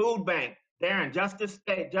 The food bank, Darren, just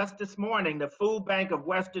this morning, the food bank of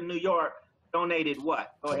Western New York donated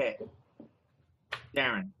what? Go ahead,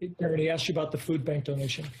 Darren. Darren, he asked you about the food bank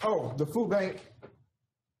donation. Oh, the food bank.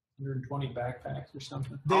 120 backpacks or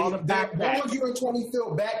something. All the backpacks. 120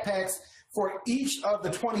 filled backpacks for each of the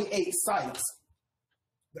 28 sites.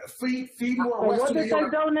 Feed more Western New York.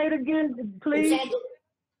 What did they donate again, please?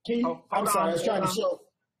 I'm sorry, I was trying to show.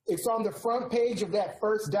 It's on the front page of that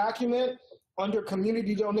first document under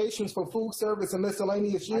community donations for food service and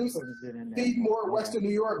miscellaneous use. Feed More Western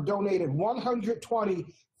New York donated 120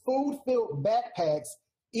 food-filled backpacks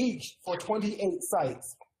each for 28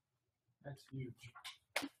 sites. That's huge.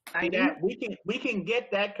 We can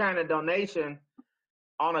get that kind of donation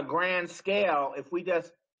on a grand scale if we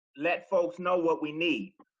just let folks know what we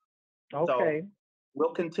need. Okay. So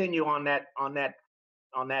we'll continue on that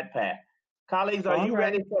path. Colleagues, are you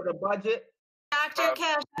ready for the budget? Dr.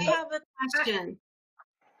 Cash, I have a question.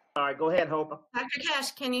 All right, go ahead, Hope. Dr.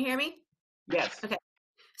 Cash, can you hear me? Yes. Okay.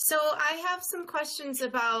 So I have some questions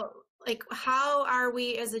about, like, how are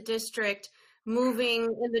we as a district moving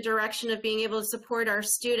in the direction of being able to support our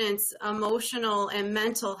students' emotional and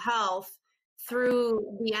mental health through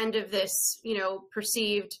the end of this,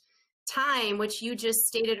 perceived time, which you just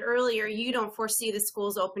stated earlier, you don't foresee the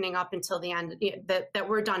schools opening up until the end, that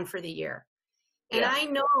we're done for the year. And I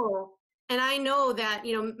know that,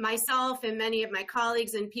 myself and many of my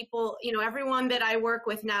colleagues and people, everyone that I work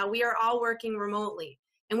with now, we are all working remotely.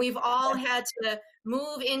 And we've all had to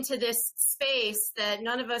move into this space that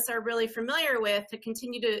none of us are really familiar with to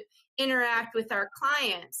continue to interact with our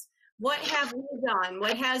clients. What have we done?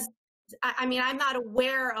 I'm not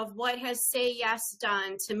aware of what has Say Yes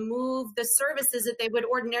done to move the services that they would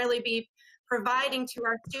ordinarily be providing to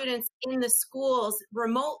our students in the schools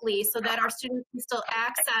remotely so that our students can still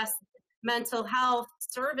access mental health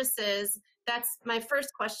services. That's my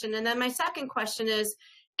first question. And then my second question is,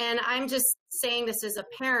 and I'm just saying this as a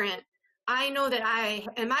parent, I know that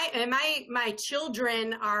my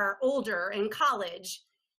children are older in college,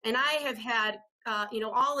 and I have had,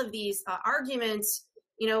 all of these arguments.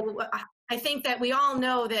 I think that we all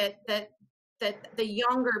know that the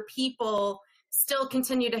younger people still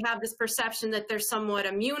continue to have this perception that they're somewhat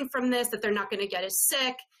immune from this, that they're not going to get as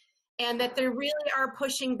sick, and that they really are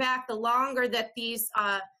pushing back. The longer that these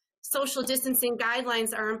social distancing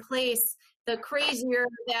guidelines are in place, the crazier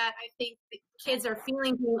that I think the kids are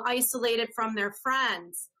feeling, being isolated from their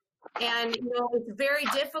friends. And, it's very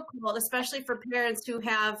difficult, especially for parents who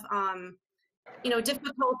have,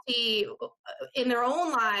 difficulty in their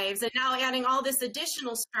own lives, and now adding all this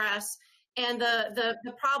additional stress and the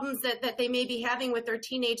problems that they may be having with their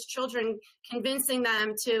teenage children, convincing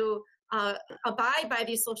them to abide by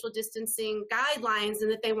these social distancing guidelines,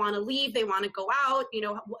 and that they want to leave, they want to go out.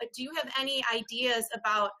 Do you have any ideas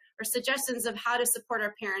about or suggestions of how to support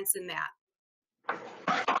our parents in that?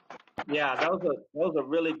 Yeah, those are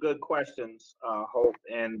really good questions, Hope.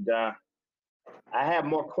 And I have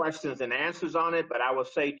more questions than answers on it, but I will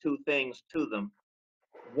say two things to them.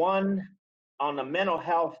 One, on the mental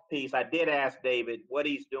health piece, I did ask David what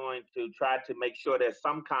he's doing to try to make sure there's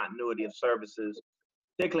some continuity of services,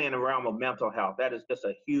 particularly in the realm of mental health. That is just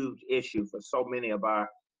a huge issue for so many of our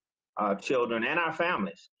children and our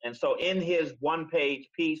families. And so in his one-page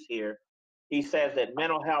piece here, he says that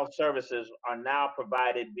mental health services are now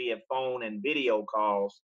provided via phone and video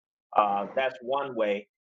calls. That's one way.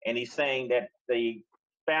 And he's saying that the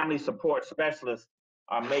family support specialists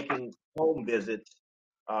are making home visits.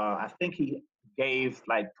 I think he gave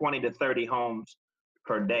like 20 to 30 homes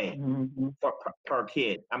per day per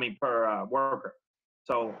kid, per worker.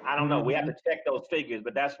 So I don't know. We have to check those figures,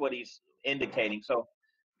 but that's what he's indicating. So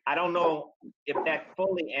I don't know if that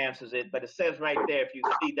fully answers it, but it says right there, if you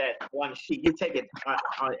see that one sheet, you take it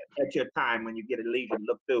at your time when you get a leisure to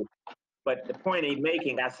look through. But the point he's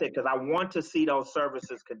making, I said, because I want to see those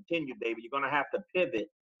services continue, David, you're going to have to pivot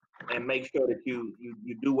and make sure that you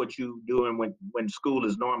do what you doing when school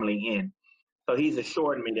is normally in. So he's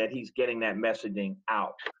assured me that he's getting that messaging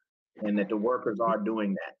out and that the workers are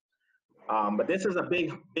doing that. But this is a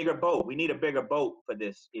bigger boat. We need a bigger boat for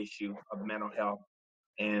this issue of mental health.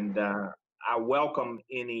 And I welcome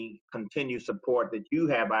any continued support that you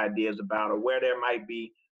have ideas about, or where there might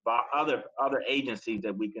be other agencies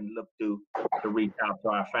that we can look to reach out to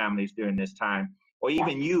our families during this time, or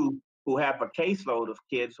even you who have a caseload of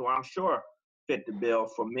kids who I'm sure fit the bill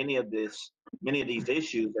for many of these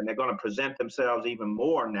issues, and they're going to present themselves even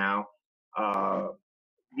more now.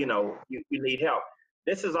 You need help.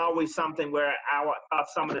 This is always something where I thought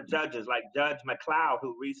some of the judges, like Judge McLeod,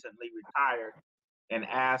 who recently retired, and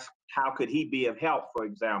asked how could he be of help, for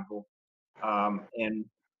example. And,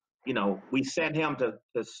 we sent him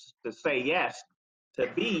to say yes, to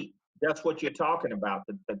be just what you're talking about,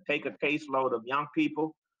 to take a caseload of young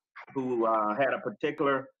people who had a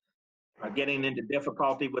particular getting into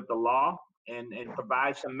difficulty with the law and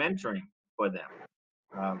provide some mentoring for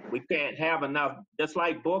them. We can't have enough, just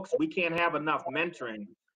like books, we can't have enough mentoring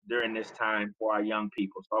during this time for our young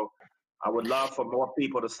people. So I would love for more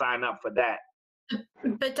people to sign up for that.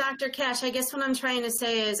 But Dr. Cash, I guess what I'm trying to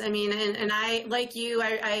say is, and I, like you,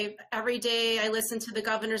 I every day I listen to the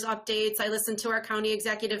governor's updates. I listen to our county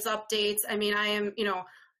executives' updates. I am,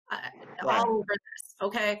 all over this.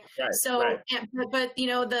 Okay. Right, so, right. But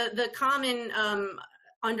the common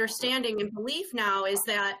understanding and belief now is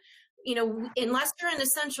that, unless you're an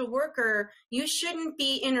essential worker, you shouldn't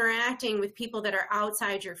be interacting with people that are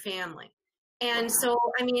outside your family. And so,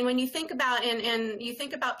 when you think about, and you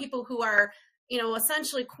think about people who are,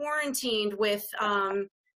 essentially quarantined with,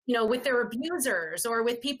 with their abusers, or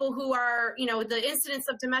with people who are, the incidents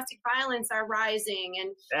of domestic violence are rising,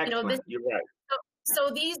 and you're right. So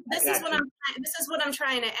this is what I'm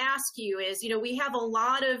trying to ask you is, we have a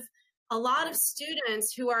lot of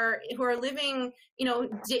students who are living,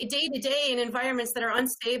 day to day in environments that are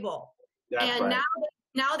unstable. That's and right.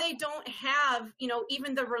 now they don't have,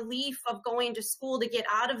 even the relief of going to school to get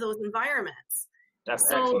out of those environments. That's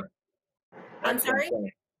so excellent. I'm sorry?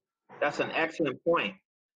 Point. That's an excellent point.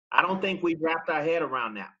 I don't think we've wrapped our head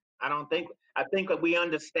around that. I think that we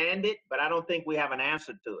understand it, but I don't think we have an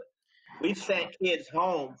answer to it. We've sent kids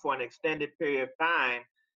home for an extended period of time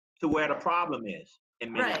to where the problem is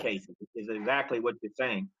in many cases, is exactly what you're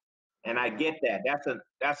saying. And I get that.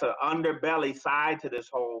 That's an underbelly side to this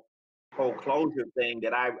whole closure thing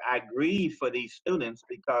that I grieve for these students,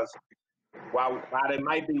 because while there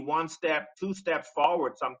might be one step, two steps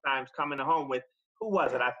forward sometimes coming home with, who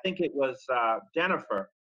was it? I think it was Jennifer,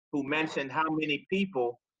 who mentioned how many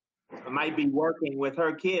people might be working with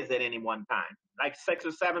her kids at any one time, like 6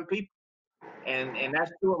 or 7 people. And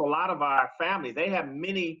that's true of a lot of our families. They have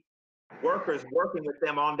many workers working with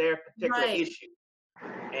them on their particular issue.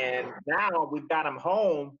 And now we've got them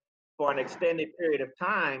home for an extended period of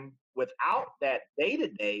time without that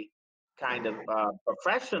day-to-day kind of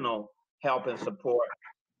professional help and support.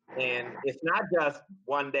 And it's not just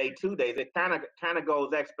 1 day, 2 days. It kind of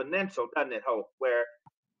goes exponential, doesn't it, Hope? Where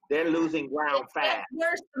they're losing ground fast.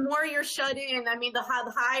 Worse, the more you're shut in,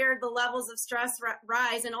 the higher the levels of stress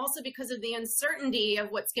rise, and also because of the uncertainty of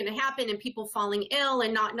what's going to happen and people falling ill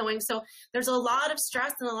and not knowing. So there's a lot of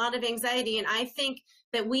stress and a lot of anxiety, and I think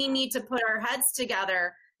that we need to put our heads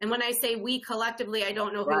together. And when I say we collectively, I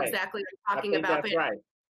don't know who exactly I'm talking about, but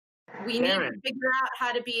we need to figure out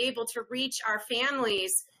how to be able to reach our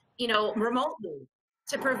families, remotely,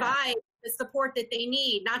 to provide the support that they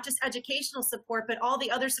need, not just educational support, but all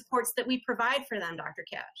the other supports that we provide for them, Dr.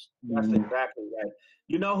 Cash. That's exactly right.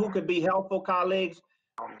 You know who could be helpful, colleagues?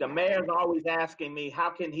 the mayor's always asking me, how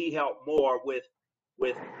can he help more with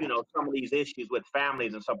some of these issues with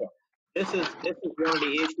families and so forth. This is one of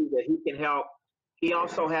the issues that he can help. He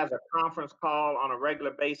also has a conference call on a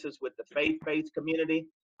regular basis with the faith-based community.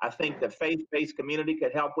 I think the faith-based community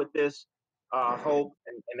could help with this, Hope,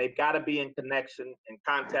 and they've got to be in connection and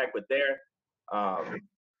contact with their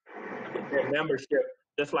membership,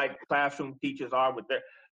 just like classroom teachers are with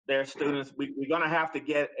their students. We're going to have to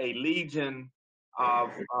get a legion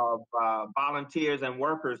of volunteers and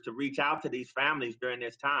workers to reach out to these families during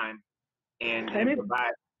this time and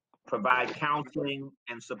provide counseling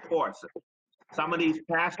and support. Some of these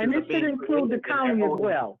pastors and it should include the county as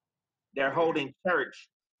well. They're holding church,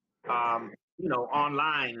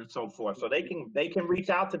 online and so forth. So they can reach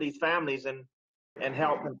out to these families and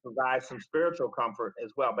help and provide some spiritual comfort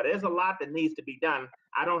as well. But there's a lot that needs to be done.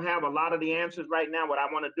 I don't have a lot of the answers right now. What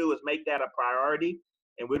I want to do is make that a priority,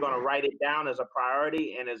 and we're going to write it down as a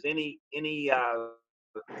priority. And as any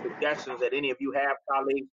suggestions that any of you have,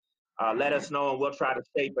 colleagues, let us know, and we'll try to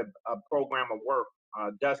shape a program of work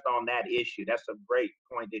just on that issue. That's a great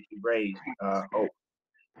point that you raised, Hope.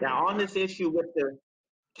 Now, on this issue with the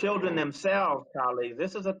children themselves, colleagues,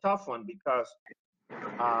 this is a tough one because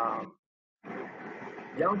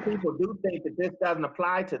young people do think that this doesn't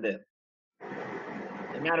apply to them.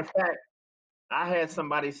 As a matter of fact, I had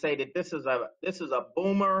somebody say that this is a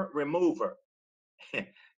boomer remover,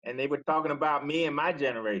 and they were talking about me and my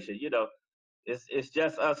generation. It's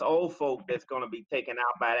just us old folk that's going to be taken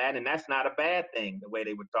out by that, and that's not a bad thing. The way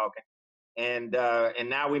they were talking, and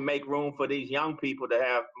now we make room for these young people to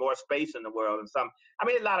have more space in the world. And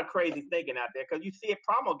a lot of crazy thinking out there because you see it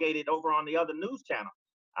promulgated over on the other news channel.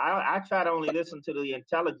 I try to only listen to the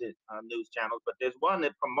intelligent news channels, but there's one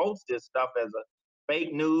that promotes this stuff as a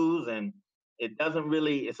fake news, and it doesn't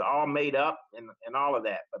really, it's all made up and all of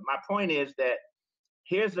that. But my point is that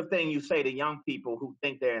here's the thing you say to young people who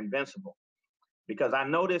think they're invincible, because I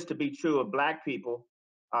know this to be true of Black people,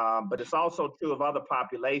 but it's also true of other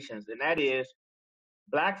populations, and that is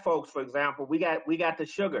Black folks, for example, we got the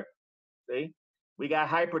sugar, see? We got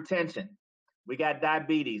hypertension, we got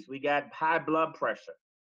diabetes, we got high blood pressure.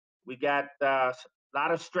 We got a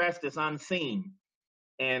lot of stress that's unseen.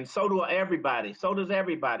 And so do everybody. So does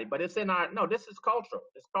everybody. But it's this is cultural.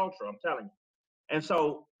 It's cultural, I'm telling you. And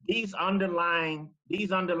so these underlying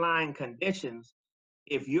conditions,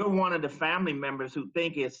 if you're one of the family members who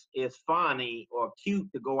think it's funny or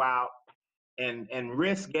cute to go out and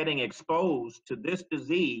risk getting exposed to this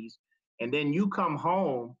disease, and then you come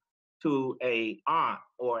home to a aunt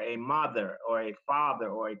or a mother or a father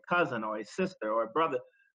or a cousin or a sister or a brother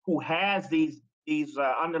who has these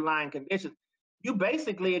underlying conditions, you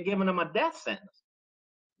basically are giving them a death sentence.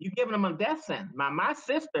 You're giving them a death sentence. My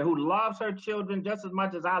sister, who loves her children just as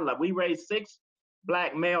much as I love, we raised 6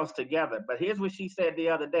 Black males together. But here's what she said the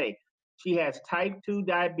other day. She has type 2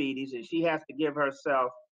 diabetes, and she has to give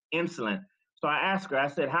herself insulin. So I asked her, I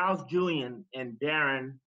said, how's Julian and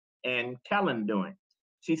Darren and Kellen doing?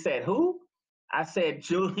 She said, who? I said,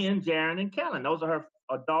 Julian, Darren, and Kellen. Those are her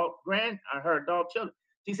adult children.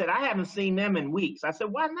 She said, I haven't seen them in weeks. I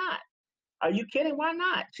said, why not? Are you kidding? Why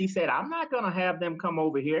not? She said, I'm not going to have them come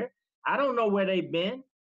over here. I don't know where they've been.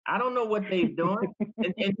 I don't know what they're doing.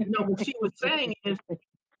 and what she was saying is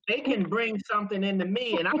they can bring something into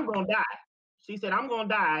me and I'm going to die. She said, I'm going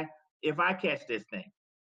to die if I catch this thing.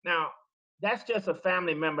 Now, that's just a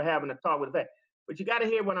family member having a talk with a vet. But you got to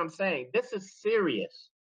hear what I'm saying. This is serious.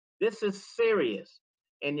 This is serious.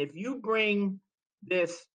 And if you bring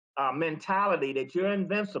this mentality that you're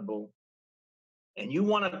invincible and you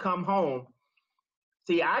want to come home,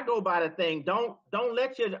 see, I go by the thing, don't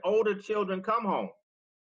let your older children come home.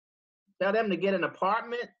 Tell them to get an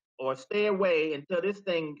apartment or stay away until this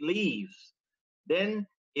thing leaves. Then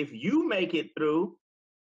if you make it through,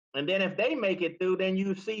 and then if they make it through, then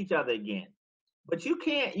you see each other again. But you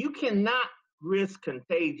cannot risk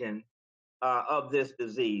contagion of this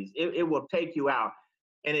disease. It will take you out.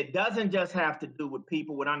 And it doesn't just have to do with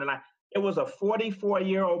people with underlying. It was a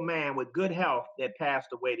 44-year-old man with good health that passed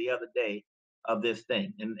away the other day of this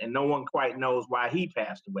thing. And no one quite knows why he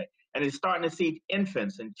passed away. And it's starting to see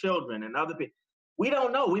infants and children and other people. We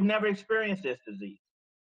don't know. We've never experienced this disease.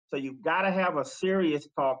 So you've got to have a serious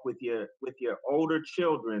talk with your older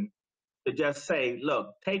children to just say,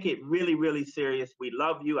 look, take it really, really serious. We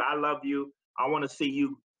love you. I love you. I want to see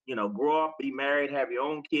you, grow up, be married, have your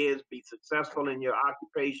own kids, be successful in your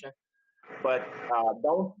occupation. But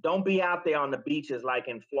don't be out there on the beaches like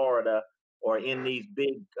in Florida or in these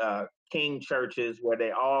big king churches where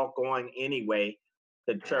they're all going anyway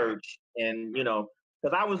to church. And,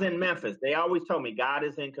 because I was in Memphis, they always told me God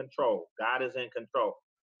is in control. God is in control.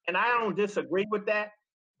 and I don't disagree with that,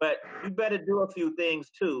 but you better do a few things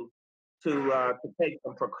too to take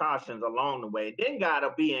some precautions along the way. Then God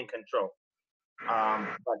will be in control.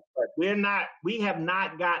 But we have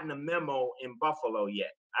not gotten a memo in Buffalo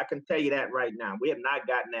yet. I can tell you that right now. We have not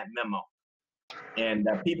gotten that memo. And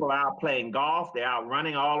people are out playing golf. They're out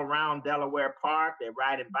running all around Delaware Park. They're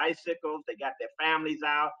riding bicycles. They got their families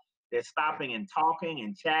out. They're stopping and talking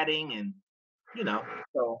and chatting and,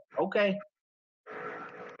 so, okay.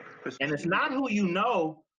 And it's not who you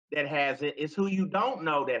know that has it. It's who you don't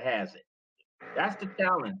know that has it. That's the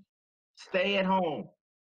challenge. Stay at home.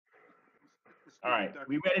 All right.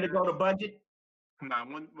 We ready to go to budget? Now,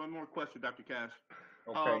 one more question, Dr. Cash.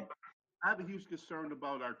 Okay. I have a huge concern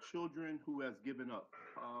about our children who has given up.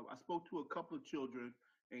 I spoke to a couple of children,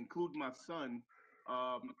 including my son,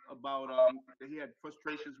 about he had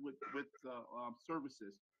frustrations with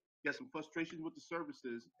services. He had some frustrations with the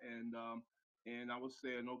services, and I was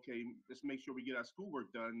saying, okay, let's make sure we get our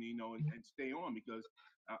schoolwork done, and stay on, because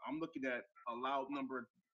I'm looking at a loud number of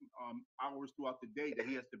hours throughout the day that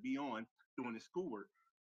he has to be on doing his schoolwork.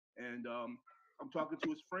 And I'm talking to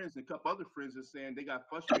his friends, and a couple other friends are saying they got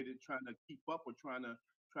frustrated trying to keep up or trying to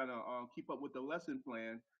keep up with the lesson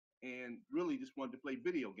plan, and really just wanted to play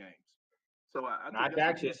video games. So I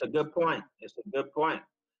got you. It's a good point. It's a good point.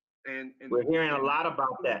 And we're hearing a lot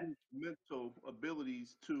about that. Mental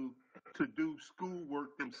abilities to do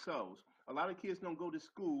schoolwork themselves. A lot of kids don't go to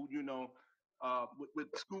school, with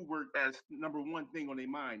schoolwork as number one thing on their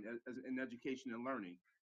mind as in education and learning.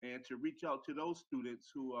 And to reach out to those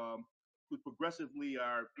students who progressively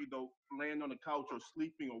are, laying on the couch or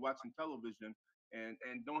sleeping or watching television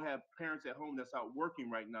and don't have parents at home that's out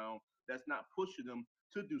working right now, that's not pushing them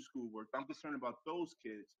to do schoolwork. I'm concerned about those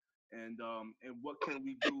kids. And what can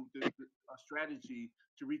we do, a strategy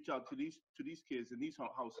to reach out to these kids in these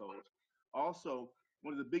households. Also,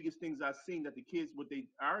 one of the biggest things I've seen that the kids, what they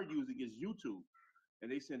are using is YouTube. And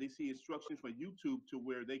they said they see instructions from YouTube to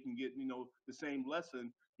where they can get, the same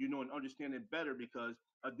lesson, and understand it better because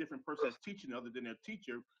a different person is teaching other than their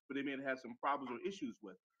teacher, but they may have some problems or issues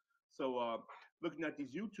with. So looking at these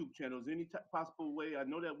YouTube channels, any possible way, I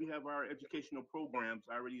know that we have our educational programs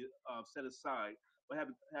already set aside, but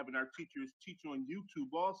having our teachers teach on YouTube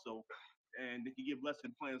also, and they can give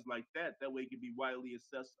lesson plans like that. That way it can be widely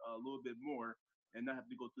assessed a little bit more and not have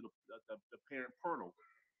to go through the parent portal.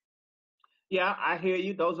 Yeah, I hear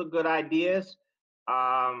you. Those are good ideas.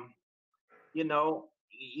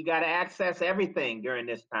 You got to access everything during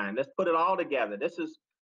this time. Let's put it all together. This is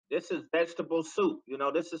vegetable soup.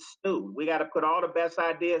 This is stew. We got to put all the best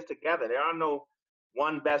ideas together. There are no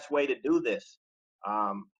one best way to do this.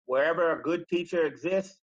 Wherever a good teacher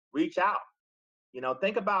exists, reach out.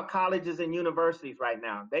 Think about colleges and universities right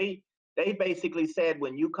now. They basically said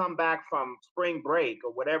when you come back from spring break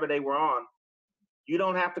or whatever they were on, you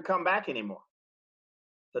don't have to come back anymore.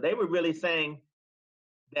 So they were really saying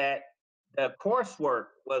that the coursework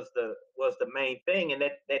was the main thing, and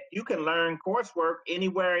that you can learn coursework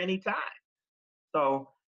anywhere, anytime. So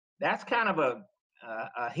that's kind of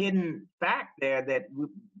a hidden fact there that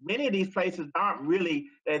many of these places aren't really,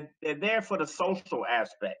 they're there for the social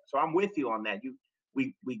aspect. So I'm with you on that.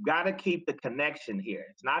 We got to keep the connection here.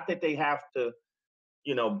 It's not that they have to,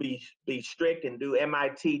 be strict and do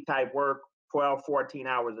MIT type work 12, 14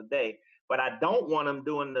 hours a day. But I don't want them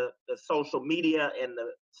doing the social media and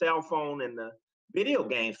the cell phone and the video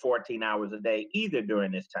games 14 hours a day either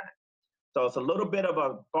during this time. So it's a little bit of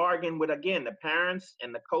a bargain with, again, the parents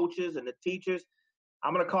and the coaches and the teachers.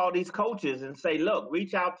 I'm going to call these coaches and say, look,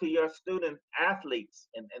 reach out to your student athletes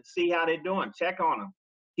and see how they're doing. Check on them.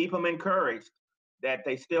 Keep them encouraged that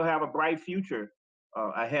they still have a bright future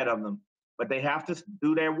ahead of them. But they have to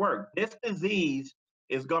do their work. This disease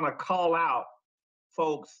is going to call out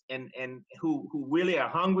folks and who really are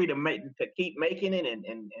hungry to keep making it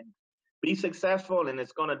and be successful, and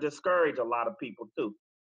it's going to discourage a lot of people too.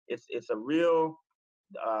 It's a real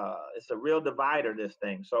divider, this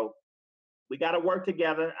thing. So we got to work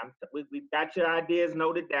together. We've got your ideas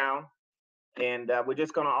noted down, and we're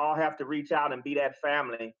just going to all have to reach out and be that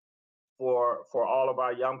family for all of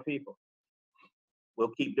our young people.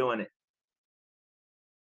 We'll keep doing it.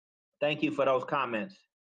 Thank you for those comments.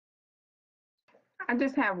 I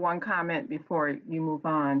just have one comment before you move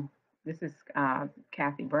on. This is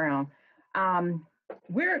Kathy Brown. I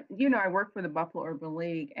work for the Buffalo Urban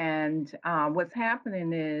League, and what's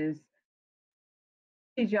happening is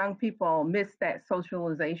these young people miss that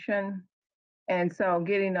socialization. And so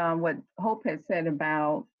getting on what Hope had said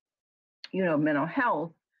about, mental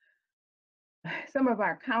health, some of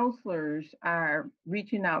our counselors are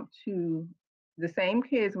reaching out to the same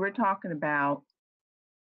kids we're talking about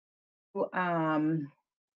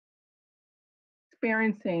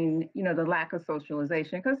experiencing, the lack of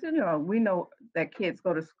socialization, because, we know that kids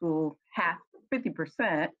go to school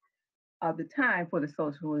 50% of the time for the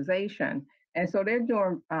socialization. And so they're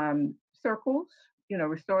doing circles,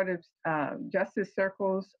 restorative justice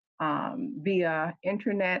circles via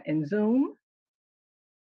internet and Zoom.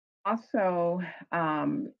 Also,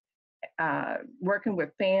 working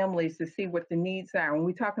with families to see what the needs are. When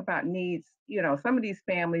we talk about needs, some of these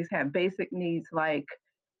families have basic needs like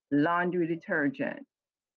laundry detergent,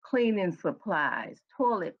 cleaning supplies,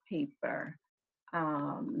 toilet paper,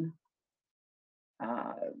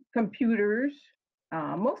 computers.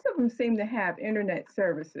 Most of them seem to have internet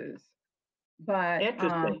services, but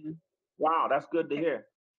interesting. Wow, that's good to hear.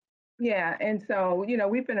 Yeah, and so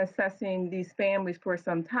we've been assessing these families for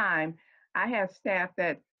some time. I have staff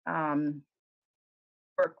that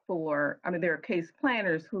work for. I mean, there are case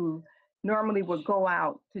planners who normally would go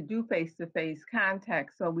out to do face-to-face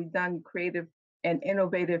contact. So we've done creative and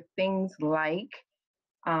innovative things like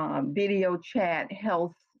video chat,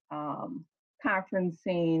 health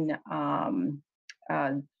conferencing,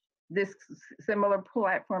 this similar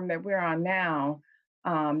platform that we're on now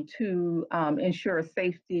to ensure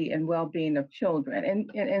safety and well-being of children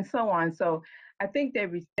and so on. So I think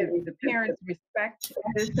that the parents respect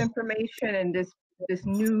this information and this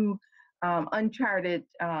new uncharted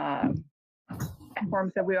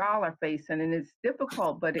platforms that we all are facing, and it's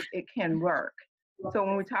difficult, but it can work. So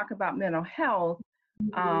when we talk about mental health,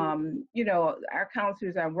 our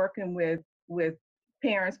counselors are working with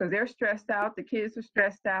parents because they're stressed out, the kids are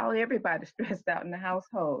stressed out, everybody's stressed out in the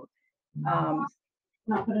household. I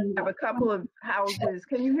have a couple of houses.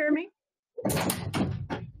 Can you hear me?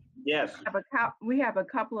 Yes. We have a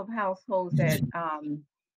couple of households that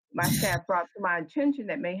my staff brought to my attention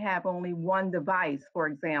that may have only one device, for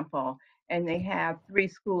example, and they have 3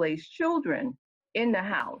 school-age children in the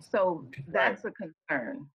house. So that's a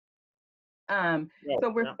concern. So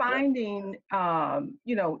we're finding,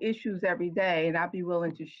 issues every day, and I'd be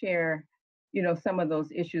willing to share, some of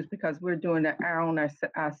those issues because we're doing our own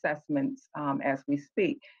assessments as we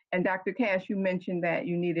speak. And Dr. Cash, you mentioned that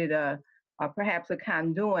you needed perhaps a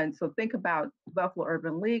conduit. So think about Buffalo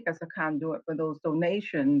Urban League as a conduit for those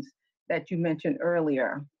donations that you mentioned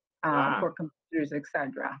earlier for computers, et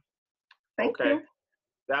cetera. Thank you.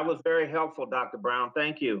 That was very helpful, Dr. Brown.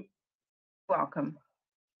 Thank you. Welcome.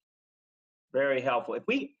 Very helpful. If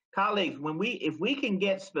we can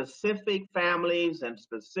get specific families and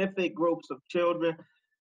specific groups of children,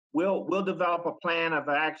 we'll develop a plan of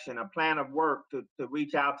action, a plan of work to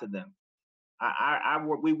reach out to them.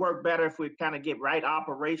 We work better if we kind of get right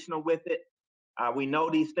operational with it. We know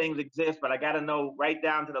these things exist, but I got to know right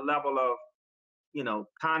down to the level of,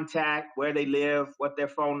 contact, where they live, what their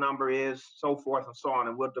phone number is, so forth and so on.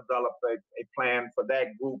 And we'll develop a plan for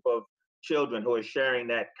that group of children who are sharing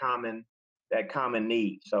that common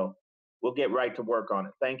need. So we'll get right to work on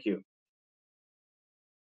it. Thank you.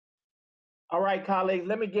 All right, colleagues,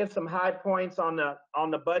 let me give some high points on the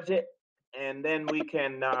budget, and then we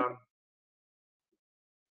can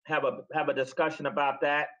have a discussion about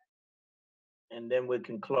that, and then we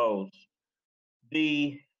can close.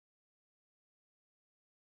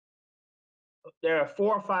 There are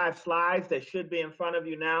 4 or 5 slides that should be in front of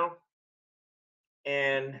you now,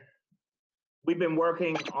 and we've been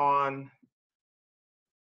working on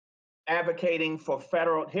advocating for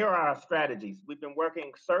federal. Here are our strategies. We've been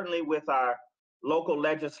working certainly with our local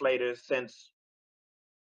legislators since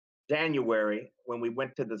January when we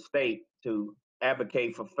went to the state to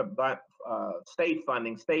advocate for state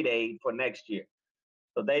funding, state aid for next year.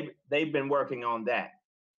 So they've been working on that.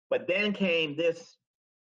 But then came this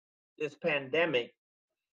pandemic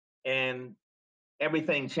and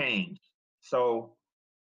everything changed. So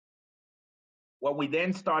what we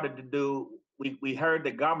then started to do, we heard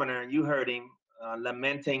the governor, and you heard him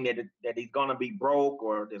lamenting that he's going to be broke,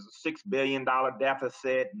 or there's a $6 billion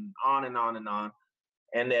deficit, and on and on and on.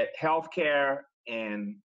 And that healthcare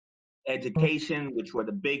and education, which were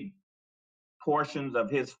the big portions of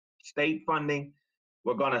his state funding,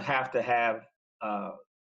 were going to have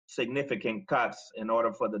significant cuts in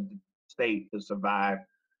order for the state to survive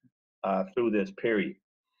through this period.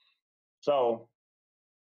 So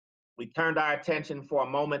we turned our attention for a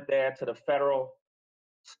moment there to the federal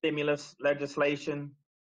stimulus legislation.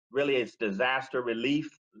 Really, it's disaster relief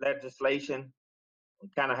legislation. We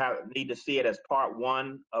kind of need to see it as part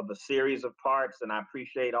 1 of a series of parts, and I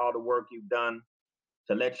appreciate all the work you've done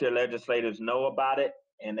to let your legislators know about it.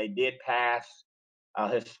 And they did pass a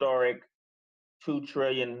historic $2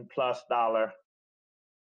 trillion plus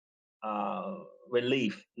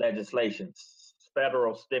relief legislation,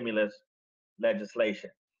 federal stimulus legislation.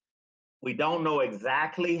 We don't know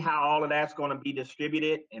exactly how all of that's going to be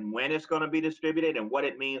distributed and when it's going to be distributed and what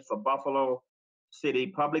it means for Buffalo City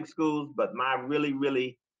Public Schools, but my really,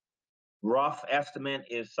 really rough estimate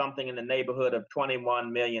is something in the neighborhood of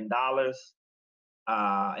 $21 million.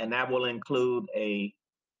 And that will include a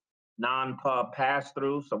non-pub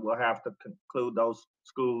pass-through, so we'll have to conclude those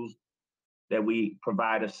schools that we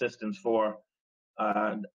provide assistance for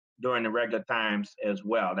during the regular times as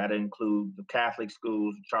well. That includes the Catholic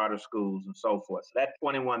schools, charter schools, and so forth. So that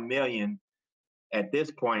 21 million at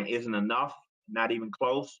this point isn't enough, not even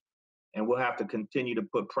close, and we'll have to continue to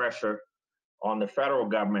put pressure on the federal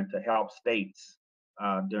government to help states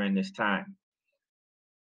during this time.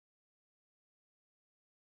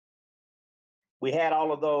 We had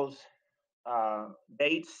all of those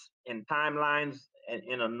dates and timelines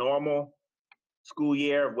in a normal school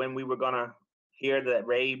year when we were going to hear the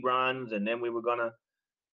raid runs, and then we were going to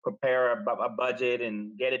prepare a budget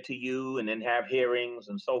and get it to you and then have hearings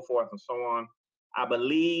and so forth and so on. I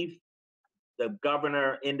believe the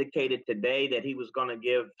governor indicated today that he was going to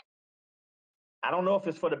give, I don't know if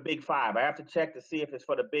it's for the Big Five. I have to check to see if it's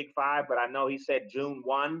for the Big Five, but I know he said June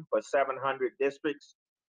 1 for 700 districts.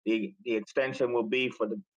 The extension will be for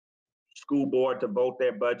the school board to vote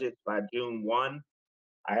their budgets by June 1.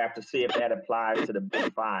 I have to see if that applies to the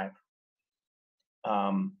Big Five.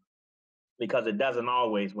 Because it doesn't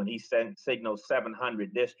always. When he signals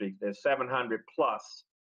 700 districts, there's 700 plus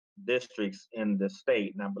districts in the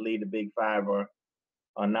state, and I believe the Big Five are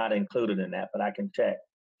not included in that, but I can check.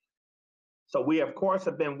 So we, of course,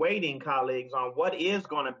 have been waiting, colleagues, on what is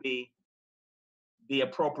going to be the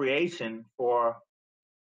appropriation for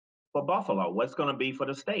Buffalo, what's going to be for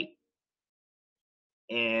the state.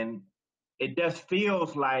 And it just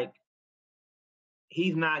feels like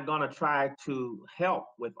he's not going to try to help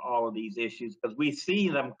with all of these issues, because we see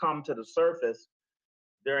them come to the surface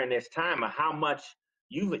during this time of how much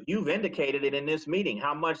you've indicated it in this meeting,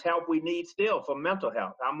 how much help we need still for mental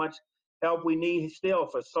health, how much help we need still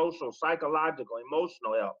for social, psychological,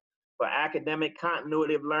 emotional help, for academic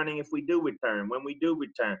continuity of learning if we do return, when we do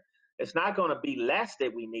return. It's not going to be less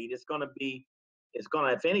that we need. It's going to,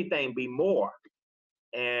 if anything, be more.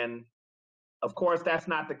 And of course, that's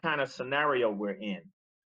not the kind of scenario we're in.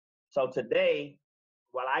 So today,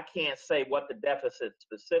 while I can't say what the deficit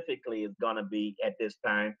specifically is going to be at this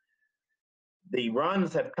time, the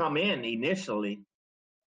runs have come in initially,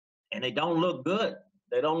 and they don't look good.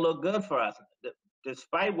 They don't look good for us.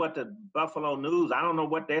 Despite what the Buffalo News, I don't know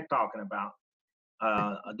what they're talking about,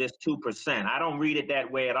 this 2%. I don't read it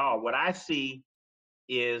that way at all. What I see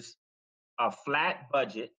is a flat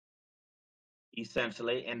budget,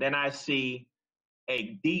 essentially, and then I see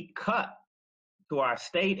a deep cut to our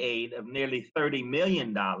state aid of nearly $30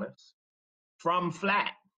 million from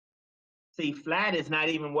flat. See, flat is not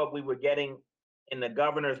even what we were getting in the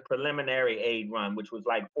governor's preliminary aid run, which was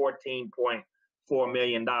like $14.4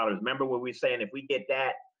 million. Remember what we were saying, if we get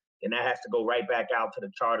that, then that has to go right back out to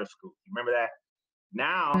the charter schools. Remember that?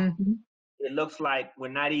 Now, it looks like we're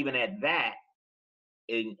not even at that,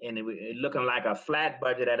 and it's looking like a flat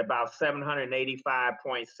budget at about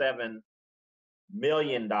 $785.7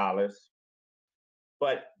 million.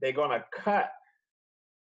 But they're going to cut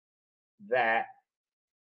that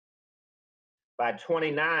by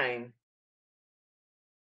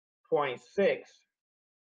 29.6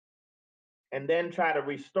 and then try to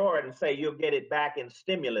restore it and say you'll get it back in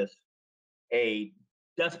stimulus aid,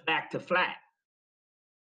 just back to flat.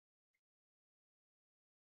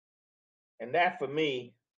 And that, for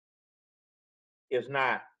me, is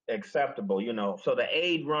not acceptable, you know. So the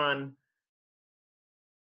aid run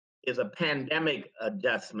is a pandemic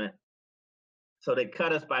adjustment. So they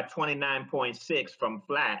cut us by 29.6 from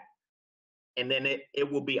flat, and then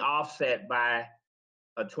it will be offset by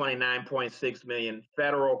a 29.6 million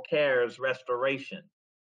federal CARES restoration.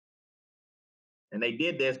 And they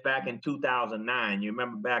did this back in 2009. You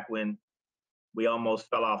remember back when we almost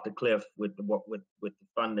fell off the cliff with the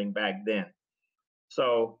funding back then.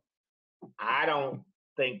 So I don't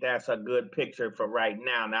think that's a good picture for right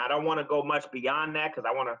now. Now, I don't want to go much beyond that, because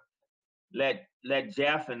I want to let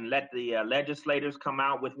Jeff and let the legislators come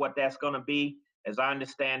out with what that's going to be. As I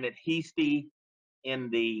understand it, Heastie in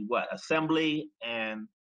the Assembly and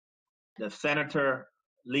the senator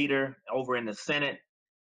leader over in the Senate,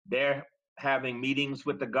 they're having meetings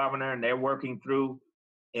with the governor, and they're working through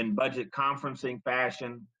in budget conferencing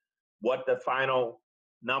fashion what the final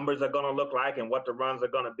numbers are going to look like and what the runs are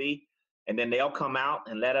going to be. And then they'll come out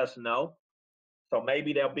and let us know. So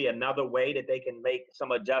maybe there'll be another way that they can make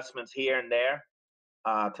some adjustments here and there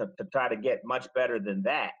to try to get much better than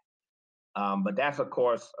that. But that's, of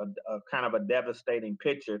course, a kind of a devastating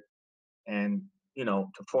picture. And, you know,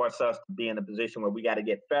 to force us to be in a position where we got to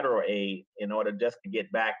get federal aid in order just to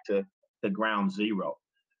get back to ground zero.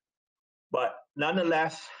 But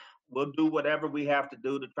nonetheless, we'll do whatever we have to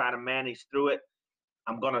do to try to manage through it.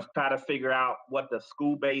 I'm going to try to figure out what the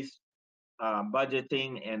school-based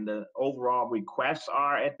budgeting and the overall requests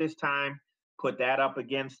are at this time, put that up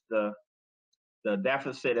against the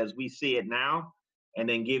deficit as we see it now, and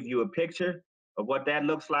then give you a picture of what that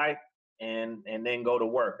looks like, and then go to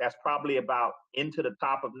work. That's probably about into the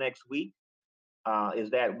top of next week, is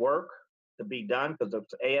that work to be done, because the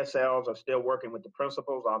ASLs are still working with the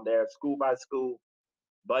principals on their school-by-school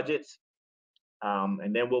budgets.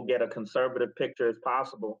 And then we'll get a conservative picture as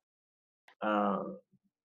possible to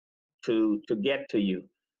get to you.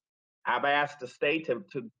 I've asked the state to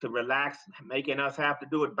relax, making us have to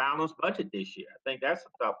do a balanced budget this year. I think that's a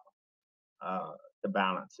tough one to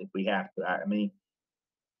balance if we have to. I mean,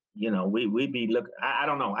 you know, we'd be I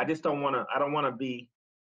don't know. I just don't want to. I don't want to be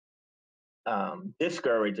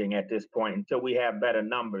discouraging at this point until we have better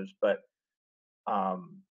numbers. But I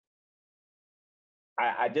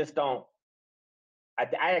just don't.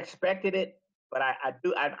 I expected it, but I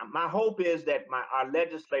do. My hope is that our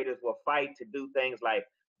legislators will fight to do things like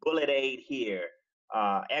bullet aid here,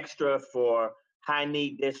 extra for high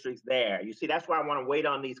need districts there. You see, that's why I want to wait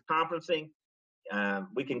on these conferencing.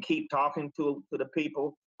 We can keep talking to the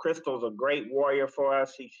people. Crystal's a great warrior for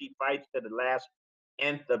us. She fights to the last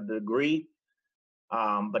nth of the degree.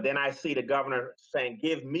 But then I see the governor saying,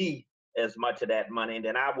 "Give me as much of that money, and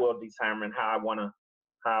then I will determine how I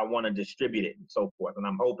want to distribute it," and so forth. And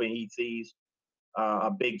I'm hoping he sees a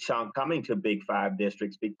big chunk coming to Big 5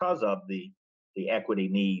 districts because of the equity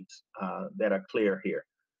needs that are clear here.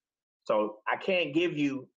 So I can't give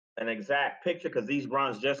you an exact picture because these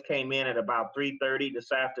runs just came in at about 3:30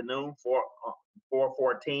 this afternoon,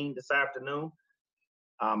 4:14 this afternoon.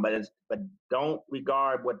 But don't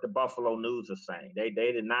regard what the Buffalo News is saying. They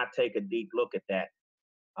did not take a deep look at that,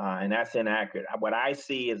 and that's inaccurate. What I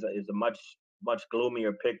see is a much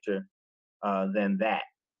gloomier picture than that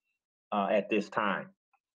at this time.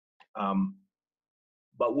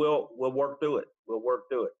 But we'll work through it. We'll work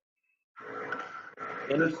through it.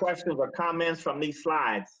 Any questions or comments from these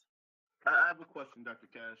slides? I have a question, Dr.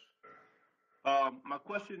 Cash. My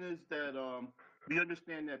question is that we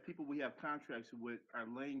understand that people we have contracts with are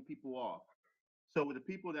laying people off. So with the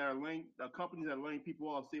companies that are laying people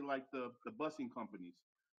off, say like the busing companies,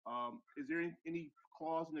 is there any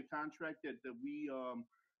clause in the contract that we,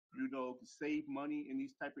 save money in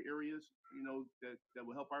these type of areas, that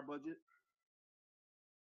will help our budget?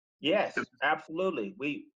 Yes, absolutely.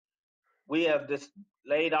 We have just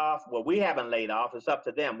laid off. Well, we haven't laid off. It's up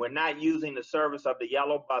to them. We're not using the service of the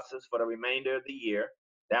yellow buses for the remainder of the year.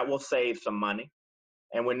 That will save some money.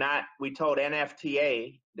 And we told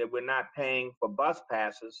NFTA that we're not paying for bus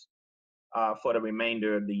passes for the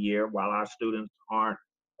remainder of the year while our students aren't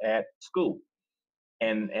at school.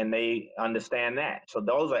 And they understand that. So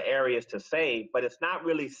those are areas to save, but it's not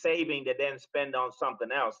really saving to then spend on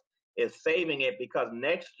something else. It's saving it because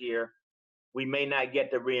next year we may not get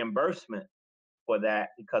the reimbursement for that,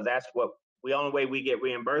 because that's the only way we get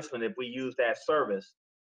reimbursement if we use that service,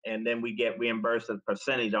 and then we get reimbursed a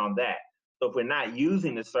percentage on that. So if we're not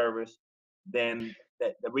using the service, then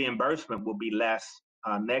the reimbursement will be less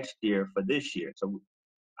next year for this year. So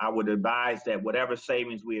I would advise that whatever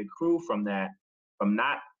savings we accrue from that, from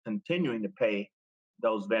not continuing to pay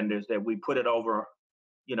those vendors, that we put it over,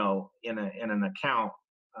 in an account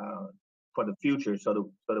for the future,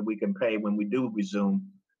 so that we can pay when we do resume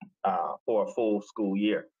for a full school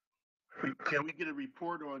year. Can we get a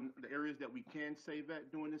report on the areas that we can save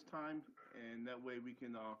at during this time, and that way we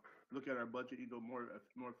can look at our budget more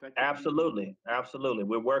effectively? Absolutely.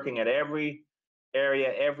 We're working at every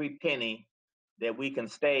area, every penny that we can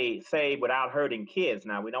save without hurting kids.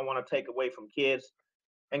 Now, we don't want to take away from kids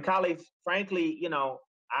and colleagues. Frankly,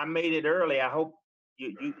 I made it early. I hope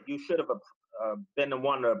you should have been the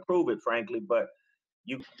one to approve it, frankly, but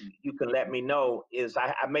you can let me know. Is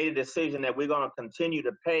I made a decision that we're going to continue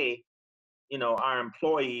to pay, our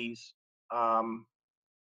employees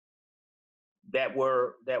that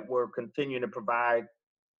were continuing to provide,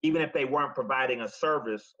 even if they weren't providing a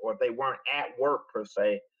service or if they weren't at work per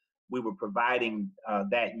se. We were providing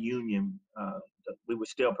that union. We were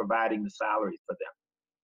still providing the salaries for them.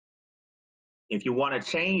 If you want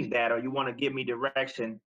to change that, or you want to give me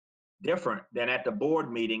direction different than at the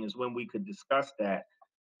board meeting, is when we could discuss that,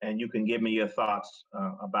 and you can give me your thoughts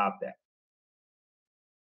about that.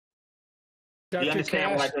 Do you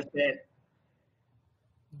understand what I just said?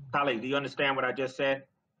 Colleague, do you understand what I just said?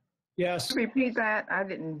 Yes. Repeat that.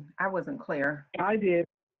 I wasn't clear. I did.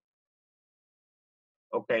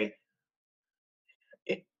 Okay.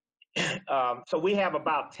 So we have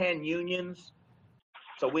about 10 unions.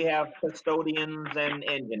 So we have custodians and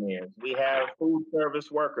engineers. We have food service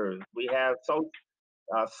workers. We have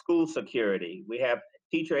school security. We have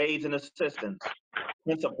teacher aides and assistants,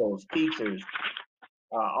 principals, teachers.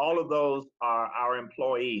 All of those are our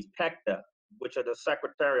employees. PECTA, which are the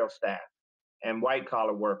secretarial staff, and white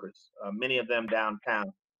collar workers, many of them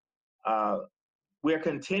downtown. We're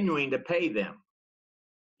continuing to pay them,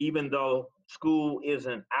 even though school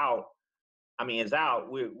isn't out. I mean, it's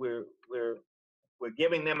out. We're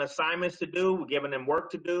giving them assignments to do. We're giving them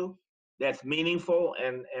work to do that's meaningful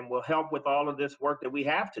and will help with all of this work that we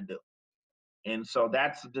have to do. And so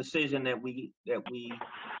that's a decision that we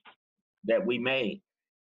made.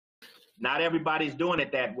 Not everybody's doing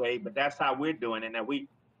it that way, but that's how we're doing it. And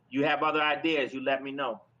you have other ideas, you let me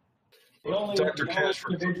know. The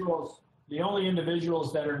only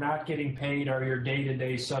individuals that are not getting paid are your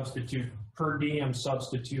day-to-day substitute, per diem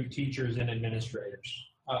substitute teachers and administrators.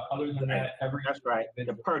 Other than that, that's right.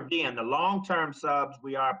 The per diem, the long-term subs,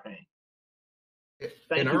 we are paying.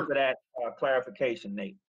 Thank you for that clarification,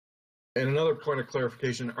 Nate. And another point of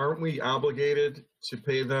clarification, aren't we obligated to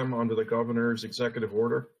pay them under the governor's executive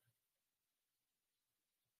order?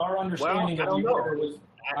 Our understanding of the order was,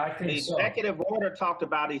 I think so. The executive order talked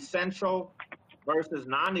about essential versus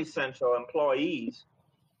non-essential employees,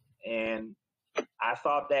 and I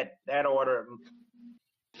thought that order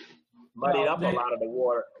muddied up a lot of the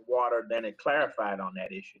water than it clarified on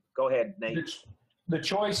that issue. Go ahead, Nate. The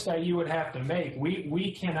choice that you would have to make,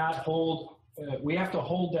 we cannot hold, we have to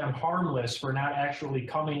hold them harmless for not actually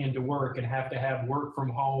coming into work and have to have work from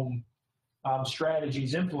home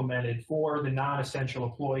strategies implemented for the non-essential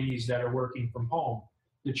employees that are working from home.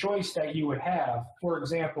 The choice that you would have, for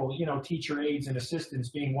example, teacher aides and assistants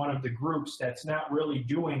being one of the groups that's not really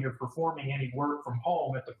doing or performing any work from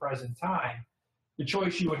home at the present time, the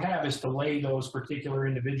choice you would have is to lay those particular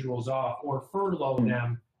individuals off or furlough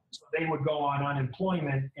them so they would go on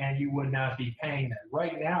unemployment and you would not be paying them.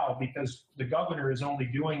 Right now, because the governor is only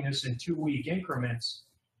doing this in 2-week increments,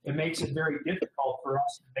 it makes it very difficult for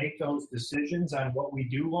us to make those decisions on what we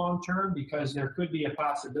do long term, because there could be a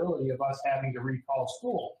possibility of us having to recall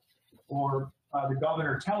school or the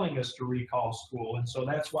governor telling us to recall school. And so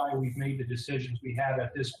that's why we've made the decisions we have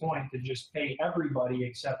at this point to just pay everybody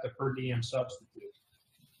except the per diem substitute.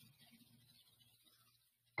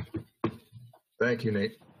 Thank you,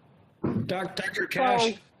 Nate. Dr.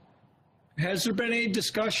 Cash, has there been any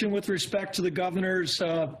discussion with respect to the governor's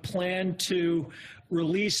plan to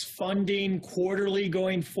release funding quarterly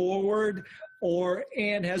going forward?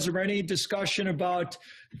 And has there been any discussion about,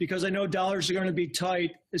 because I know dollars are going to be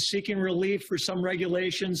tight, is seeking relief for some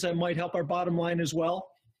regulations that might help our bottom line as well?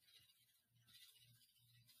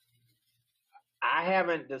 I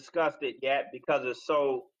haven't discussed it yet because it's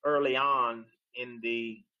so early on in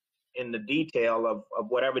the detail of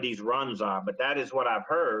whatever these runs are. But that is what I've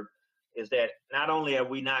heard, is that not only are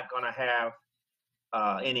we not going to have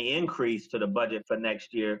any increase to the budget for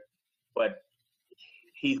next year, but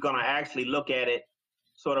he's going to actually look at it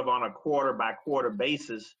sort of on a quarter by quarter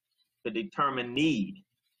basis to determine need.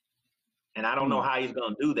 And I don't know how he's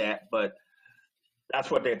going to do that, but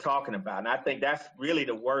that's what they're talking about. And I think that's really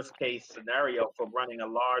the worst case scenario for running a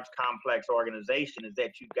large, complex organization, is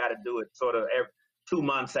that you've got to do it sort of every 2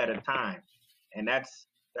 months at a time. And that's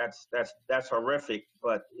horrific,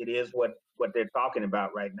 but it is what they're talking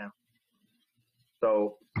about right now.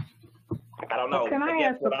 So I don't know. Can I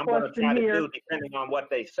guess ask what a I'm going to try question to here? do, depending on what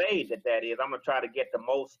they say that is, I'm going to try to get the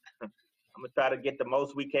most. I'm going to try to get the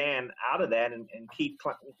most we can out of that, and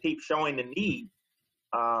keep showing the need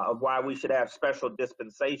of why we should have special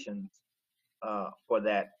dispensations for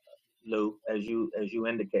that, Lou, as you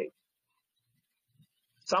indicate.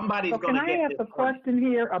 Somebody's going to get. Can I ask a question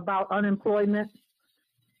here about unemployment?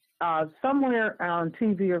 Somewhere on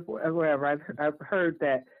TV or wherever, I've heard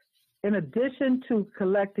that in addition to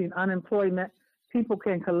collecting unemployment, people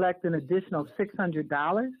can collect an additional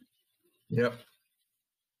 $600. Yep.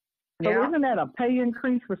 So isn't that a pay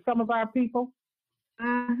increase for some of our people?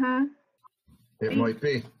 Mm-hmm. It might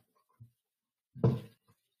be.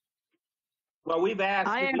 Well, we've asked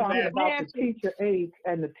about the teacher aides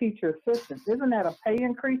and the teacher assistants. Isn't that a pay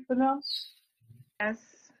increase for them? Yes.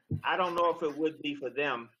 I don't know if it would be for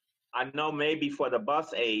them. I know maybe for the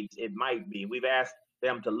bus aides, it might be. We've asked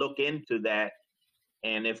them to look into that,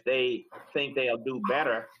 and if they think they'll do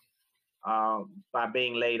better by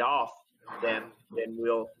being laid off, then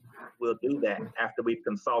we'll do that after we've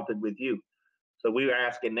consulted with you. So we were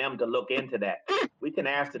asking them to look into that. We can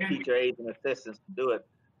ask the teacher aides and assistants to do it,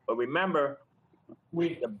 but remember,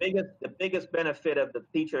 the biggest benefit of the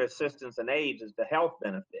teacher assistants and aides is the health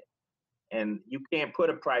benefit, and you can't put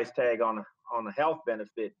a price tag on a health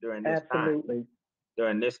benefit during this Absolutely. time.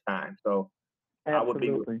 During this time, so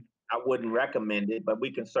Absolutely. I wouldn't recommend it, but we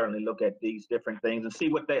can certainly look at these different things and see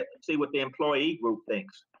what the employee group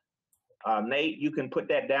thinks. Nate, you can put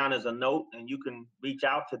that down as a note, and you can reach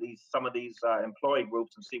out to some of these employee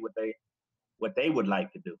groups and see what they would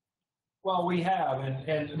like to do. Well, we have,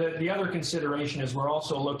 and the other consideration is we're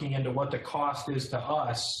also looking into what the cost is to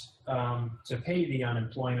us to pay the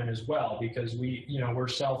unemployment as well, because we're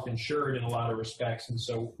self-insured in a lot of respects, and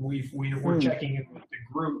so we're checking in with the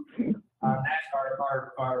group,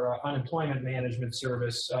 our unemployment management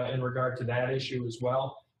service in regard to that issue as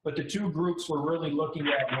well. But the two groups we're really looking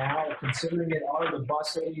at now, considering it, are the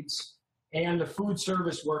bus aides and the food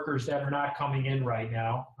service workers that are not coming in right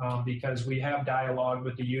now, because we have dialogue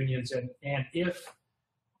with the unions, and if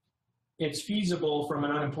it's feasible from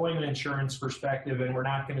an unemployment insurance perspective and we're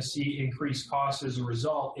not going to see increased costs as a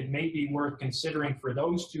result, it may be worth considering for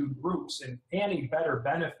those two groups and a better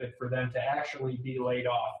benefit for them to actually be laid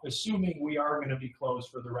off, assuming we are going to be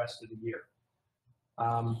closed for the rest of the year.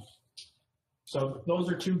 So those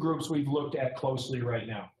are two groups we've looked at closely right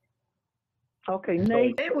now. Okay,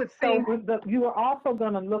 Nate, It would so seem you are also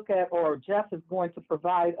going to look at, or Jeff is going to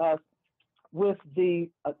provide us with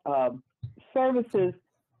the services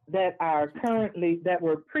that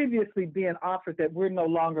were previously being offered that we're no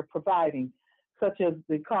longer providing, such as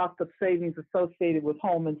the cost of savings associated with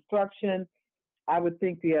home instruction. I would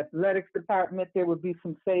think the athletics department, there would be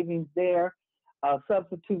some savings there,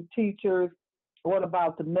 substitute teachers. What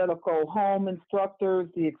about the medical home instructors,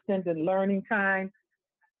 the extended learning time,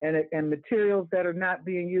 and materials that are not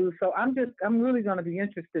being used? So I'm really going to be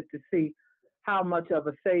interested to see how much of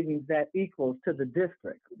a savings that equals to the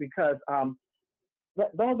district, because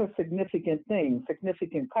those are significant things,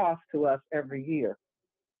 significant costs to us every year.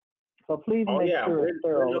 So please make sure it's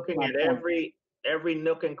thorough. We're looking at every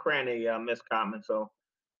nook and cranny, Ms. Common. So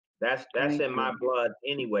that's in my blood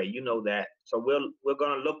anyway. You know that. So we're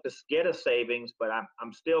going to look to get a savings, but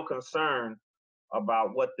I'm still concerned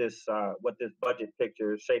about what this budget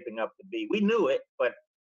picture is shaping up to be. We knew it, but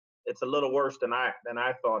it's a little worse than I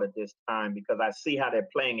thought at this time, because I see how they're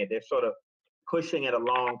playing it. They're sort of pushing it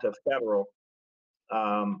along to federal.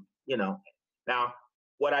 Now,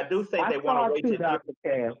 what I do think they want to wait to Dr.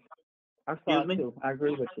 Cass. I saw it too. I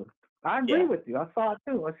agree with you. I agree with you. I saw it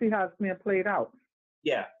too. I see how it's being played out.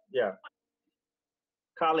 Yeah.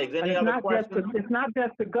 Colleagues, any other questions? It's not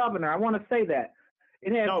just the governor. I want to say that.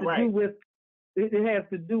 It has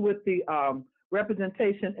to do with the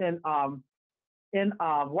representation in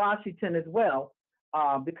Washington as well,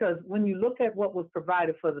 because when you look at what was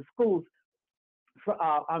provided for the schools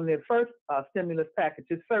on their first stimulus package,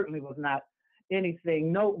 it certainly was not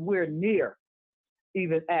anything nowhere near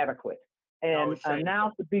even adequate. And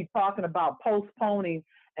now to be talking about postponing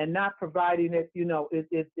and not providing it,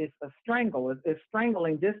 it's a strangle. It's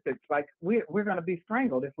strangling districts. Like we're going to be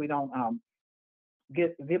strangled if we don't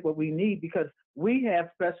get what we need, because we have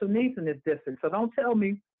special needs in this district. So don't tell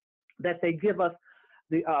me that they give us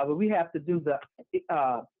we have to do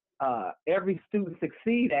the every student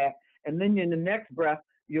succeed act, and then in the next breath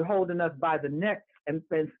you're holding us by the neck and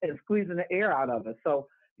squeezing the air out of us. So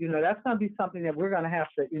that's going to be something that we're going to have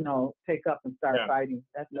to take up and start fighting.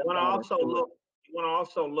 You want to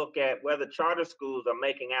also look at whether charter schools are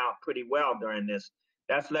making out pretty well during this.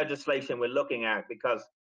 That's legislation we're looking at, because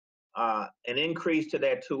an increase to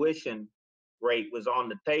their tuition rate was on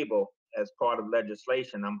the table as part of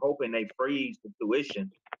legislation. I'm hoping they freeze the tuition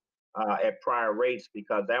at prior rates,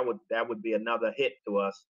 because that would be another hit to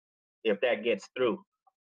us if that gets through.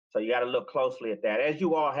 So you got to look closely at that, as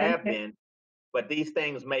you all have been. But these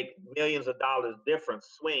things make millions of dollars difference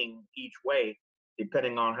swing each way,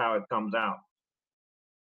 depending on how it comes out.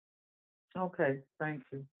 Okay, thank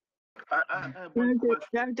you.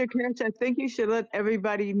 Dr. Cass, I think you should let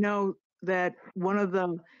everybody know that one of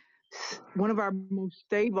our most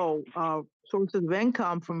stable sources of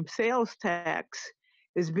income from sales tax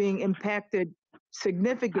is being impacted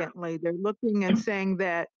significantly. They're looking and saying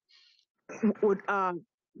that with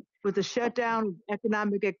the shutdown of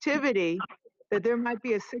economic activity, that there might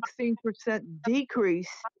be a 16% decrease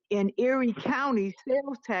in Erie County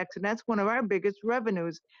sales tax, and that's one of our biggest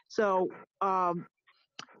revenues. So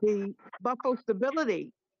the Buffalo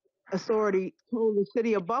Stability Authority told the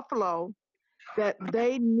city of Buffalo that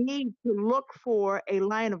they need to look for a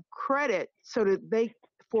line of credit so that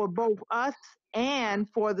for both us and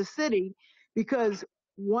for the city, because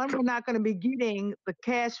one, we're not going to be getting the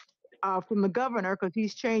cash from the governor because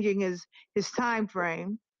he's changing his time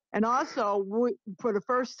frame. And also, for the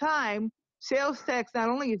first time, sales tax not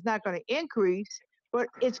only is not going to increase, but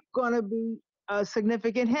it's going to be a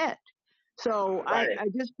significant hit. So I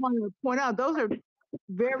just wanted to point out those are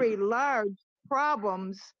very large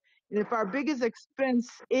problems. And if our biggest expense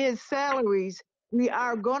is salaries, we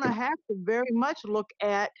are going to have to very much look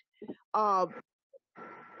at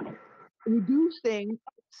reducing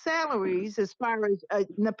salaries as far as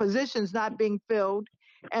the positions not being filled.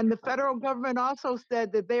 And the federal government also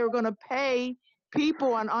said that they were going to pay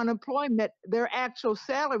people on unemployment their actual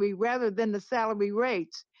salary rather than the salary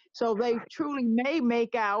rates. So they truly may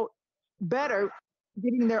make out better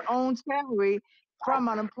getting their own salary from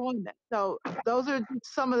unemployment. So those are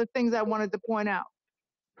some of the things I wanted to point out.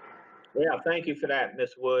 Yeah, thank you for that,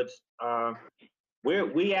 Ms. Woods.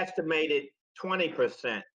 We estimated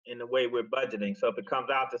 20% in the way we're budgeting. So if it comes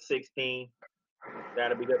out to 16,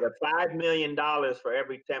 that'll be good. But $5 million for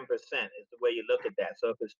every 10% is the way you look at that. So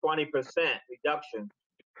if it's 20% reduction,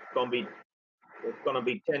 it's gonna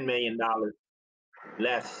be $10 million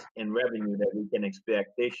less in revenue that we can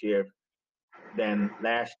expect this year than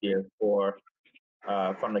last year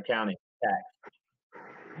from the county tax.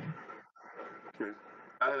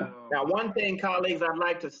 Now, one thing, colleagues, I'd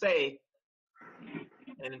like to say,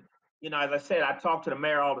 and as I said, I talk to the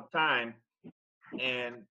mayor all the time,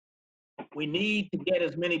 and we need to get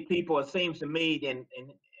as many people, it seems to me, and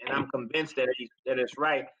I'm convinced that it's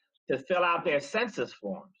right, to fill out their census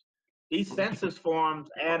forms. These census forms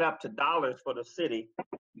add up to dollars for the city.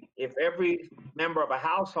 If every member of a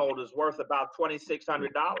household is worth about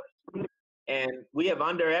 $2,600, and we have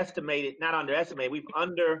we've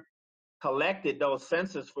under collected those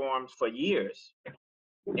census forms for years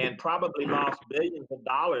and probably lost billions of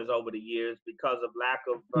dollars over the years because of lack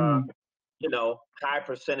of high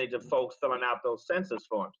percentage of folks filling out those census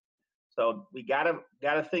forms. So we gotta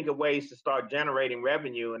think of ways to start generating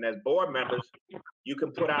revenue. And as board members, you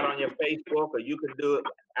can put out on your Facebook, or you can do it.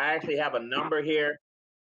 I actually have a number here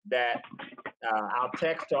that I'll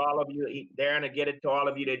text to all of you, Darren, to get it to all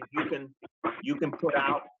of you, that you can put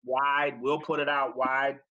out wide. We'll put it out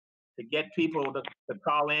wide to get people to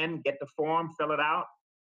call in, get the form, fill it out.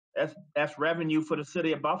 That's revenue for the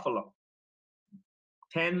city of Buffalo.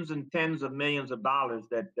 Tens and tens of millions of dollars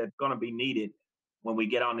that's going to be needed when we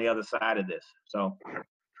get on the other side of this. So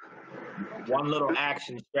one little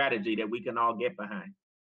action strategy that we can all get behind.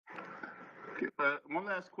 One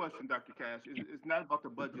last question, Dr. Cash. It's not about the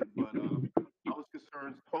budget, but I was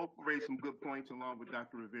concerned. Hope raised some good points along with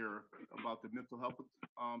Dr. Rivera about the mental health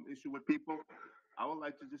issue with people. I would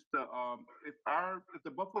like to just, if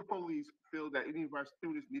the Buffalo Police feel that any of our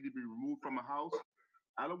students need to be removed from a house,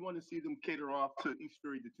 I don't want to see them cater off to East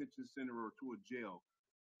Ferry Detention Center or to a jail.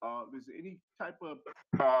 Is there any type of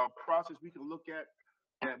process we can look at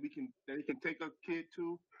that they can take a kid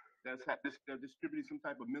to that's distributing some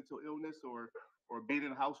type of mental illness or being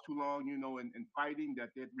in a house too long, and fighting, that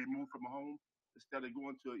they're removed from a home instead of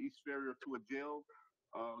going to East Ferry or to a jail?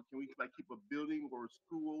 Can we keep a building or a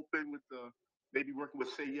school open with maybe working with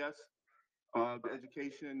Say Yes, the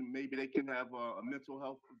education? Maybe they can have a mental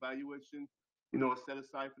health evaluation, set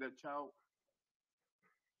aside for that child.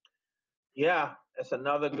 Yeah, that's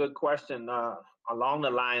another good question along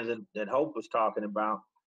the lines that Hope was talking about.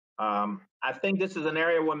 I think this is an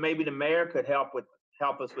area where maybe the mayor could help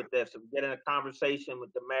us with this. If we get in a conversation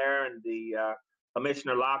with the mayor and the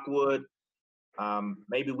Commissioner Lockwood,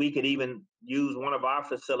 maybe we could even use one of our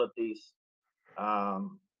facilities. I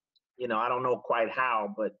don't know quite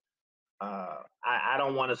how, but I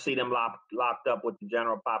don't want to see them locked up with the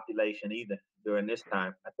general population either during this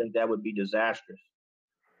time. I think that would be disastrous.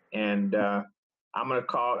 And I'm going to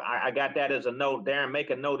call, I got that as a note. Darren, make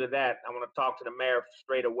a note of that. I want to talk to the mayor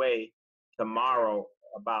straight away tomorrow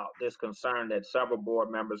about this concern that several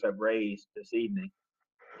board members have raised this evening,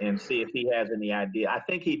 and see if he has any idea. I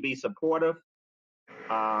think he'd be supportive.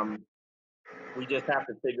 We just have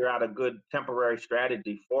to figure out a good temporary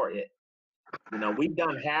strategy for it. We've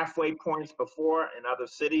done halfway points before in other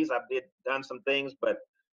cities. I've done some things, but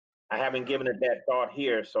I haven't given it that thought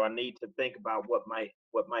here. So I need to think about what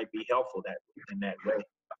might be helpful in that way.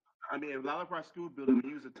 I mean, a lot of our school buildings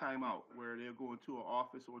use a timeout where they'll go into an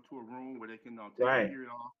office or to a room where they can take a period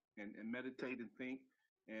off and meditate and think.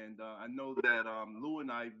 And I know that Lou and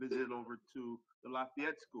I visited over to the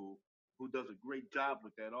Lafayette School, who does a great job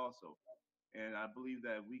with that also. And I believe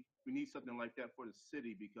that we need something like that for the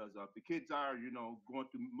city, because the kids are, going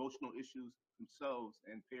through emotional issues themselves,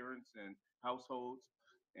 and parents and households.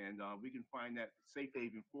 And we can find that safe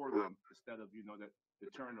haven for them instead of, the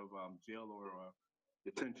turn of jail or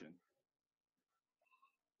detention.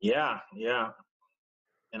 Yeah, yeah.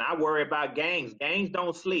 And I worry about gangs. Gangs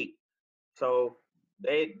don't sleep, so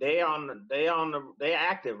they're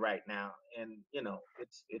active right now, and you know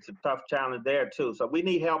it's a tough challenge there too. So we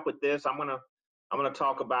need help with this. I'm gonna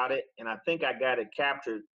talk about it, and I think I got it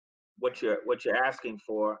captured what you're asking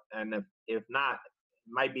for, and if not, it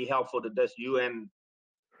might be helpful to just you and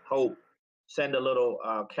Hope send a little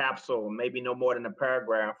capsule, maybe no more than a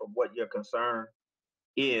paragraph of what your concern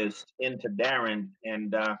is into Darren,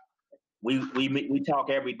 and we talk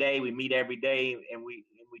every day, we meet every day, and we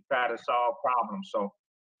try to solve problems. So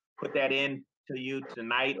put that in to you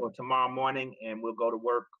tonight or tomorrow morning, and we'll go to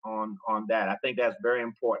work on that. I think that's very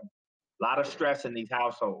important. A lot of stress in these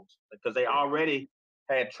households because they already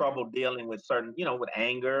had trouble dealing with certain, you know, with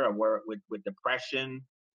anger or with depression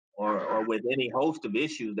or with any host of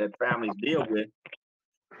issues that families deal with.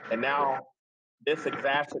 And now this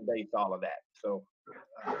exacerbates all of that. So,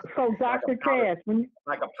 So Dr. Cash,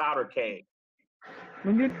 like a powder keg.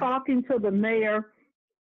 When you're talking to the mayor,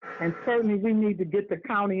 and certainly we need to get the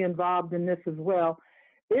county involved in this as well,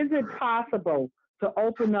 is it possible to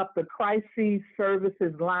open up the crisis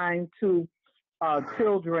services line to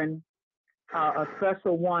children, a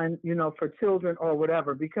special one, you know, for children or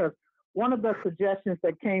whatever? Because one of the suggestions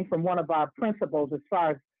that came from one of our principals as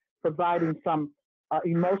far as providing some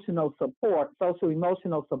emotional support, social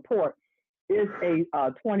emotional support, is a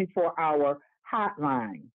 24-hour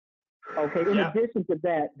hotline. Okay, in addition to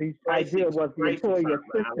that, the idea was the employee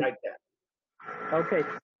assistance. I like that. Okay,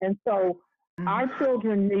 and so our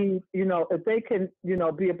children need, you know, if they can, you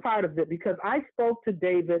know, be a part of it, because I spoke to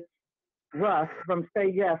David Russ from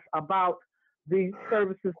Say Yes about the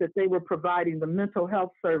services that they were providing, the mental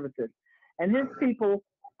health services. And his people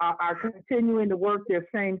are continuing to work their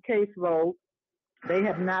same caseload. They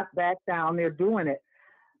have not backed down, they're doing it.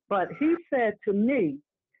 But he said to me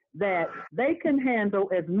that they can handle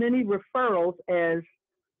as many referrals as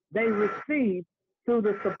they receive through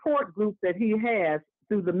the support group that he has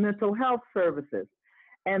through the mental health services,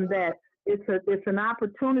 and that it's an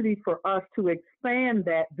opportunity for us to expand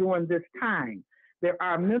that during this time. There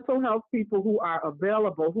are mental health people who are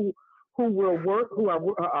available, who will work, who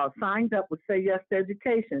are signed up with Say Yes to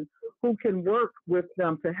Education, who can work with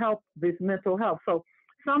them to help this mental health. So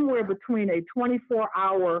somewhere between a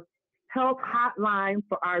 24-hour help hotline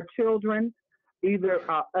for our children, either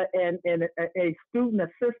and a student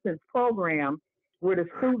assistance program where the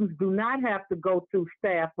students do not have to go through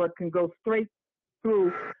staff but can go straight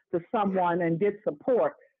through to someone and get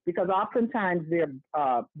support, because oftentimes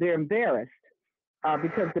they're embarrassed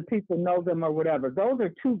because the people know them or whatever. Those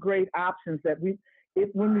are two great options that when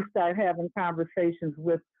we start having conversations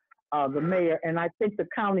with the mayor, and I think the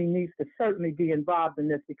county needs to certainly be involved in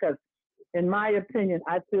this, because in my opinion,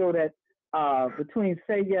 I feel that between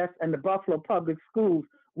Say Yes and the Buffalo Public Schools,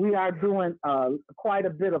 we are doing quite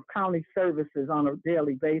a bit of county services on a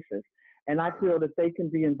daily basis. And I feel that they can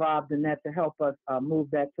be involved in that to help us move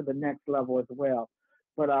that to the next level as well.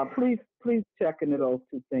 But please check into those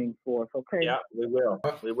two things for us, okay? Yeah, we will.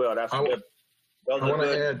 We will. That's good. I want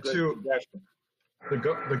to add too,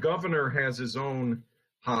 the governor has his own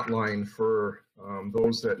hotline for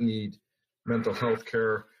those that need mental health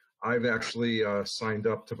care. I've actually signed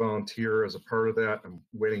up to volunteer as a part of that. I'm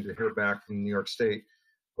waiting to hear back from New York State.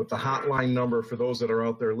 But the hotline number for those that are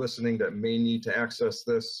out there listening that may need to access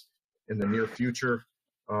this in the near future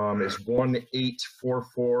is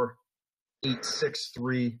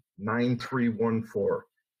 1-844-863-9314.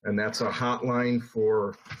 And that's a hotline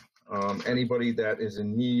for anybody that is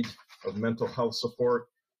in need of mental health support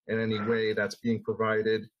in any way that's being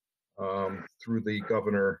provided through the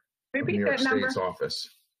governor of New York State's office.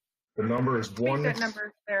 The number is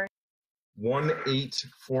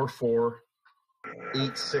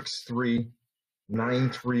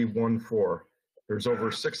 1-844-863-9314. There's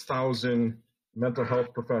over 6,000 mental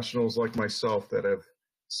health professionals like myself that have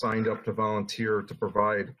signed up to volunteer to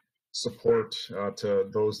provide support to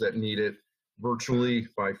those that need it virtually,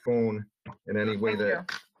 by phone, in any way that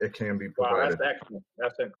it can be provided. Wow, that's excellent.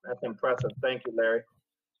 That's impressive. Thank you, Larry.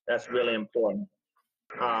 That's really important.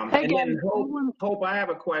 And then Hope, I have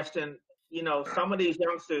a question. You know, some of these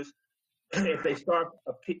youngsters, if they start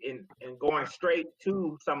in going straight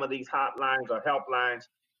to some of these hotlines or helplines,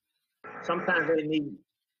 sometimes they need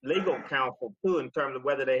legal counsel too, in terms of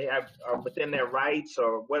whether they are within their rights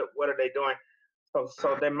or what are they doing. So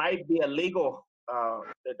there might be a legal,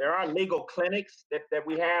 there are legal clinics that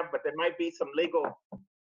we have, but there might be some legal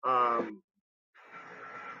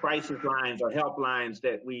crisis lines or helplines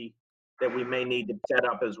that we may need to set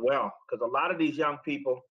up as well. Because a lot of these young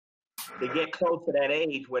people, they get close to that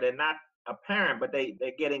age where they're not apparent, but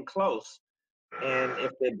they're getting close. And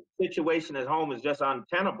if the situation at home is just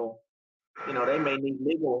untenable, you know, they may need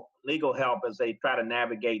legal help as they try to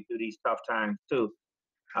navigate through these tough times too.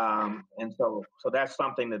 And so that's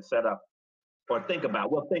something that's set up or think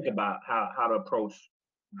about. We'll think about how to approach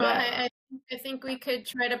Well, that. I think we could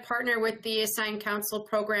try to partner with the assigned counsel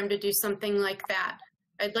program to do something like that.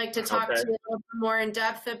 I'd like to talk to you a little more in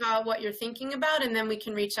depth about what you're thinking about, and then we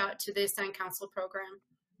can reach out to the assigned counsel program.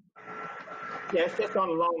 Yeah, it's just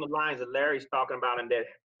along the lines that Larry's talking about and that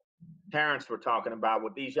parents were talking about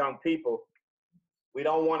with these young people. We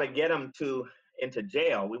don't want to get them into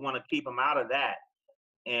jail. We want to keep them out of that.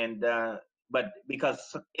 And but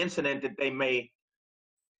because incident that they may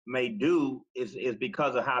do is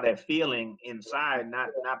because of how they're feeling inside, not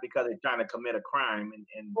because they're trying to commit a crime.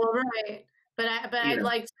 And well, right. But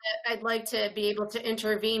I'd like to be able to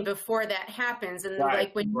intervene before that happens. And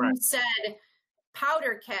like when you said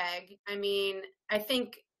powder keg, I mean, I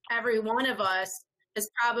think every one of us has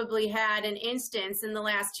probably had an instance in the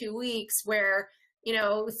last 2 weeks where, you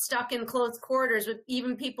know, stuck in close quarters with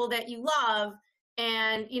even people that you love,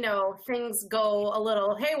 and, you know, things go a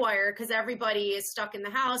little haywire because everybody is stuck in the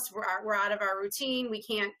house. We're out of our routine. We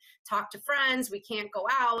can't talk to friends. We can't go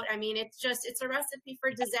out. I mean, it's a recipe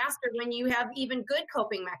for disaster when you have even good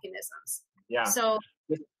coping mechanisms. Yeah. So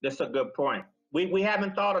that's a good point. We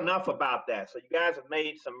haven't thought enough about that. So you guys have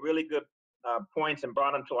made some really good points and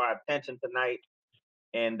brought them to our attention tonight.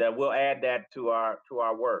 And we'll add that to our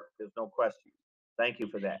work. There's no question. Thank you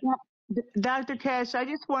for that. Yeah. Dr. Cash, I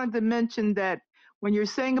just wanted to mention that when you're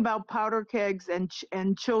saying about powder kegs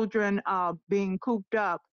and children being cooped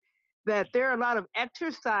up, that there are a lot of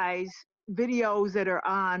exercise videos that are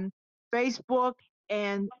on Facebook,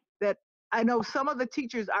 and that I know some of the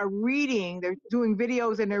teachers are reading. They're doing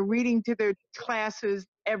videos and they're reading to their classes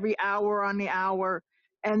every hour on the hour,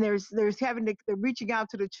 and they're reaching out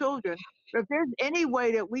to the children. But if there's any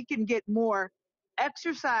way that we can get more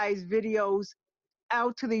exercise videos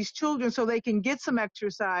out to these children so they can get some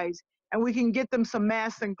exercise, and we can get them some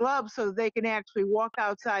masks and gloves so they can actually walk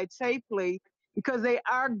outside safely, because they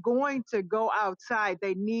are going to go outside.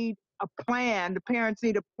 They need a plan. The parents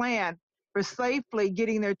need a plan for safely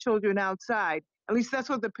getting their children outside. At least that's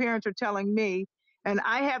what the parents are telling me. And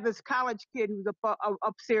I have this college kid who's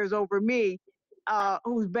upstairs over me,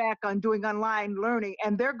 who's back on doing online learning,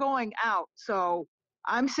 and they're going out. So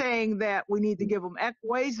I'm saying that we need to give them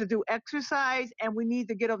ways to do exercise, and we need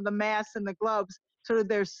to get them the masks and the gloves so that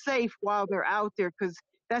they're safe while they're out there, because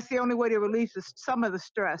that's the only way to release some of the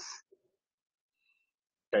stress.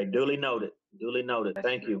 Okay, duly noted. Duly noted.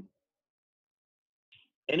 Thank you.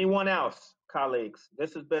 Anyone else, colleagues?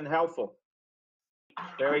 This has been helpful.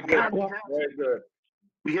 Very good. Very good.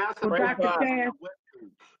 We have some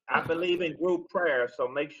I believe in group prayer, so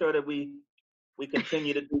make sure that we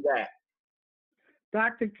continue to do that.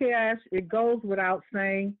 Dr. Cash, it goes without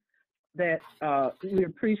saying that we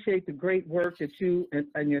appreciate the great work that you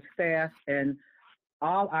and your staff and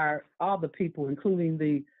all the people, including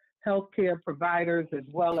the healthcare providers, as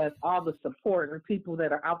well as all the support or people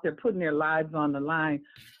that are out there putting their lives on the line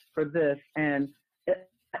for this. And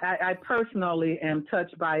I personally am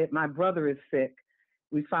touched by it. My brother is sick.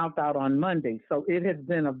 We found out on Monday. So it has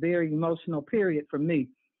been a very emotional period for me.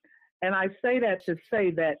 And I say that to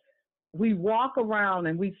say that we walk around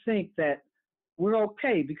and we think that we're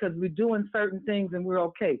okay because we're doing certain things and we're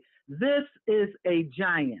okay. This is a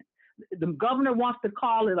giant. The governor wants to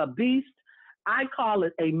call it a beast. I call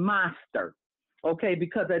it a monster, okay?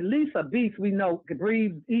 Because at least a beast, we know, can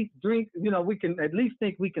breathe, eat, drink, you know, we can at least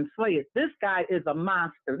think we can slay it. This guy is a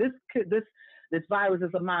monster. This virus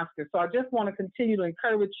is a monster. So I just want to continue to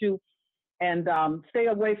encourage you and stay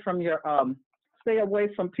away from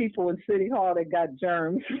people in City Hall that got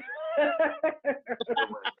germs.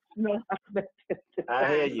 No, I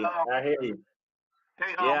hear you. I hear you.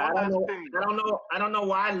 Hey, yeah, I don't know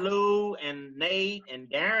why Lou and Nate and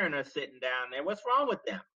Darren are sitting down there. What's wrong with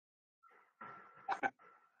them?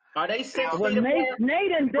 Are they 6 well, feet apart?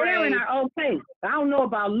 Nate and Darren are okay. I don't know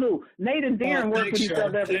about Lou. Nate and Darren work with each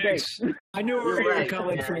other every day. I knew where you were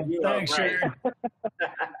coming from. Thanks, Sharon.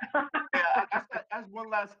 That's one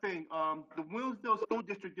last thing. The Williamsville School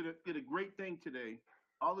District did a great thing today.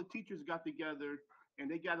 All the teachers got together and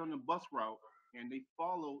they got on the bus route and they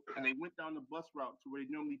followed and they went down the bus route to where they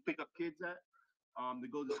normally pick up kids at to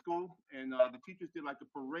go to school. And the teachers did like a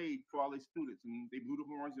parade for all their students, and they blew the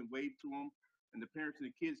horns and waved to them. And the parents and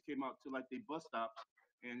the kids came out to like their bus stops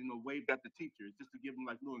and waved at the teachers just to give them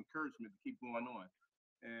like little encouragement to keep going on.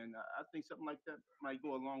 And I think something like that might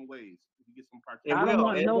go a long ways. If you get some participation. I don't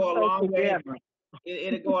want no social gathering.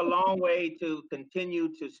 it'll go a long way to continue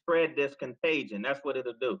to spread this contagion. That's what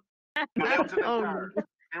it'll do. They was in their cars.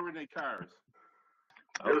 They were in their cars.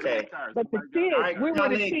 Okay. But the kids, All right, we're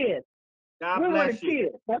with the kids. God We're with bless the you.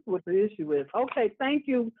 kids. That's what the issue is. Okay, thank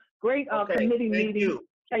you. Great Okay, committee thank meeting. you.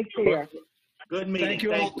 Take care. Good meeting. Thank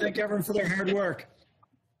you all. Thank everyone for their hard work.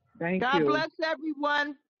 Thank God you. bless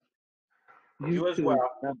everyone. You as well.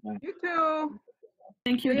 Bye-bye. You too.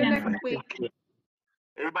 Thank you See you again. next week.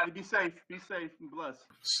 Everybody be safe and blessed.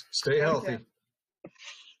 Stay healthy.